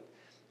feel it.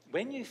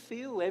 When you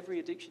feel every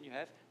addiction you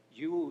have,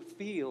 you will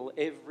feel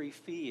every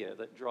fear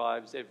that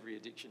drives every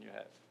addiction you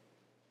have.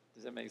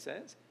 Does that make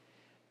sense?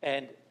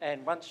 And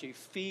once you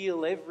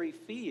feel every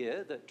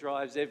fear that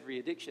drives every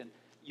addiction,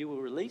 you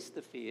will release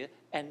the fear,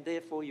 and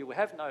therefore you will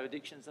have no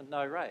addictions and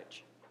no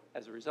rage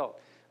as a result.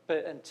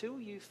 But until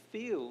you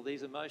feel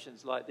these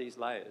emotions like these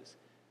layers,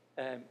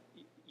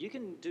 you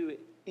can do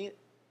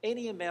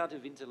any amount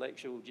of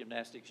intellectual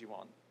gymnastics you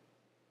want,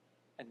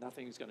 and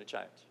nothing's going to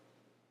change.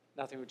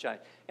 Nothing will change.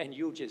 And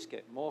you'll just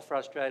get more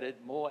frustrated,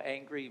 more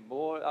angry,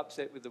 more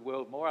upset with the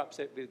world, more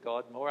upset with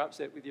God, more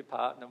upset with your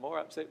partner, more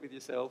upset with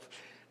yourself.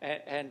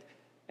 And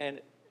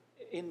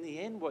in the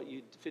end, what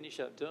you finish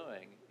up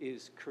doing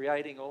is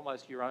creating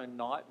almost your own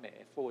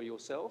nightmare for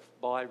yourself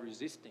by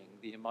resisting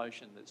the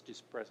emotion that's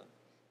just present.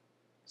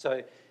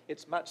 So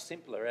it's much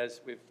simpler, as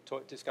we've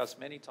discussed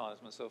many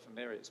times, myself and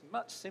Mary, it's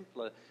much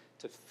simpler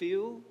to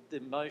feel the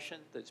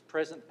emotion that's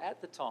present at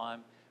the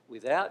time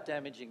without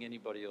damaging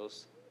anybody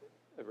else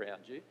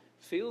around you.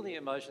 Feel the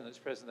emotion that's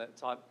present at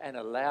the time and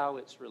allow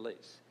its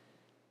release.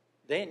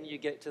 Then you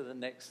get to the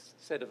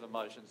next set of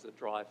emotions that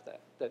drive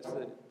that.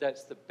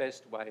 That's the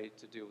best way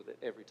to deal with it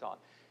every time.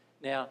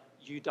 Now,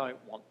 you don't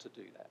want to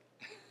do that.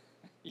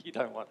 You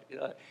don't want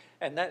to,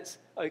 and that's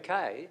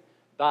okay,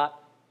 but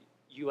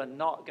you are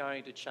not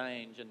going to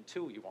change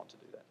until you want to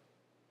do that.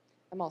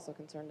 I'm also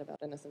concerned about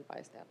innocent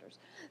bystanders.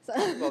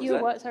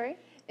 You're what, sorry?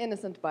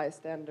 Innocent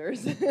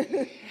bystanders.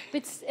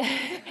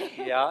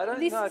 Yeah, I don't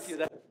know if you're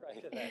that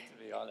afraid of that, to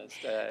be honest.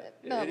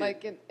 No,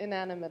 like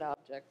inanimate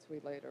objects we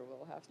later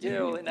will have to...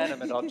 Yeah, well,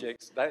 inanimate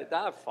objects,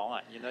 they're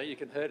fine. You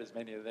can hurt as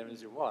many of them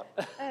as you want.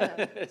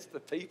 It's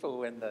the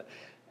people and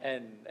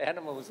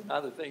animals and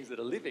other things that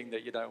are living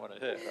that you don't want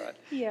to hurt, right?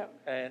 Yeah.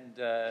 And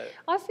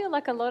I feel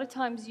like a lot of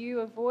times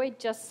you avoid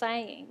just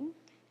saying,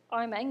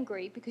 I'm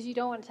angry, because you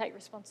don't want to take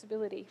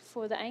responsibility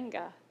for the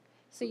anger.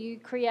 So you're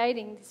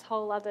creating this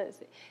whole other...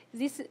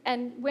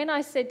 And when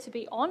I said to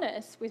be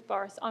honest with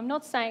Boris, I'm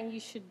not saying you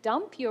should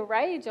dump your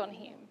rage on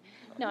him.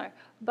 No,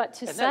 but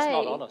to say... And that's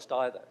not honest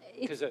either.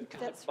 Because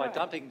by right.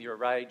 dumping your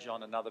rage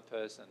on another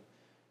person,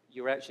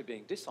 you're actually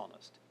being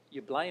dishonest.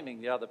 You're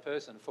blaming the other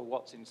person for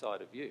what's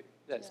inside of you.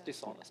 That's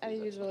dishonest. I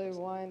usually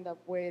wind up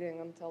waiting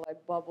until I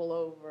bubble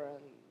over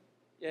and...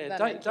 Yeah,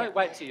 don't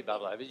wait till you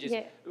bubble over. Just,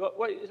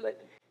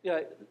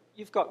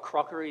 you've got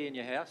crockery in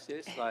your house,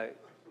 yes? Like,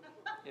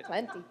 yeah.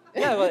 Plenty.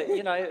 Yeah, well,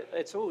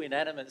 it's all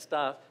inanimate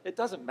stuff. It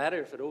doesn't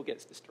matter if it all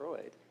gets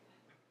destroyed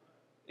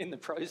in the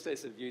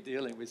process of you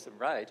dealing with some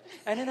rage.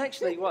 And then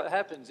actually what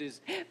happens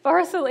is...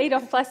 Boris will eat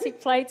off plastic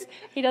plates.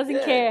 He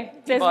doesn't care.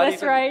 There's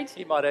less rage.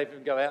 He might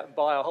even go out and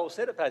buy a whole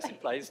set of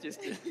plastic plates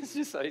just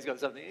so he's got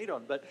something to eat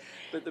on. But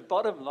the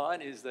bottom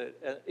line is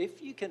that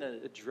if you can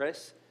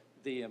address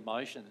the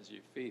emotions you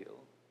feel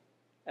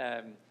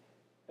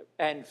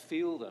and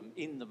feel them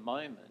in the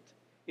moment,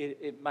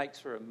 it makes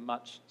for a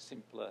much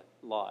simpler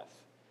life.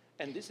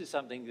 And this is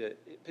something that,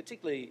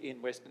 particularly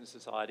in Western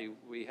society,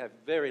 we have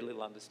very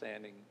little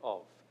understanding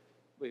of.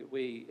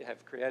 We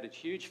have created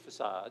huge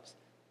facades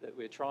that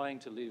we're trying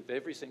to live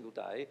every single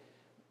day.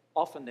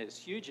 Often there's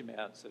huge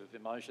amounts of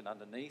emotion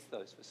underneath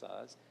those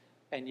facades,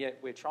 and yet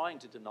we're trying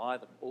to deny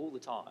them all the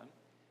time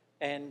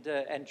and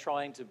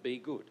trying to be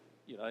good,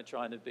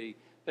 trying to be...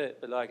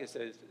 But like I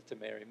said to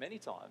Mary many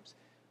times,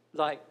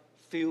 like,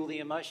 feel the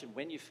emotion.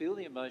 When you feel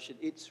the emotion,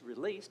 it's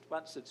released.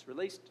 Once it's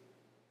released,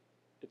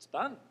 it's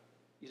done.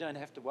 You don't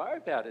have to worry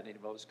about it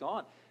anymore. It's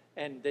gone.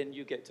 And then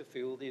you get to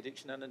feel the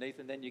addiction underneath,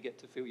 and then you get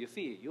to feel your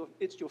fear.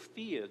 It's your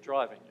fear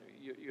driving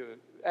you. You're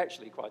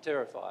actually quite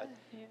terrified.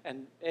 Yeah.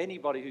 And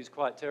anybody who's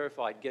quite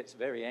terrified gets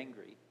very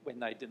angry when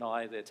they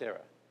deny their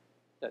terror.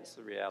 That's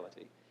the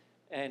reality.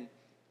 And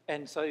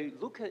so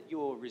look at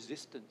your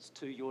resistance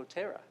to your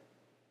terror.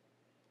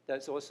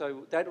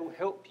 That'll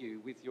help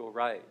you with your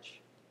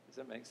rage. Does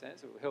that make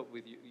sense? It will help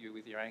with you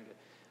with your anger.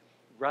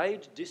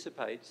 Rage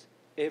dissipates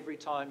every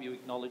time you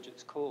acknowledge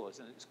its cause,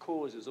 and its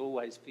cause is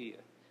always fear.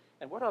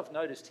 And what I've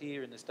noticed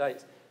here in the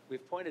States,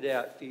 we've pointed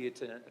out fear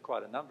to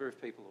quite a number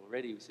of people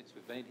already since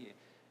we've been here,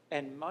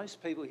 and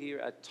most people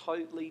here are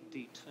totally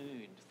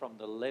detuned from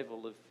the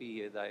level of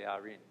fear they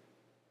are in.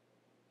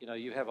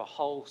 You have a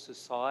whole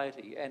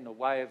society and a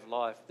way of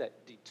life that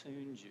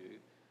detunes you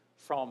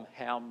from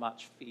how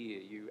much fear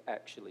you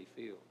actually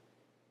feel,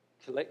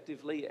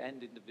 collectively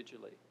and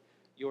individually.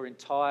 Your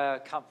entire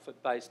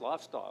comfort-based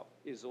lifestyle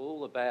is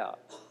all about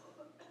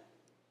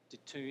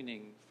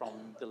detuning from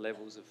the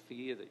levels of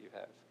fear that you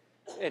have.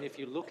 And if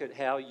you look at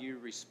how you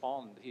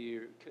respond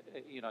here,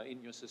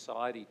 in your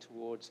society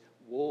towards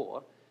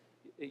war,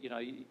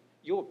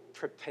 you're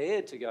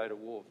prepared to go to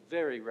war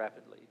very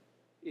rapidly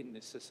in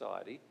this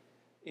society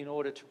in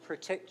order to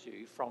protect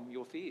you from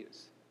your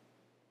fears.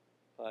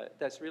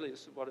 That's really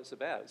what it's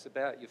about. It's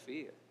about your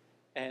fear.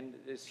 And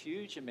there's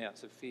huge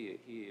amounts of fear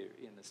here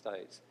in the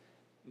States.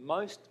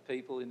 Most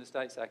people in the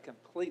States are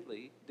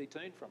completely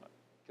detuned from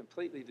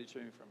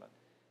it.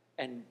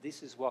 And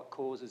this is what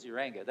causes your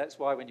anger. That's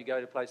why when you go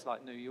to a place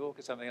like New York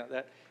or something like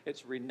that,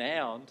 it's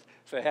renowned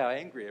for how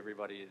angry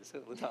everybody is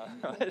all the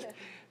time, right?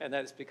 And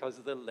that's because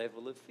of the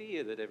level of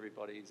fear that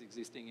everybody is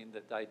existing in,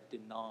 that they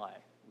deny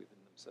within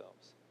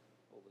themselves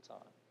all the time.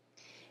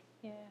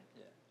 Yeah.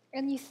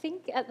 And you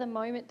think at the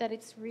moment that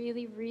it's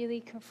really,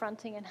 really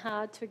confronting and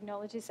hard to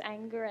acknowledge this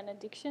anger and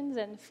addictions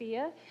and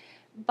fear.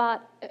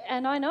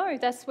 And I know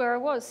that's where I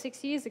was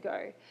 6 years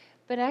ago.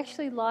 But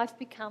actually life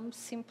becomes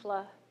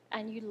simpler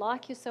and you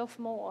like yourself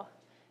more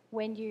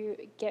when you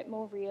get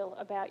more real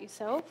about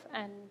yourself.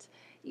 And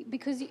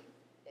because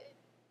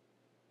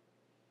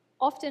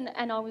often,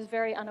 and I was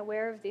very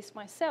unaware of this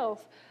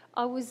myself,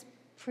 I was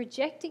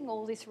projecting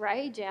all this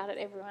rage out at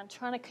everyone,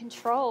 trying to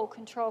control.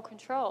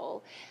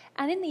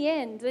 And in the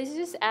end, this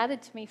just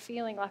added to me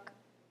feeling like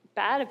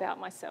bad about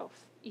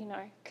myself,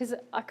 because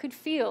I could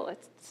feel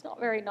it's not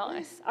very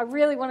nice. I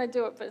really want to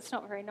do it, but it's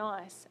not very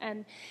nice.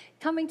 And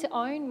coming to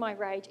own my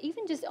rage,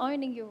 even just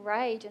owning your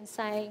rage and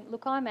saying,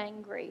 look, I'm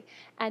angry.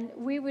 And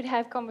we would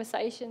have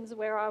conversations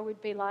where I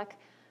would be like,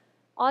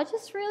 I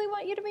just really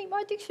want you to meet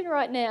my addiction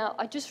right now.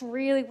 I just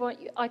really want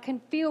you. I can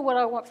feel what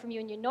I want from you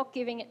and you're not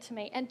giving it to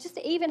me. And just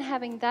even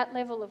having that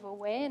level of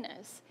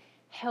awareness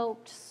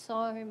helped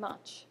so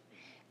much.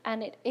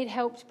 And it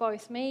helped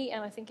both me,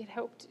 and I think it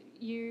helped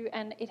you,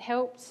 and it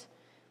helped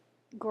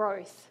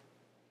growth.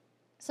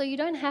 So you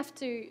don't have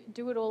to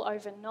do it all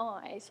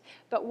overnight,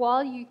 but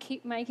while you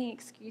keep making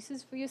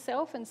excuses for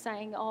yourself and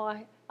saying,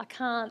 I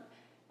can't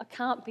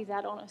be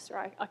that honest,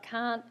 right? I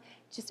can't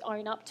just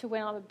own up to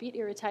when I'm a bit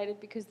irritated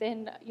because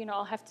then,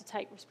 I'll have to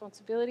take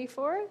responsibility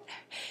for it.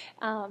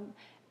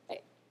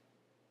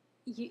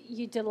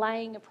 You're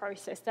delaying a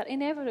process that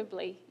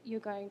inevitably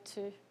you're going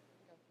to...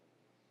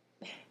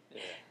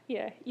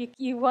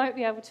 you won't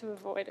be able to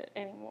avoid it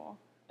anymore.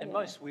 And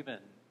most women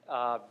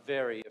are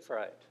very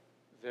afraid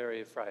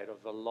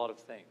of a lot of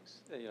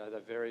things. They're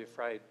very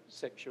afraid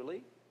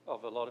sexually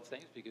of a lot of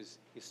things because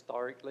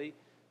historically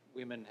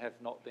women have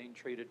not been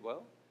treated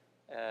well.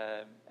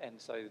 And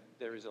so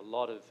there is a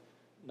lot of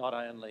not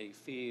only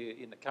fear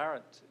in the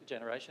current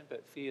generation,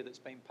 but fear that's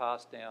been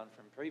passed down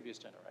from previous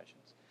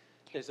generations.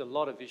 There's a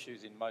lot of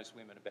issues in most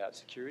women about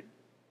security,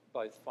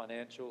 both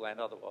financial and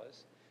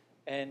otherwise.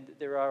 And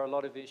there are a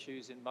lot of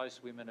issues in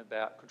most women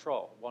about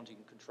control, wanting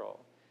control.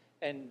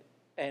 And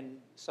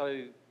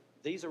so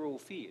these are all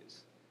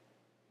fears.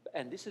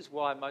 And this is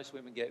why most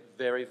women get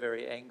very,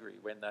 very angry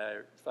when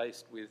they're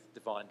faced with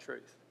divine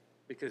truth.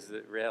 Because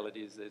the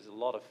reality is there's a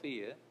lot of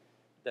fear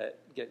that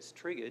gets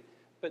triggered,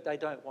 but they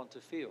don't want to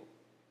feel.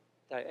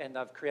 And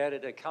they've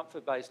created a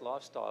comfort-based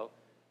lifestyle,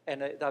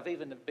 and they've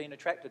even been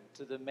attracted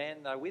to the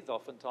man they're with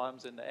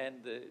oftentimes and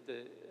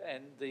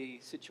the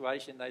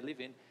situation they live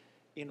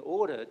in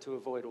order to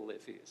avoid all their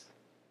fears.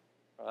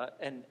 Right?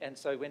 And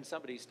so when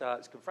somebody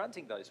starts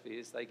confronting those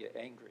fears, they get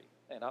angry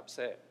and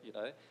upset,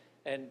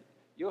 And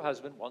your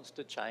husband wants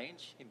to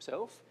change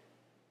himself.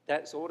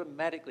 That's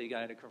automatically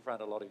going to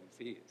confront a lot of your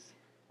fears.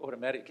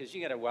 Automatic, because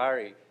you're going to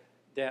worry,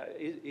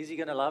 is he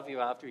going to love you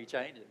after he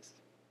changes?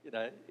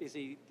 Is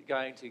he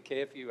going to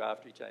care for you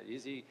after he changes?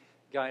 Is he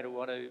going to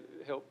want to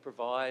help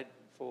provide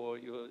for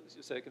your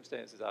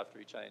circumstances after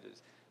he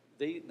changes?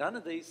 None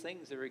of these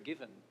things are a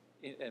given,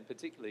 and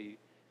particularly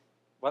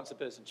once a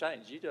person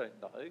changes, you don't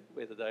know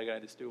whether they're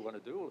going to still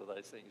want to do all of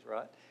those things,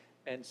 right?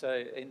 And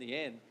so in the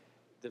end,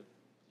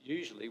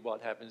 usually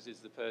what happens is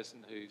the person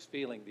who's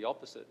feeling the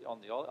opposite on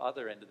the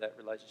other end of that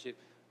relationship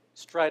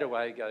straight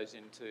away goes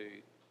into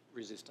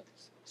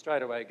resistance,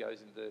 straight away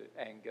goes into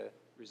anger,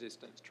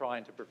 resistance,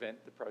 trying to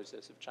prevent the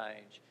process of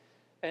change.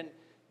 And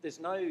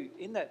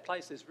in that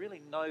place, there's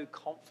really no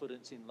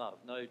confidence in love,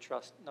 no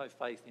trust, no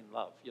faith in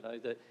love.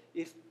 That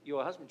if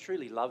your husband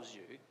truly loves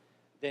you,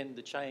 then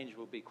the change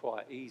will be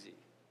quite easy,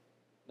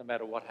 no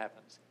matter what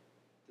happens.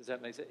 Does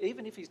that make sense?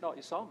 Even if he's not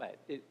your soulmate,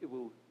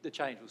 the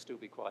change will still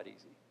be quite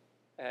easy.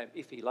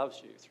 If he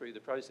loves you through the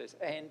process,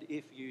 and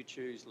if you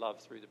choose love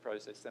through the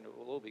process, then it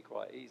will all be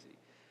quite easy.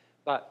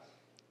 But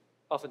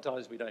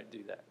oftentimes we don't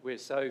do that. We're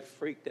so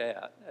freaked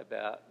out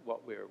about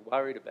what we're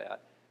worried about,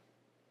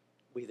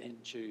 we then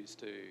choose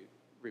to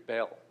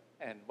rebel.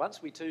 And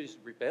once we choose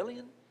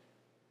rebellion,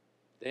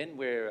 then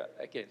we're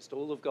against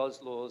all of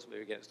God's laws,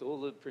 we're against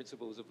all the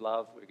principles of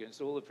love, we're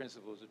against all the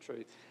principles of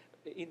truth.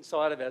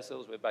 Inside of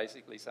ourselves, we're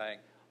basically saying,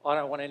 I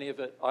don't want any of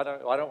it. I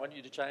don't want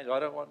you to change. I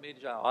don't want me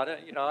to change. I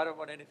don't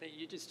want anything.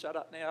 You just shut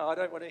up now. I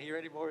don't want to hear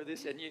any more of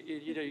this. And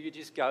you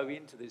just go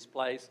into this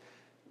place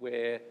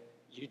where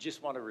you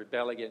just want to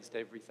rebel against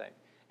everything,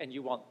 and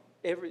you want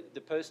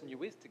the person you're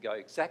with to go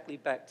exactly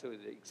back to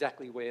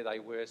exactly where they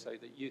were, so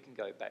that you can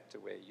go back to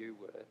where you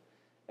were.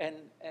 And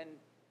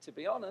to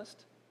be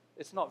honest,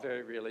 it's not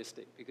very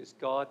realistic, because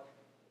God,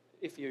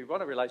 if you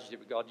want a relationship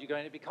with God, you're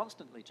going to be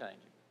constantly changing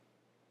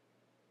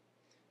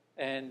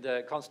and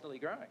constantly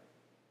growing.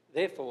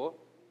 Therefore,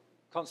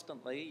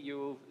 constantly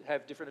you'll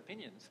have different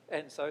opinions,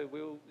 and so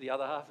will the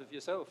other half of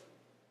yourself.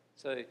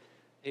 So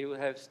he will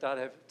start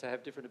to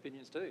have different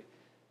opinions too.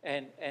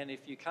 And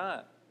if you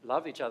can't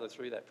love each other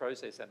through that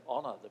process and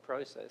honour the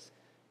process,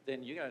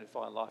 then you're going to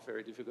find life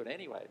very difficult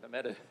anyway, no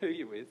matter who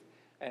you're with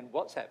and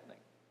what's happening.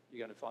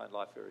 You're going to find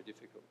life very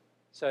difficult.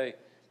 So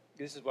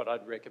this is what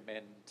I'd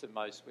recommend to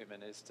most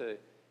women, is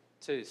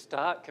to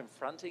start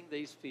confronting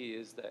these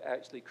fears that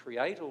actually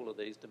create all of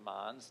these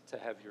demands to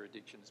have your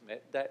addictions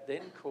met, that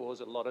then cause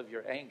a lot of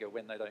your anger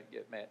when they don't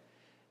get met.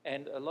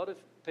 And a lot of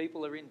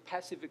people are in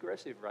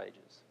passive-aggressive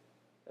rages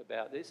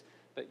about this,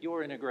 but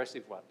you're an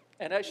aggressive one.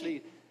 And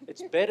actually,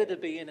 it's better to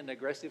be in an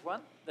aggressive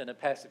one than a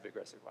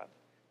passive-aggressive one,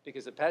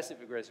 because a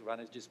passive-aggressive one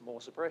is just more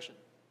suppression,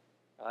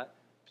 right?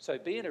 So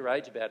be in a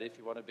rage about it if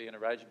you want to be in a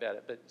rage about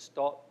it, but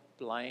stop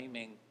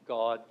blaming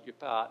God, your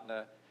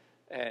partner,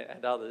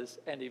 and others,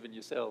 and even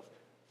yourself,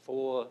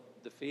 for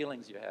the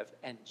feelings you have,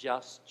 and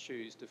just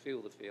choose to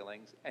feel the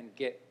feelings and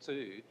get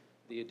to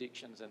the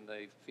addictions and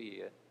the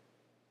fear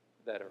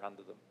that are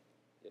under them.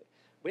 Yeah.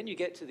 When you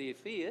get to the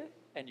fear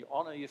and you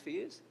honour your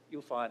fears,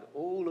 you'll find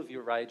all of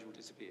your rage will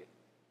disappear.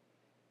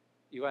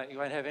 You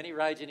won't have any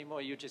rage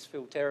anymore. You'll just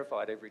feel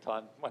terrified every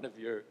time one of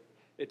your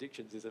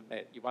addictions isn't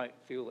met. You won't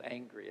feel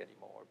angry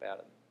anymore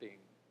about it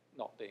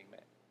not being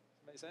met.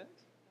 Does that make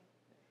sense?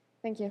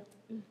 Thank you.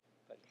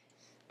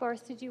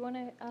 Boris, did you want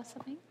to ask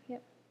something?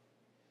 Yep.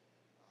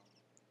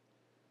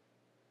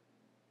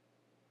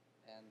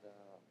 And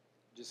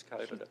just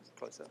COVID it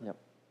closer. Yep.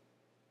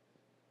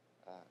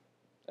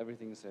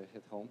 Everything's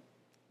hit home.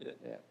 Yeah.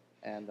 Yeah.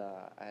 And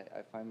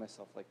I find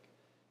myself, like,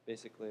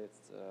 basically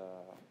it's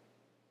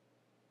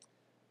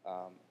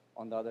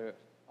on the other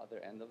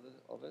end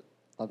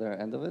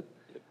of it.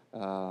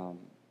 Yep.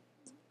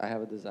 I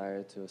have a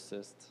desire to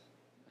assist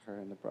her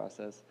in the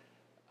process.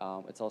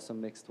 It's also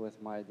mixed with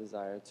my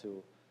desire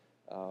to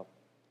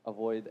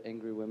avoid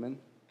angry women.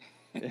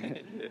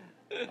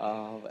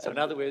 So in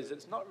other words,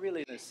 it's not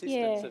really an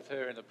assistance Yeah. of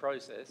her in the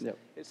process. Yep.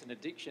 It's an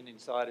addiction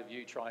inside of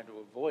you trying to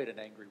avoid an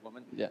angry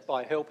woman Yes.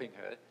 by helping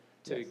her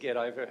to Yes. get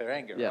over her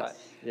anger, Yes. right?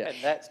 Yes.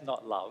 And that's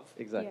not love.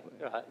 Exactly.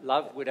 Right?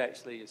 Love would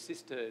actually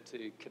assist her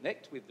to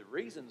connect with the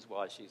reasons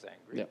why she's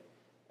angry, Yep.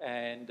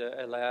 and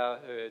allow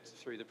her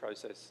through the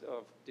process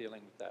of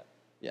dealing with that.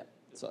 Yeah.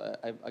 So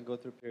I go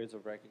through periods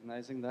of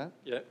recognizing that,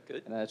 Yeah,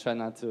 good. and I try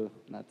not to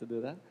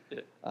do that.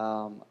 Yeah.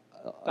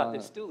 But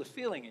there's still the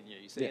feeling in you,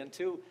 you see, Yeah.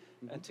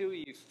 until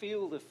you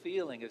feel the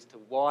feeling as to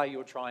why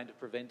you're trying to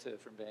prevent her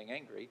from being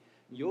angry,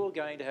 you're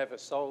going to have a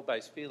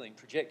soul-based feeling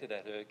projected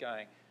at her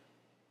going,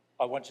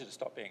 I want you to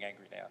stop being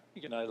angry now,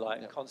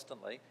 Yeah.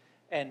 constantly.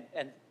 And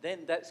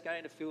then that's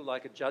going to feel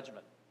like a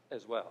judgment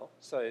as well.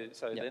 So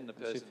Yeah, then the she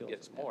person feels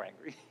gets it, more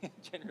angry,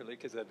 generally,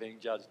 because they're being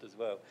judged as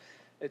well.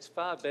 It's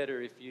far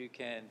better if you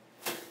can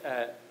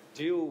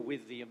deal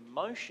with the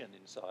emotion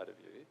inside of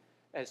you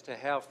as to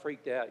how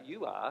freaked out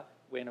you are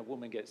when a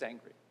woman gets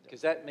angry.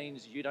 Because that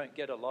means you don't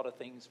get a lot of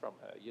things from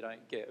her. You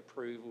don't get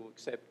approval,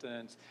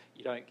 acceptance.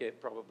 You don't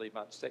get probably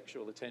much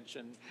sexual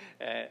attention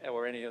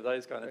or any of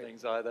those kind of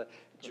things either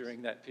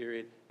during that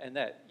period. And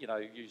that,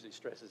 usually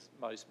stresses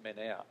most men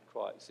out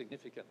quite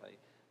significantly.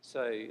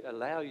 So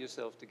allow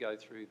yourself to go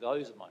through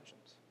those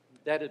emotions.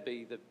 That'd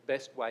be the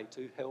best way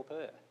to help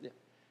her. Yeah.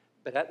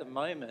 But at the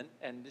moment,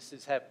 and this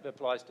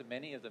applies to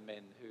many of the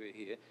men who are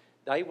here,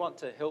 they want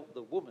to help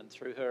the woman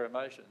through her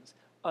emotions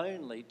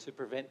only to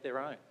prevent their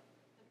own.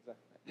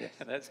 Yes.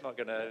 And that's not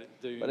going to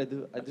do. But I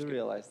do good.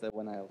 realize that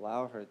when I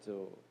allow her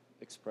to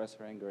express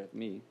her anger at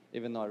me,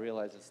 even though I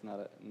realize it's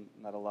not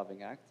a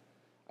loving act,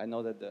 I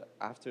know that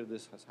after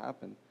this has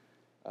happened,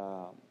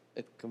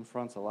 it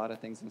confronts a lot of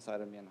things inside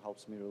of me and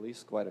helps me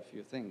release quite a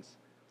few things.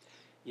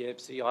 Yeah,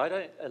 see, I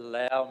don't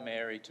allow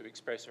Mary to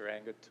express her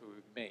anger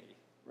to me.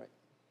 Right.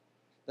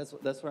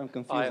 That's where I'm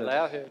confused. I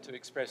allow her to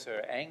express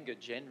her anger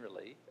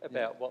generally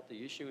about what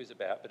the issue is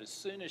about, but as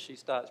soon as she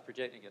starts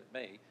projecting it at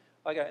me,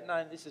 I go,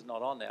 no, this is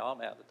not on now,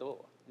 I'm out the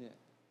door. Yeah.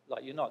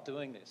 Like, you're not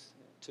doing this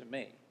to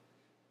me.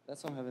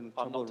 That's why I'm having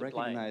I'm trouble not to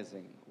blame.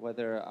 recognizing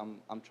whether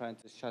I'm trying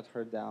to shut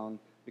her down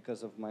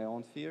because of my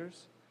own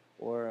fears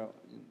or...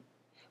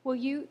 Well,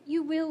 you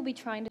will be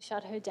trying to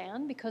shut her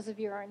down because of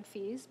your own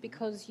fears,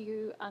 because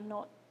you are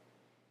not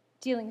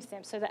dealing with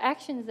them. So the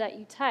actions that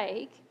you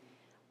take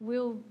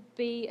will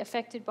be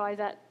affected by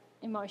that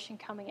emotion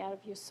coming out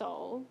of your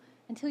soul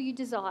until you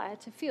desire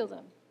to feel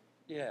them.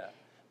 Yeah,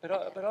 But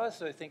I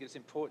also think it's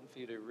important for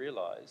you to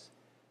realise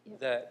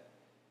that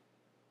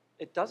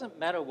it doesn't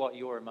matter what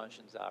your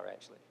emotions are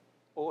actually,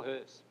 or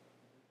hers.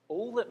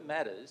 All that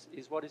matters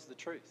is what is the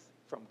truth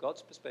from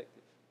God's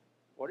perspective.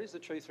 What is the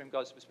truth from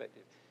God's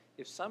perspective?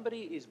 If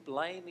somebody is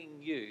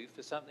blaming you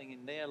for something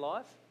in their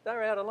life,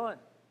 they're out of line.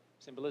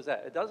 Simple as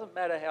that. It doesn't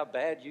matter how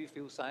bad you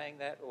feel saying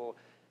that or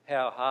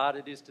how hard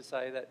it is to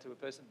say that to a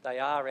person. They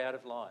are out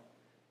of line.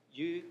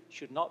 You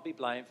should not be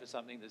blamed for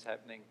something that's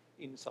happening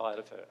inside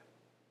of her.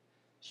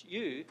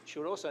 You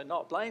should also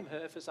not blame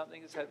her for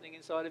something that's happening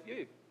inside of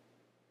you,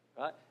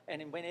 right?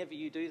 And whenever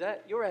you do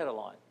that, you're out of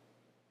line.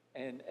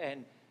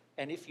 And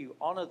if you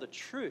honour the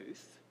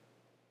truth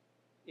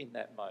in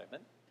that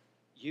moment,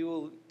 you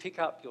will pick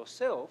up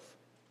yourself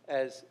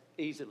as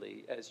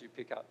easily as you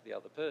pick up the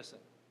other person,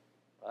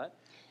 right?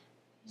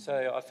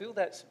 So I feel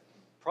that's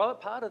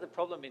part of the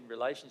problem in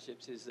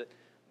relationships is that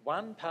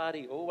one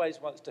party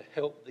always wants to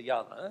help the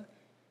other,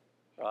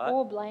 right?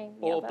 Or blame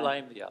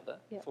the other.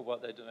 For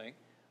what they're doing.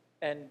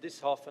 And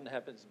this often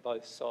happens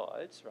both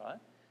sides, right?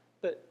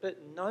 But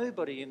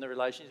nobody in the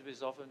relationship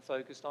is often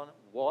focused on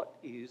what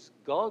is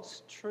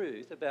God's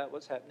truth about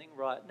what's happening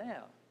right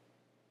now.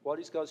 What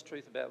is God's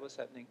truth about what's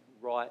happening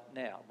right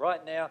now?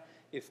 Right now,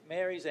 if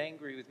Mary's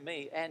angry with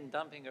me and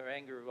dumping her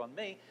anger on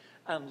me,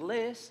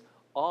 unless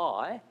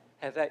I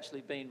have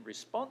actually been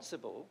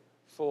responsible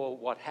for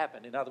what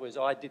happened. In other words,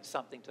 I did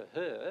something to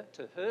her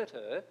to hurt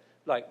her.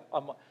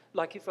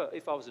 Like if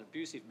I was an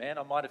abusive man,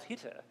 I might have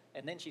hit her,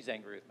 and then she's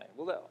angry with me.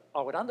 Well,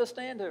 I would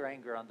understand her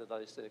anger under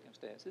those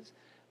circumstances.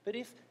 But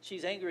if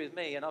she's angry with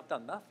me and I've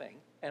done nothing,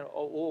 and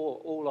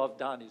all I've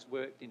done is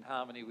worked in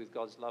harmony with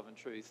God's love and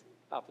truth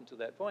up until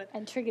that point,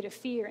 and triggered a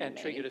fear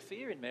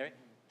in Mary,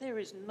 there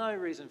is no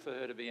reason for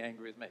her to be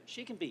angry with me.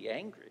 She can be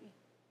angry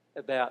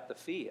about the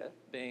fear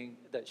being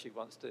that she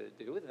wants to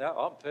deal with. Now,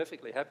 I'm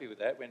perfectly happy with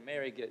that. When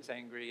Mary gets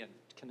angry and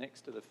connects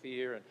to the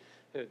fear and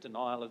her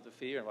denial of the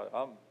fear,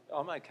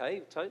 I'm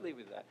okay totally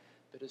with that.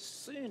 But as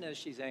soon as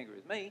she's angry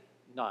with me,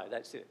 no,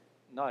 that's it.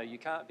 No, you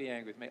can't be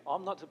angry with me.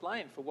 I'm not to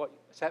blame for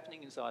what's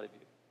happening inside of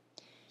you.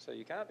 So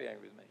you can't be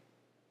angry with me.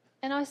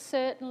 And I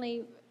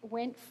certainly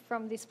went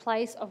from this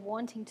place of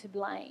wanting to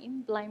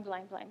blame.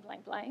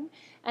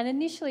 And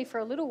initially, for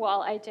a little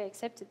while, AJ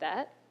accepted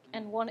that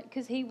and wanted,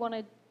 because he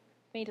wanted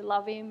me to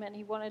love him and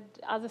he wanted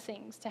other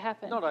things to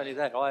happen. Not only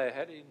that, I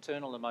had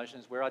internal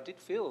emotions where I did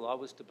feel I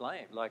was to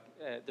blame. Like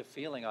the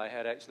feeling I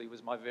had actually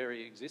was my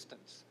very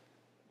existence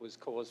was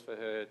cause for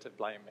her to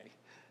blame me.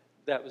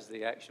 That was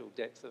the actual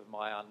depth of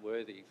my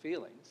unworthy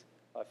feelings.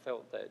 I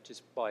felt that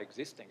just by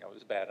existing I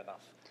was bad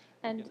enough.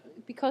 And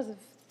because of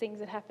things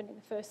that happened in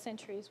the first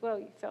century as well,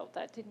 you felt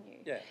that, didn't you?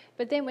 Yeah.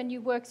 But then when you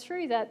worked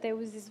through that, there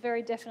was this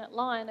very definite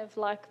line of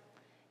like,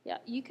 yeah,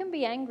 you can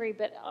be angry,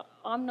 but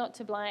I'm not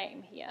to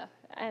blame here.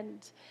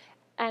 And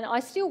I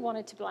still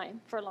wanted to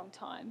blame for a long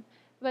time.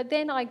 But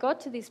then I got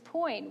to this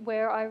point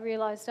where I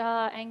realised,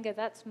 anger,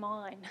 that's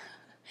mine.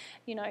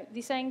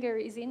 This anger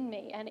is in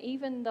me. And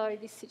even though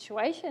this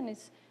situation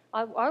is,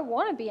 I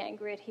want to be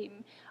angry at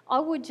him, I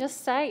would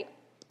just say,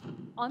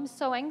 I'm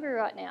so angry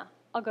right now,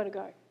 I've got to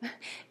go.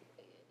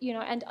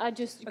 And I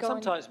just but go.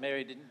 Sometimes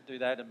Mary didn't do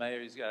that, and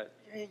Mary's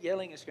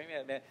yelling and screaming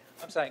at me.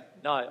 I'm saying,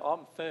 no,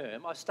 I'm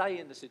firm. I stay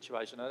in the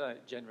situation. I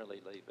don't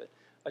generally leave it.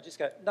 I just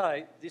go,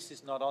 no, this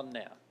is not on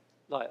now.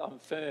 Like, I'm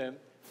firm.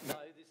 No,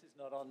 this is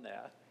not on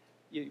now.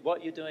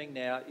 What you're doing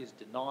now is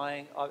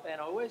denying.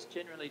 And I always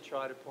generally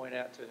try to point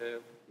out to her,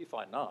 if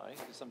I know,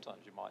 because sometimes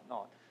you might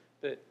not,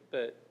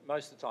 but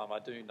most of the time I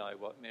do know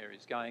what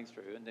Mary's going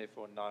through and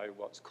therefore know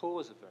what's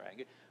cause of her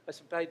anger. I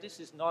said, babe, this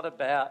is not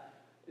about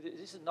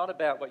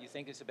what you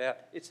think it's about.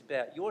 It's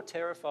about you're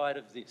terrified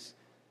of this.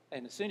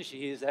 And as soon as she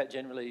hears that,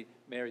 generally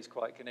Mary's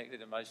quite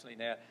connected emotionally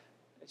now.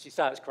 She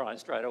starts crying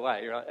straight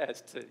away, right?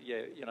 As to,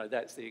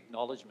 that's the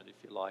acknowledgement,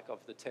 if you like,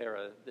 of the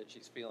terror that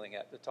she's feeling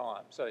at the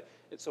time. So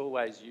it's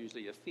always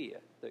usually a fear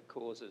that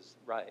causes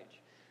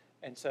rage.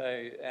 And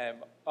so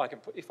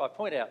if I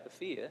point out the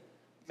fear,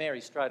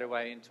 Mary's straight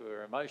away into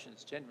her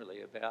emotions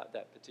generally about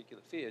that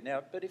particular fear.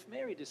 Now, but if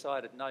Mary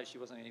decided, no, she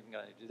wasn't even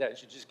going to do that,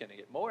 she's just going to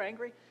get more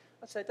angry,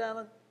 I'd say,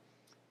 darling,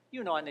 you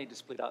and I need to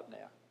split up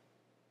now.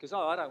 Because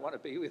I don't want to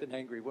be with an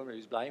angry woman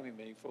who's blaming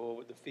me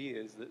for the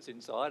fears that's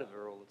inside of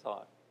her all the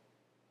time.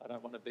 I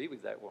don't want to be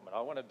with that woman.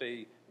 I want to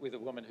be with a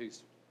woman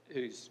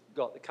who's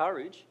got the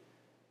courage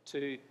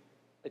to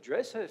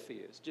address her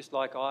fears, just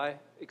like I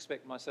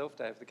expect myself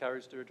to have the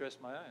courage to address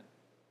my own.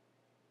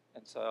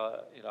 And so,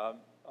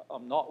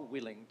 I'm not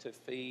willing to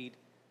feed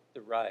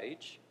the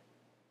rage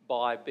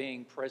by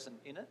being present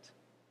in it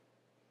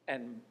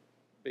and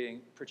being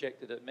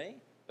projected at me,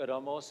 but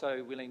I'm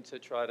also willing to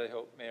try to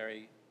help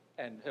Mary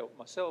and help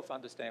myself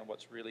understand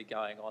what's really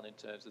going on in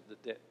terms of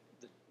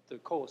the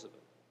cause of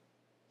it.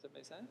 Does that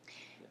make sense?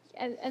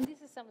 Yes. And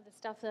this is some of the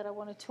stuff that I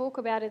want to talk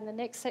about in the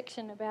next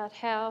section about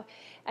how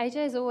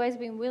AJ's always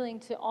been willing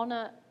to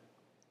honour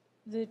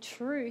the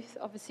truth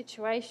of a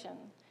situation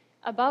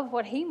above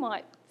what he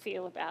might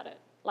feel about it.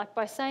 Like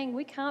by saying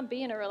we can't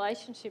be in a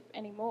relationship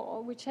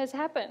anymore, which has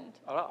happened.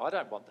 I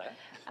don't want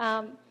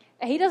that.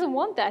 he doesn't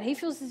want that. He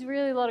feels there's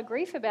really a lot of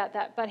grief about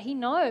that, but he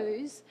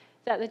knows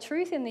that the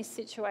truth in this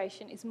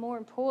situation is more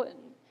important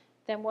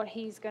than what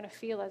he's going to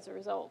feel as a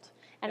result.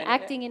 And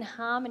acting in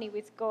harmony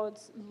with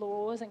God's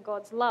laws and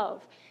God's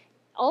love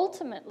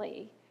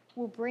ultimately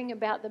will bring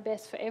about the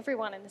best for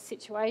everyone in the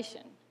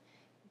situation,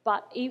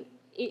 but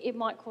it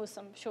might cause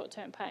some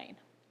short-term pain.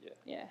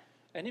 Yeah.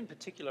 And in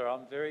particular,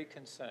 I'm very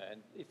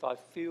concerned if I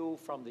feel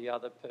from the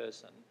other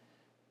person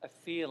a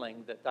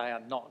feeling that they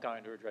are not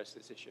going to address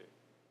this issue.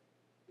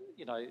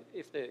 You know,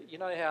 you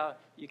know how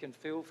you can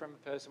feel from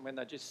a person when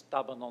they're just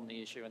stubborn on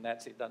the issue and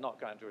that's it, they're not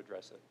going to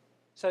address it.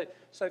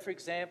 So for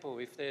example,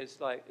 if there's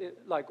like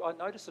I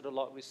notice it a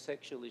lot with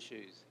sexual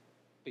issues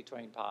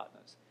between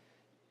partners.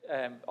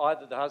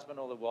 Either the husband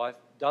or the wife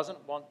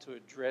doesn't want to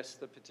address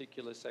the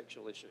particular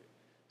sexual issue.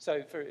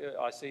 So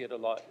I see it a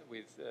lot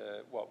with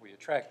what we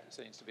attract. It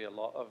seems to be a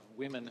lot of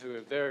women who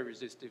are very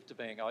resistive to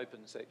being open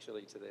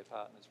sexually to their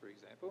partners, for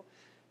example.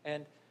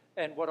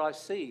 And what I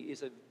see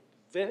is a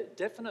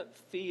definite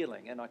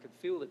feeling, and I can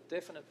feel the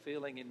definite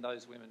feeling in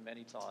those women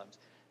many times,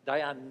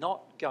 they are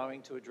not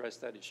going to address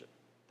that issue.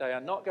 They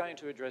are not going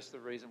to address the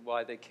reason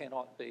why they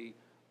cannot be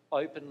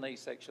openly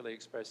sexually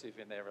expressive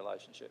in their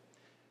relationship.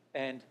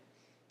 And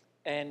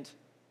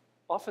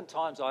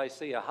oftentimes I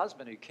see a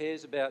husband who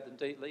cares about them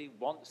deeply,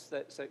 wants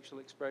that sexual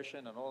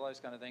expression and all those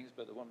kind of things,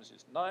 but the woman's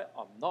just, no,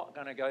 I'm not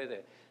going to go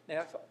there.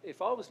 Now,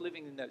 if I was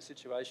living in that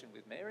situation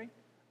with Mary,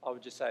 I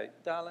would just say,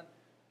 darling,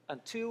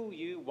 until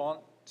you want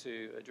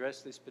to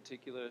address this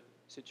particular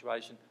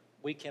situation,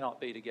 we cannot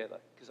be together.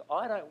 Because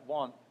I don't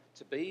want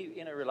to be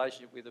in a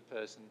relationship with a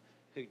person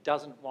who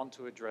doesn't want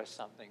to address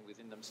something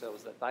within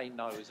themselves that they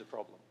know is a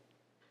problem.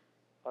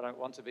 I don't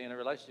want to be in a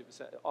relationship with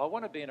somebody. I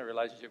want to be in a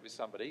relationship with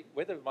somebody,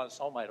 whether my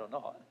soulmate or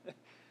not,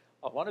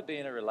 I want to be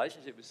in a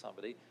relationship with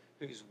somebody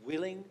who's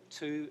willing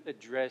to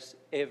address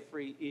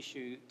every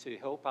issue to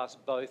help us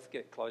both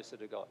get closer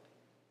to God.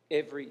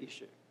 Every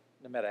issue.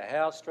 No matter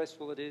how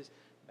stressful it is,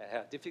 no matter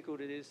how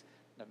difficult it is,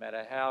 no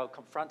matter how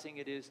confronting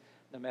it is,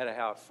 no matter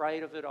how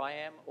afraid of it I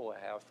am or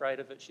how afraid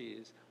of it she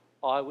is,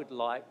 I would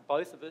like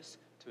both of us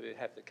to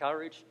have the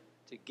courage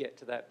to get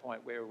to that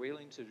point where we're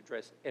willing to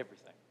address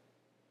everything.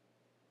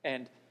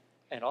 And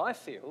I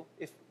feel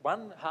if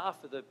one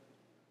half of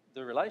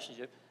the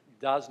relationship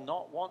does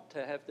not want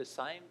to have the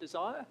same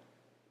desire,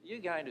 you're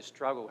going to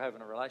struggle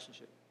having a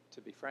relationship, to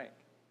be frank.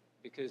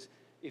 Because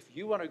if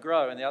you want to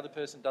grow and the other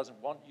person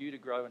doesn't want you to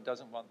grow and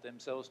doesn't want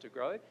themselves to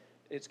grow,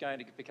 it's going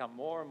to become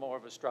more and more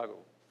of a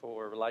struggle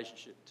for a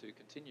relationship to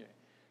continue.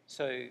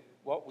 So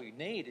what we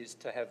need is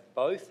to have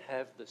both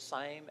have the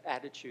same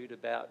attitude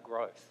about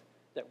growth,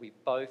 that we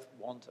both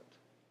want it.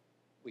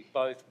 We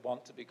both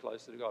want to be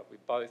closer to God. We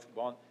both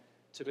want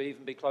to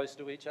even be closer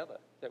to each other,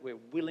 that we're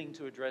willing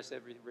to address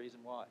every reason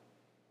why.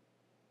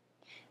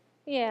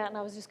 Yeah, and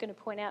I was just going to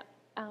point out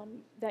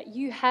that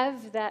you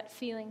have that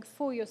feeling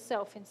for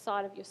yourself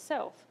inside of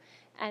yourself.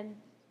 And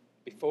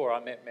before I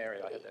met Mary,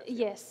 I had that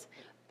feeling. Yes,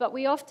 but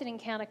we often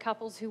encounter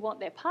couples who want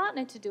their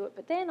partner to do it,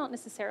 but they're not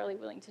necessarily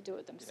willing to do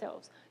it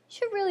themselves. Yeah. You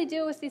should really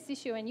deal with this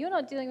issue, and you're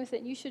not dealing with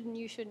it, and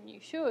you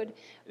should,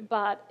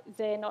 but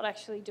they're not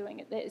actually doing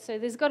it. So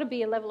there's got to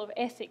be a level of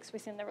ethics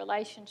within the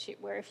relationship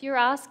where if you're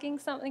asking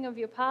something of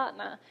your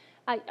partner,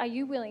 are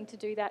you willing to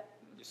do that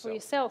for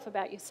yourself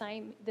about the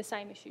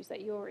same issues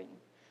that you're in?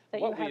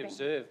 What we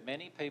observe,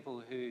 many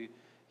people who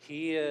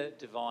hear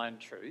divine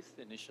truth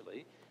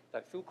initially,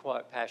 they feel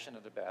quite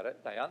passionate about it.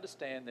 They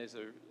understand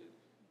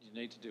you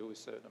need to deal with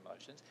certain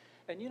emotions.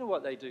 And you know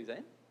what they do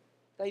then?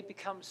 They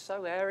become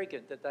so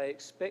arrogant that they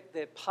expect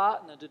their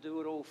partner to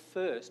do it all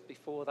first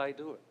before they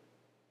do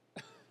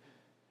it.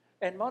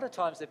 And a lot of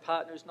times their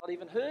partner has not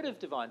even heard of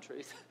divine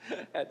truth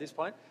at this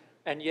point.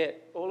 And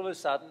yet, all of a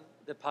sudden,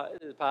 the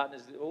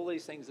partners, all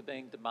these things are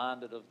being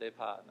demanded of their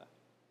partner.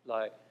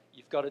 Like,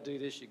 you've got to do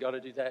this, you've got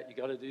to do that, you've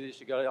got to do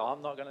this,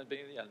 I'm not going to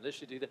be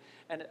unless you do that.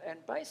 And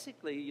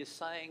basically you're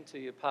saying to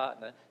your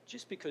partner,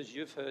 just because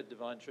you've heard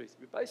divine truth,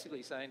 you're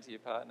basically saying to your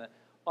partner,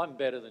 I'm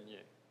better than you.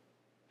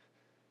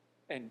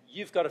 And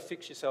you've got to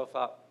fix yourself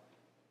up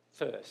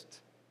first.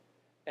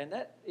 And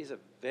that is a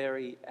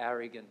very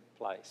arrogant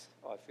place,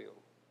 I feel.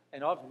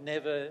 And I've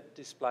never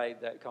displayed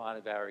that kind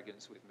of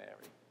arrogance with Mary.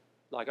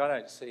 Like, I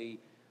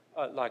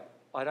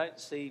don't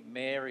see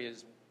Mary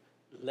as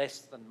less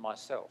than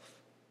myself.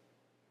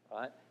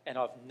 Right? And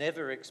I've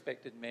never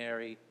expected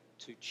Mary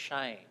to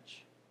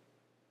change.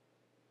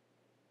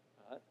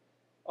 Right?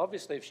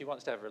 Obviously, if she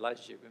wants to have a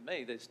relationship with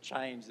me, there's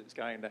change that's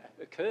going to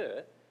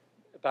occur,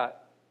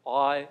 but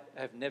I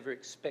have never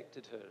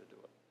expected her to do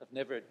it. I've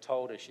never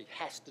told her she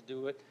has to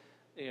do it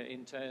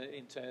in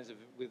terms of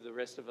with the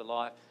rest of her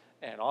life,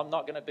 and I'm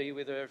not going to be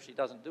with her if she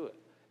doesn't do it.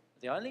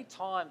 The only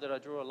time that I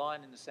draw a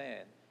line in the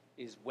sand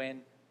is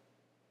when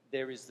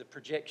there is the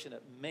projection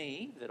at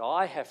me that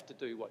I have to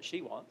do what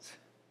she wants,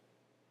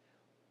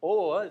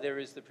 or there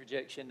is the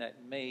projection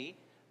at me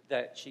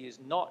that she is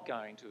not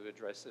going to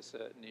address a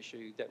certain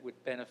issue that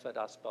would benefit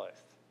us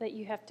both. That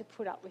you have to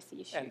put up with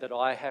the issue. And that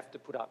I have to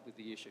put up with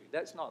the issue.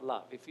 That's not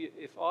love.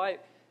 If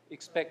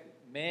expect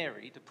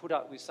Mary to put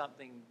up with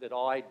something that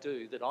I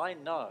do that I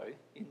know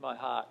in my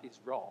heart is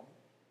wrong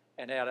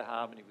and out of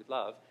harmony with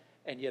love,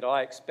 and yet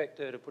I expect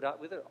her to put up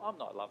with it. I'm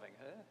not loving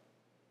her.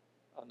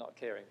 I'm not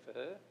caring for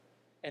her.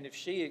 And if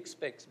she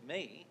expects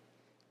me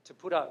to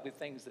put up with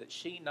things that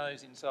she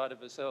knows inside of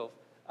herself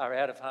are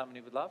out of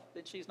harmony with love,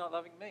 then she's not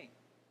loving me.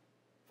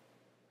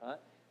 Right?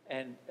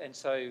 And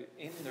so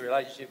in the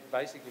relationship,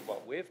 basically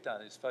what we've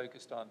done is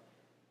focused on,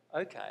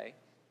 okay,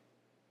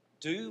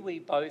 do we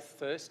both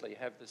firstly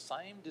have the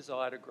same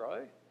desire to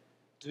grow?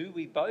 Do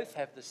we both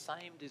have the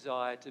same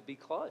desire to be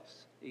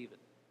close even?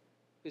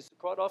 Because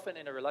quite often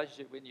in a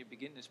relationship when you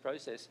begin this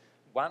process,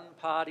 one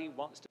party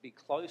wants to be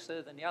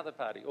closer than the other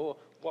party. Or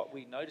what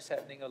we notice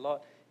happening a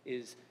lot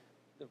is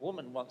the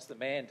woman wants the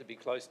man to be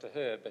close to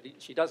her, but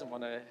she doesn't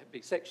want to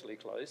be sexually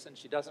close, and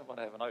she doesn't want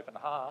to have an open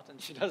heart, and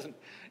she doesn't,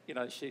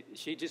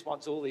 she just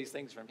wants all these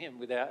things from him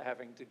without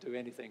having to do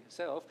anything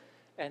herself.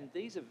 And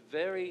these are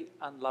very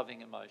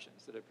unloving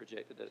emotions that are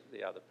projected at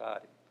the other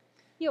party.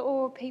 Yeah,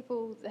 or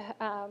people,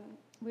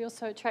 we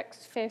also attract a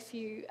fair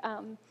few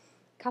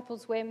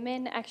couples where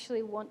men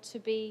actually want to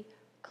be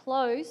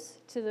close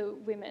to the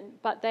women,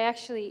 but they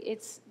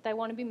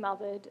want to be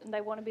mothered and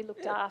they want to be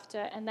looked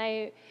after, and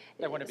they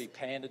want to be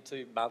pandered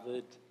to,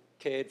 mothered,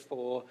 cared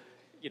for,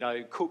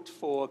 cooked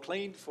for,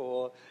 cleaned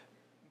for,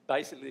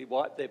 basically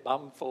wiped their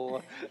bum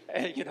for,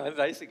 and,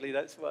 basically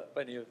that's what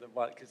many of them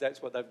want, because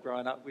that's what they've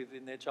grown up with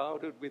in their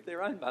childhood with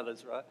their own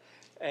mothers, right?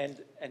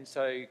 And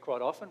so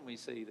quite often we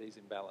see these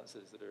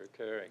imbalances that are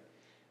occurring.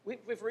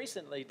 We've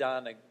recently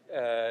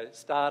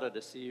started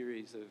a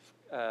series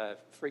of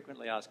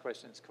frequently asked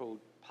questions called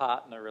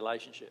partner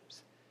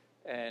relationships.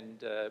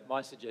 And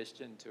my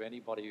suggestion to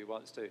anybody who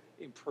wants to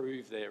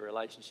improve their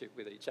relationship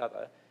with each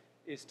other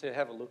is to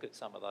have a look at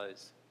some of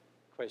those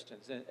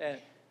questions. And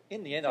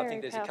in the end, I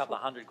think there's a couple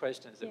of hundred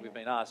questions that we've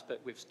been asked,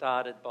 but we've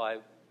started by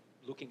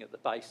looking at the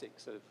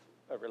basics of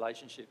a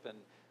relationship and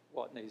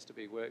what needs to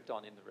be worked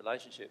on in the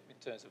relationship in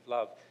terms of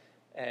love.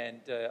 And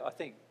I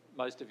think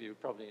most of you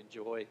would probably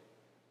enjoy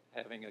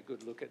having a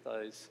good look at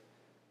those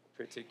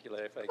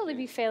particular FAQs. Probably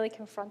be fairly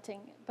confronting,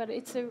 but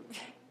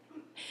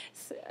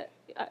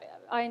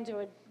I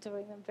enjoyed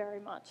doing them very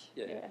much.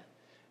 Yeah.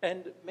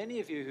 And many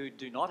of you who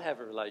do not have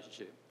a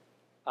relationship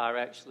are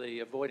actually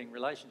avoiding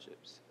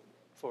relationships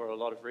for a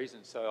lot of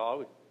reasons. So I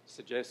would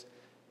suggest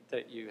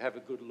that you have a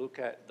good look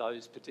at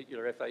those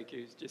particular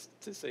FAQs just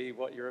to see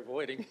what you're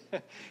avoiding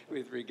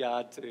with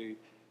regard to,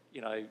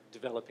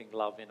 developing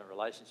love in a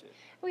relationship.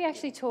 We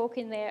actually talk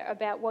in there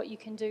about what you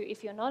can do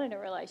if you're not in a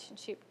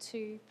relationship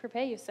to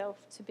prepare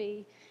yourself to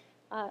be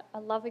a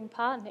loving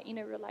partner in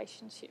a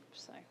relationship.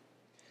 So,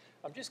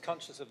 I'm just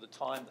conscious of the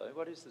time though.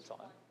 What is the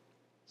time?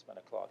 It's 1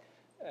 o'clock.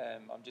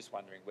 I'm just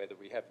wondering whether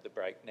we have the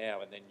break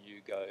now and then you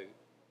go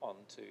on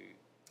to...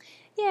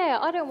 Yeah,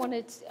 I don't want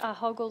to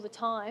hog all the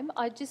time.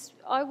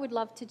 I would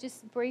love to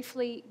just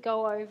briefly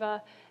go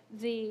over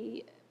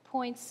the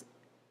points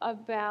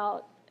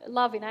about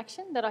love in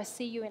action that I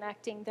see you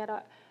enacting that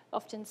I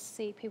often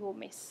see people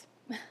miss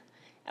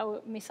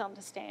or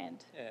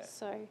misunderstand. Yeah.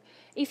 So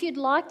if you'd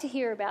like to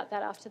hear about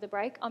that after the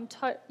break, I'm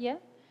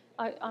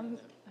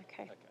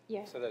okay.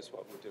 Yeah. So that's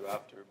what we'll do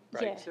after a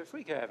break. Yeah. So if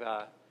we could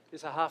have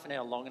is a half an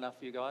hour long enough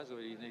for you guys,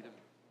 or do you need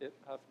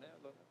half an hour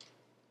longer?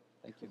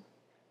 Thank you.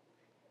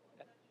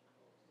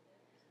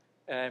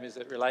 Is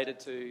it related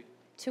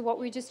to what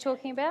we were just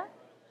talking about?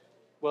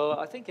 Well,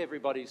 I think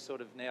everybody's sort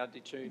of now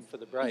detuned for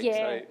the break. Yeah,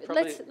 so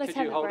probably let's could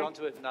have you a hold break. on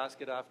to it and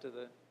ask it after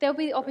the... There'll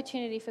be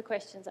opportunity for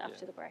questions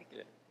after the break.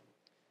 Yeah.